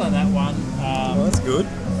I'm still in that one. Oh, that's good.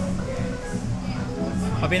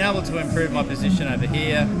 I've been able to improve my position over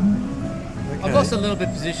here. Okay. I've lost a little bit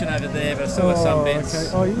of position over there, but I still got some bits.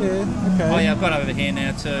 Okay. Oh, yeah. Okay. Oh yeah, I've got over here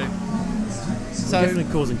now too. So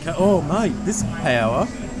Definitely causing... oh, mate, this power...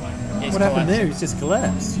 it's What happened collapsed. there? It's just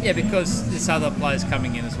collapsed. Yeah, because this other player's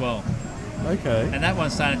coming in as well. Okay. And that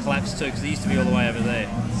one's starting to collapse too, because he used to be all the way over there.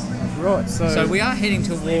 Right, So we are heading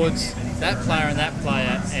towards that player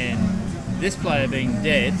and this player being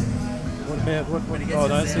dead. What about... When he gets oh, his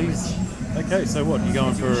no, so damage. he's... Okay, so what? You're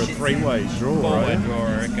going for a 3-way draw, Four-way right? draw,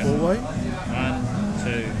 I reckon. 4-way? 1,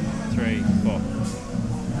 2, 3, 4.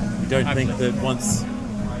 You don't Hopefully. think that once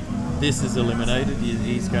this is eliminated,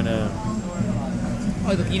 he's going to...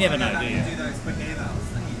 Oh, look, you never know, do you?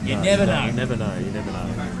 You No, never don't. know. You never know. You never know.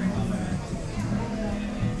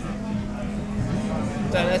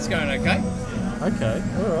 So that's going okay. Okay,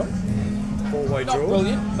 all right. Four-way Not draw.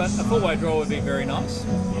 brilliant, but a four-way draw would be very nice.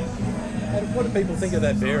 What do people think of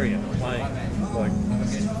that variant playing? Like,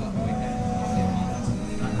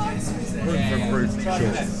 room for improvement.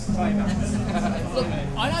 Sure. Look,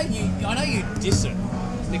 I know you diss it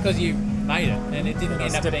because you made it and it didn't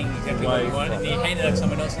end up being exactly what you wanted, and you handed it to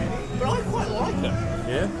someone else. But I quite like it.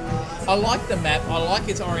 Yeah. I like the map. I like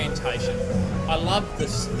its orientation. I love the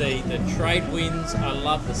trade winds. I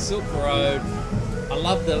love the Silk Road. I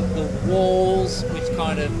love the walls, which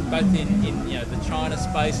kind of both in the China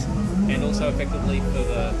space and also effectively for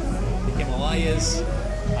the Himalayas.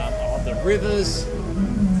 I love the rivers.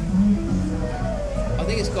 I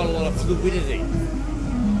think it's got a lot of fluidity.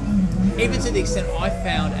 Even to the extent I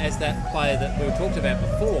found as that player that we talked about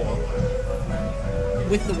before,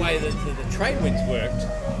 with the way that the trade winds worked,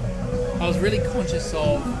 I was really conscious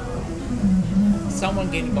of someone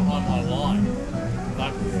getting behind my line,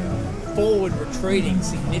 like forward retreating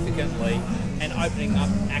significantly and opening up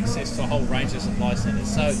access to a whole range of supply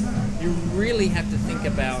centres. So you really have to think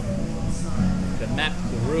about the map,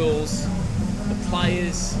 the rules, the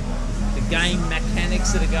players, the game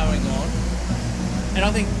mechanics that are going on. And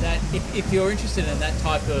I think that if you're interested in that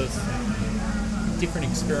type of different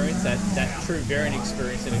experience, that true variant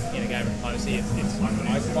experience in a game of diplomacy, I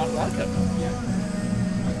quite like it.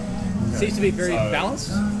 Seems to be very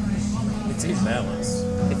balanced. It's imbalance.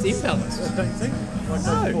 It's imbalanced. Don't you think? Like,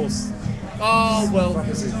 No. of course. Oh, well,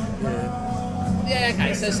 Fuckers are- yeah,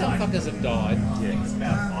 okay, so some fuckers have died.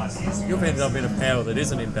 yeah. You've ended up in a power that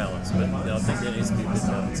isn't imbalanced, but I think there needs to be a bit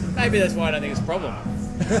balance. Maybe that's why I don't think it's a problem.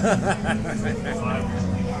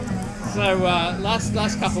 So,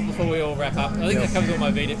 last couple before we all wrap up. I think that covers all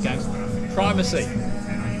my VDIP games. Primacy.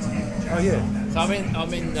 Oh yeah. So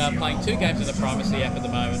I'm in playing 2 games in the Primacy app at the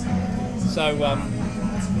moment. So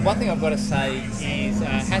one thing I've got to say is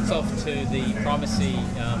hats off to the Primacy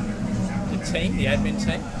the team, the admin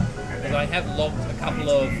team, because I have logged a couple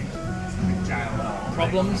of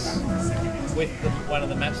problems with one of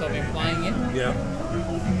the maps I've been playing in. Yeah.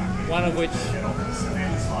 One of which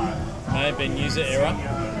may have been user error.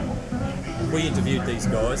 We interviewed these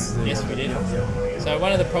guys. Yes, we did. So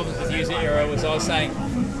one of the problems with user error was I was saying,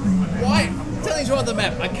 why? Something's wrong with the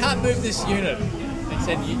map. I can't move this unit. They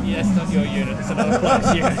said, that's not your unit. It's another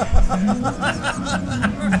player's unit.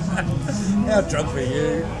 How drunk were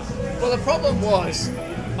you? Well, the problem was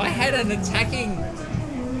I had an attacking,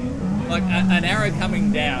 like an arrow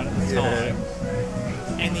coming down at the time.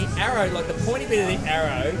 And the arrow, like the pointy bit of the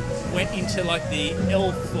arrow, went into like the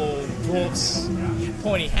elf or dwarf's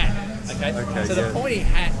pointy hat. Okay? So the pointy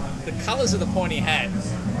hat, the colours of the pointy hat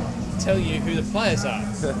tell you who the players are.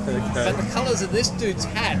 But the colours of this dude's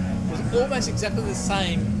hat was almost exactly the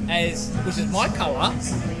same as, which is my colour,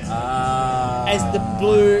 as the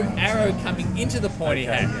blue arrow coming into the pointy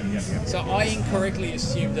hat. So I incorrectly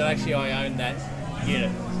assumed that actually I owned that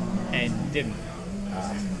unit and didn't.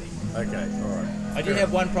 Okay, alright. I did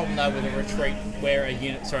have one problem though with a retreat where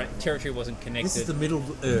territory wasn't connected. This is the Middle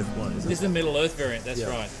Earth one, isn't it? This is the Middle Earth variant, that's Yeah.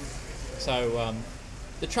 right. So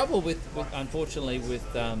the trouble with unfortunately with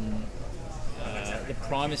the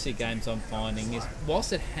Primacy games I'm finding is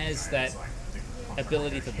whilst it has that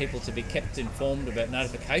ability for people to be kept informed about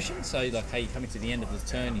notifications, so like, hey, you're coming to the end of the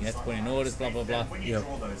turn, you have to put in orders, blah blah blah. Yep.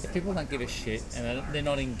 If people don't give a shit and they're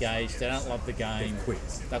not engaged, they don't love the game,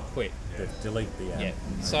 they'll quit. Delete the app. Yeah.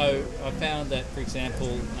 So I found that, for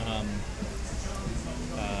example,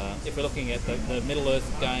 if we're looking at the Middle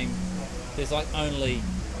Earth game, there's like only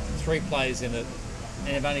 3 players in it, and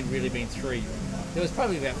there've only really been 3. There was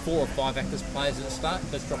probably about 4 or 5 active players at the start,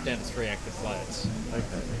 but it's dropped down to 3 active players.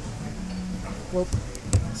 Okay. Well,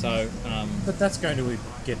 So, but that's going to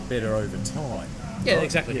get better over time. yeah, right?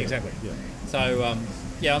 exactly. Yeah. So,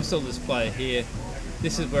 I'm still this player here.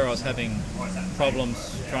 This is where I was having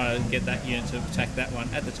problems trying to get that unit to attack that one.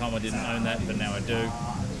 At the time I didn't own that, but now I do.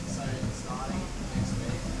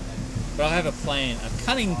 But I have a plan, a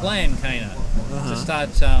cunning plan, Kana, to start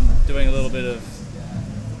doing a little bit of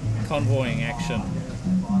convoying action.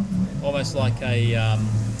 Almost like a...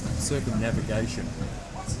 Circumnavigation.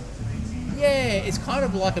 yeah, it's kind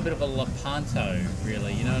of like a bit of a Lepanto,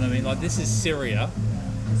 really, you know what I mean? Like, this is Syria,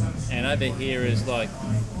 and over here is like,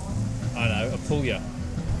 I don't know, Apulia.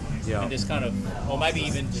 Yeah. And just kind of, or maybe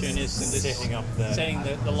even Tunis, and just Setting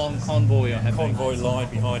up the long convoy I have. convoy line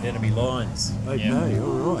behind enemy lines. Okay, Yeah.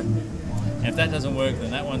 all right. And if that doesn't work,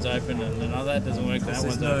 then that one's open, and then that doesn't work, then that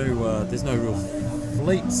There's one's open. no real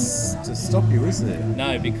fleets to stop you, is there?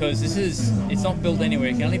 No, because it's not built anywhere.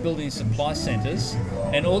 You can only build in supply centres,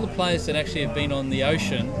 and all the players that actually have been on the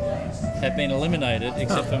ocean have been eliminated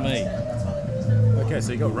except for me. Okay,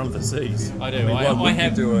 so you got to run the seas. I do. why I wouldn't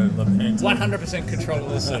have you do a Lepanto? 100% control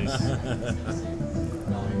of the seas.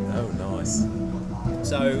 Oh, nice.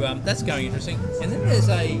 So that's going interesting. And then there's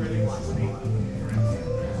a...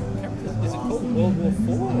 Is it called World War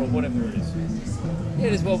 4 or whatever it is? Yeah,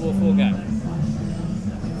 it is World War 4 game.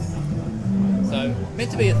 So,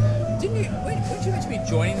 meant to be weren't you meant to be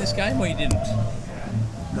joining this game or you didn't?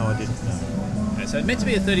 No, I didn't. No. Okay, so meant to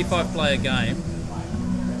be a 35-player game.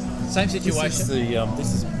 Same situation.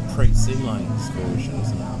 This is pre-Sea Lanes version,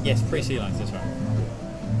 isn't it? Yes, pre-Sea Lanes, that's right.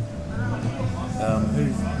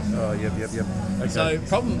 Yep. Okay. So,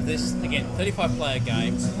 problem with this, again, 35-player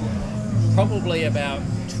game, probably about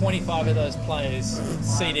 25 of those players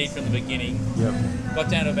CD'd from the beginning, Yep. got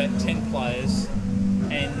down to about 10 players,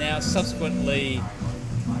 and now subsequently,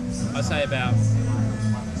 I'd say about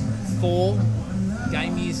 4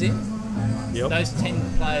 game years in, Yep. those 10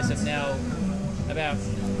 players have now, about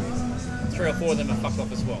 3 or 4 of them have fucked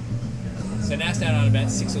off as well. So now it's down on about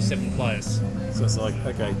 6 or 7 players. So it's like,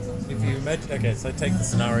 okay, if you imagine, okay, so take the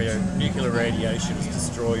scenario, nuclear radiation has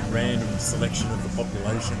destroyed random selection of the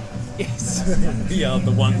population. Yes. We are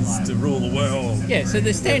the ones to rule the world. Yeah, so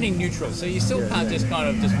they're standing neutral, so you still can't just kind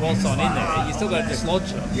of just waltz on in there. You still got to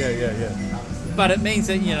dislodge them. Yeah. But it means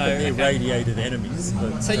that, you know... They're okay, irradiated enemies.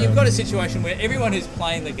 But, so you've got a situation where everyone who's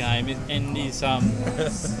playing the game and is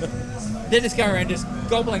they're just going around just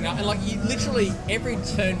gobbling up, and like you literally every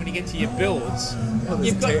turn when you get to your builds,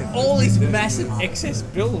 you've got 10. all these massive excess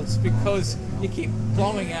builds because you keep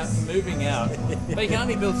blowing out and moving out, but you can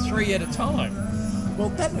only build 3 at a time. well,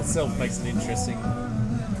 that in itself makes an interesting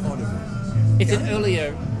kind of... It's an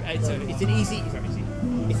earlier, it's an interesting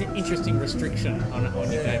restriction on your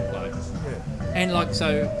gameplay. Yeah. And like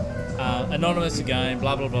so, anonymous again,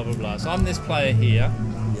 blah blah blah blah blah. So I'm this player here.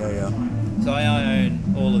 Yeah. So I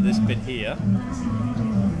own all of this bit here,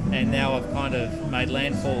 and now I've kind of made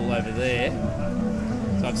landfall over there.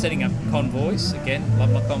 So I'm setting up convoys again.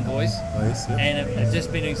 Love my convoys, Nice, yeah. and I've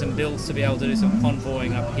just been doing some builds to be able to do some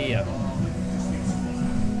convoying up here.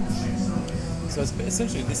 So it's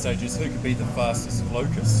essentially at this stage is who could be the fastest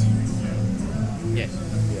locust. Yeah,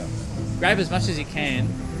 Yeah. grab as much as you can.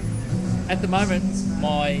 At the moment,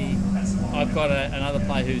 I've got another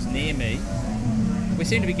player who's near me. We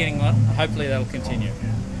seem to be getting on. Hopefully that'll continue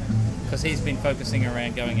because he's been focusing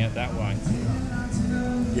around going out that way.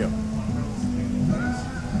 Yeah.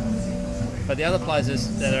 But the other players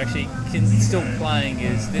that are actually still playing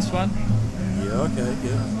is this one. Yeah, okay,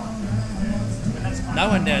 yeah. No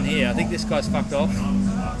one down here. I think this guy's fucked off.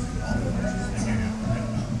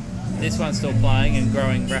 This one's still playing and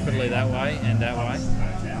growing rapidly that way and that way.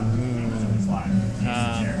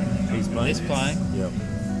 He's playing. This playing. Yep.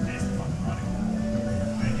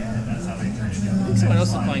 I think someone else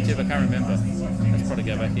is playing too, but I can't remember. Let's probably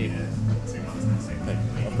go back here. Hey,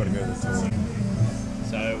 I've got to go to the toilet.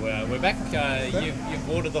 So we're back. You've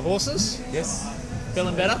watered the horses. Yes.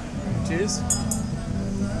 Feeling better? Cheers.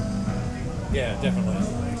 Yeah, definitely.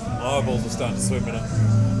 My eyeballs are starting to swim in it.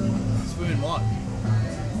 Swim in what?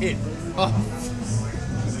 It. Oh.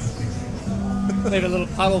 Leave a little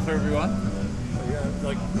puddle for everyone. Yeah,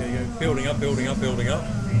 like, there you go. Building up.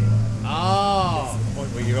 Oh. The point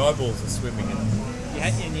where your eyeballs are swimming in it. You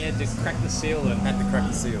had to crack the seal and Had to crack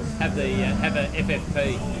the seal. have a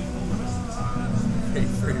FFP.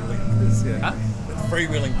 Freewheeling piss, yeah. Huh?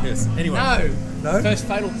 Freewheeling piss. Anyway. No. No? First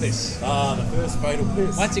fatal piss. The first fatal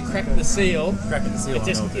piss. Once you crack the seal, Cracking the seal. it I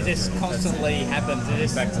know, just yeah. constantly happens. It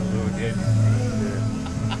just Back to the wood, yeah.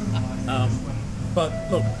 But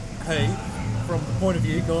look, hey, from the point of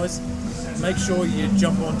view, guys, make sure you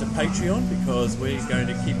jump onto Patreon because we're going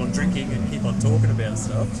to keep on drinking and keep on talking about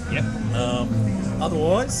stuff. Yep.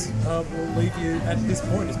 Otherwise, we'll leave you at this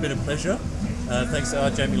point. It's been a pleasure. Thanks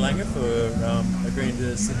to Jamie Langer for agreeing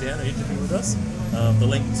to sit down and interview with us. The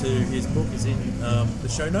link to his book is in the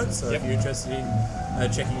show notes, so if you're interested in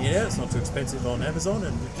checking it out, it's not too expensive on Amazon.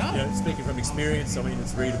 And speaking from experience, I mean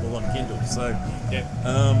it's readable on Kindle. So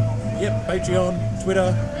Patreon,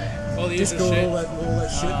 Twitter, All the usual Discord, shit. all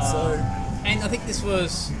that shit. So And I think this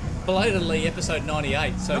was belatedly episode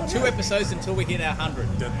 98, so 2 episodes until we hit our 100.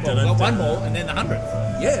 Well, we've got one more and then the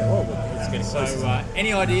 100th. yeah, well, it's getting So close.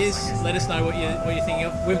 any ideas? Let us know what you're thinking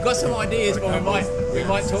of. We've got some ideas, but we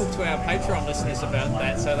might talk to our Patreon listeners about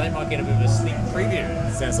that, so they might get a bit of a sneak preview.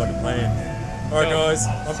 Sounds like a plan. All right, Cool. guys.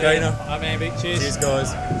 I'm See ya. Gainer. I'm Amby. Cheers. Cheers,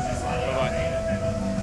 guys.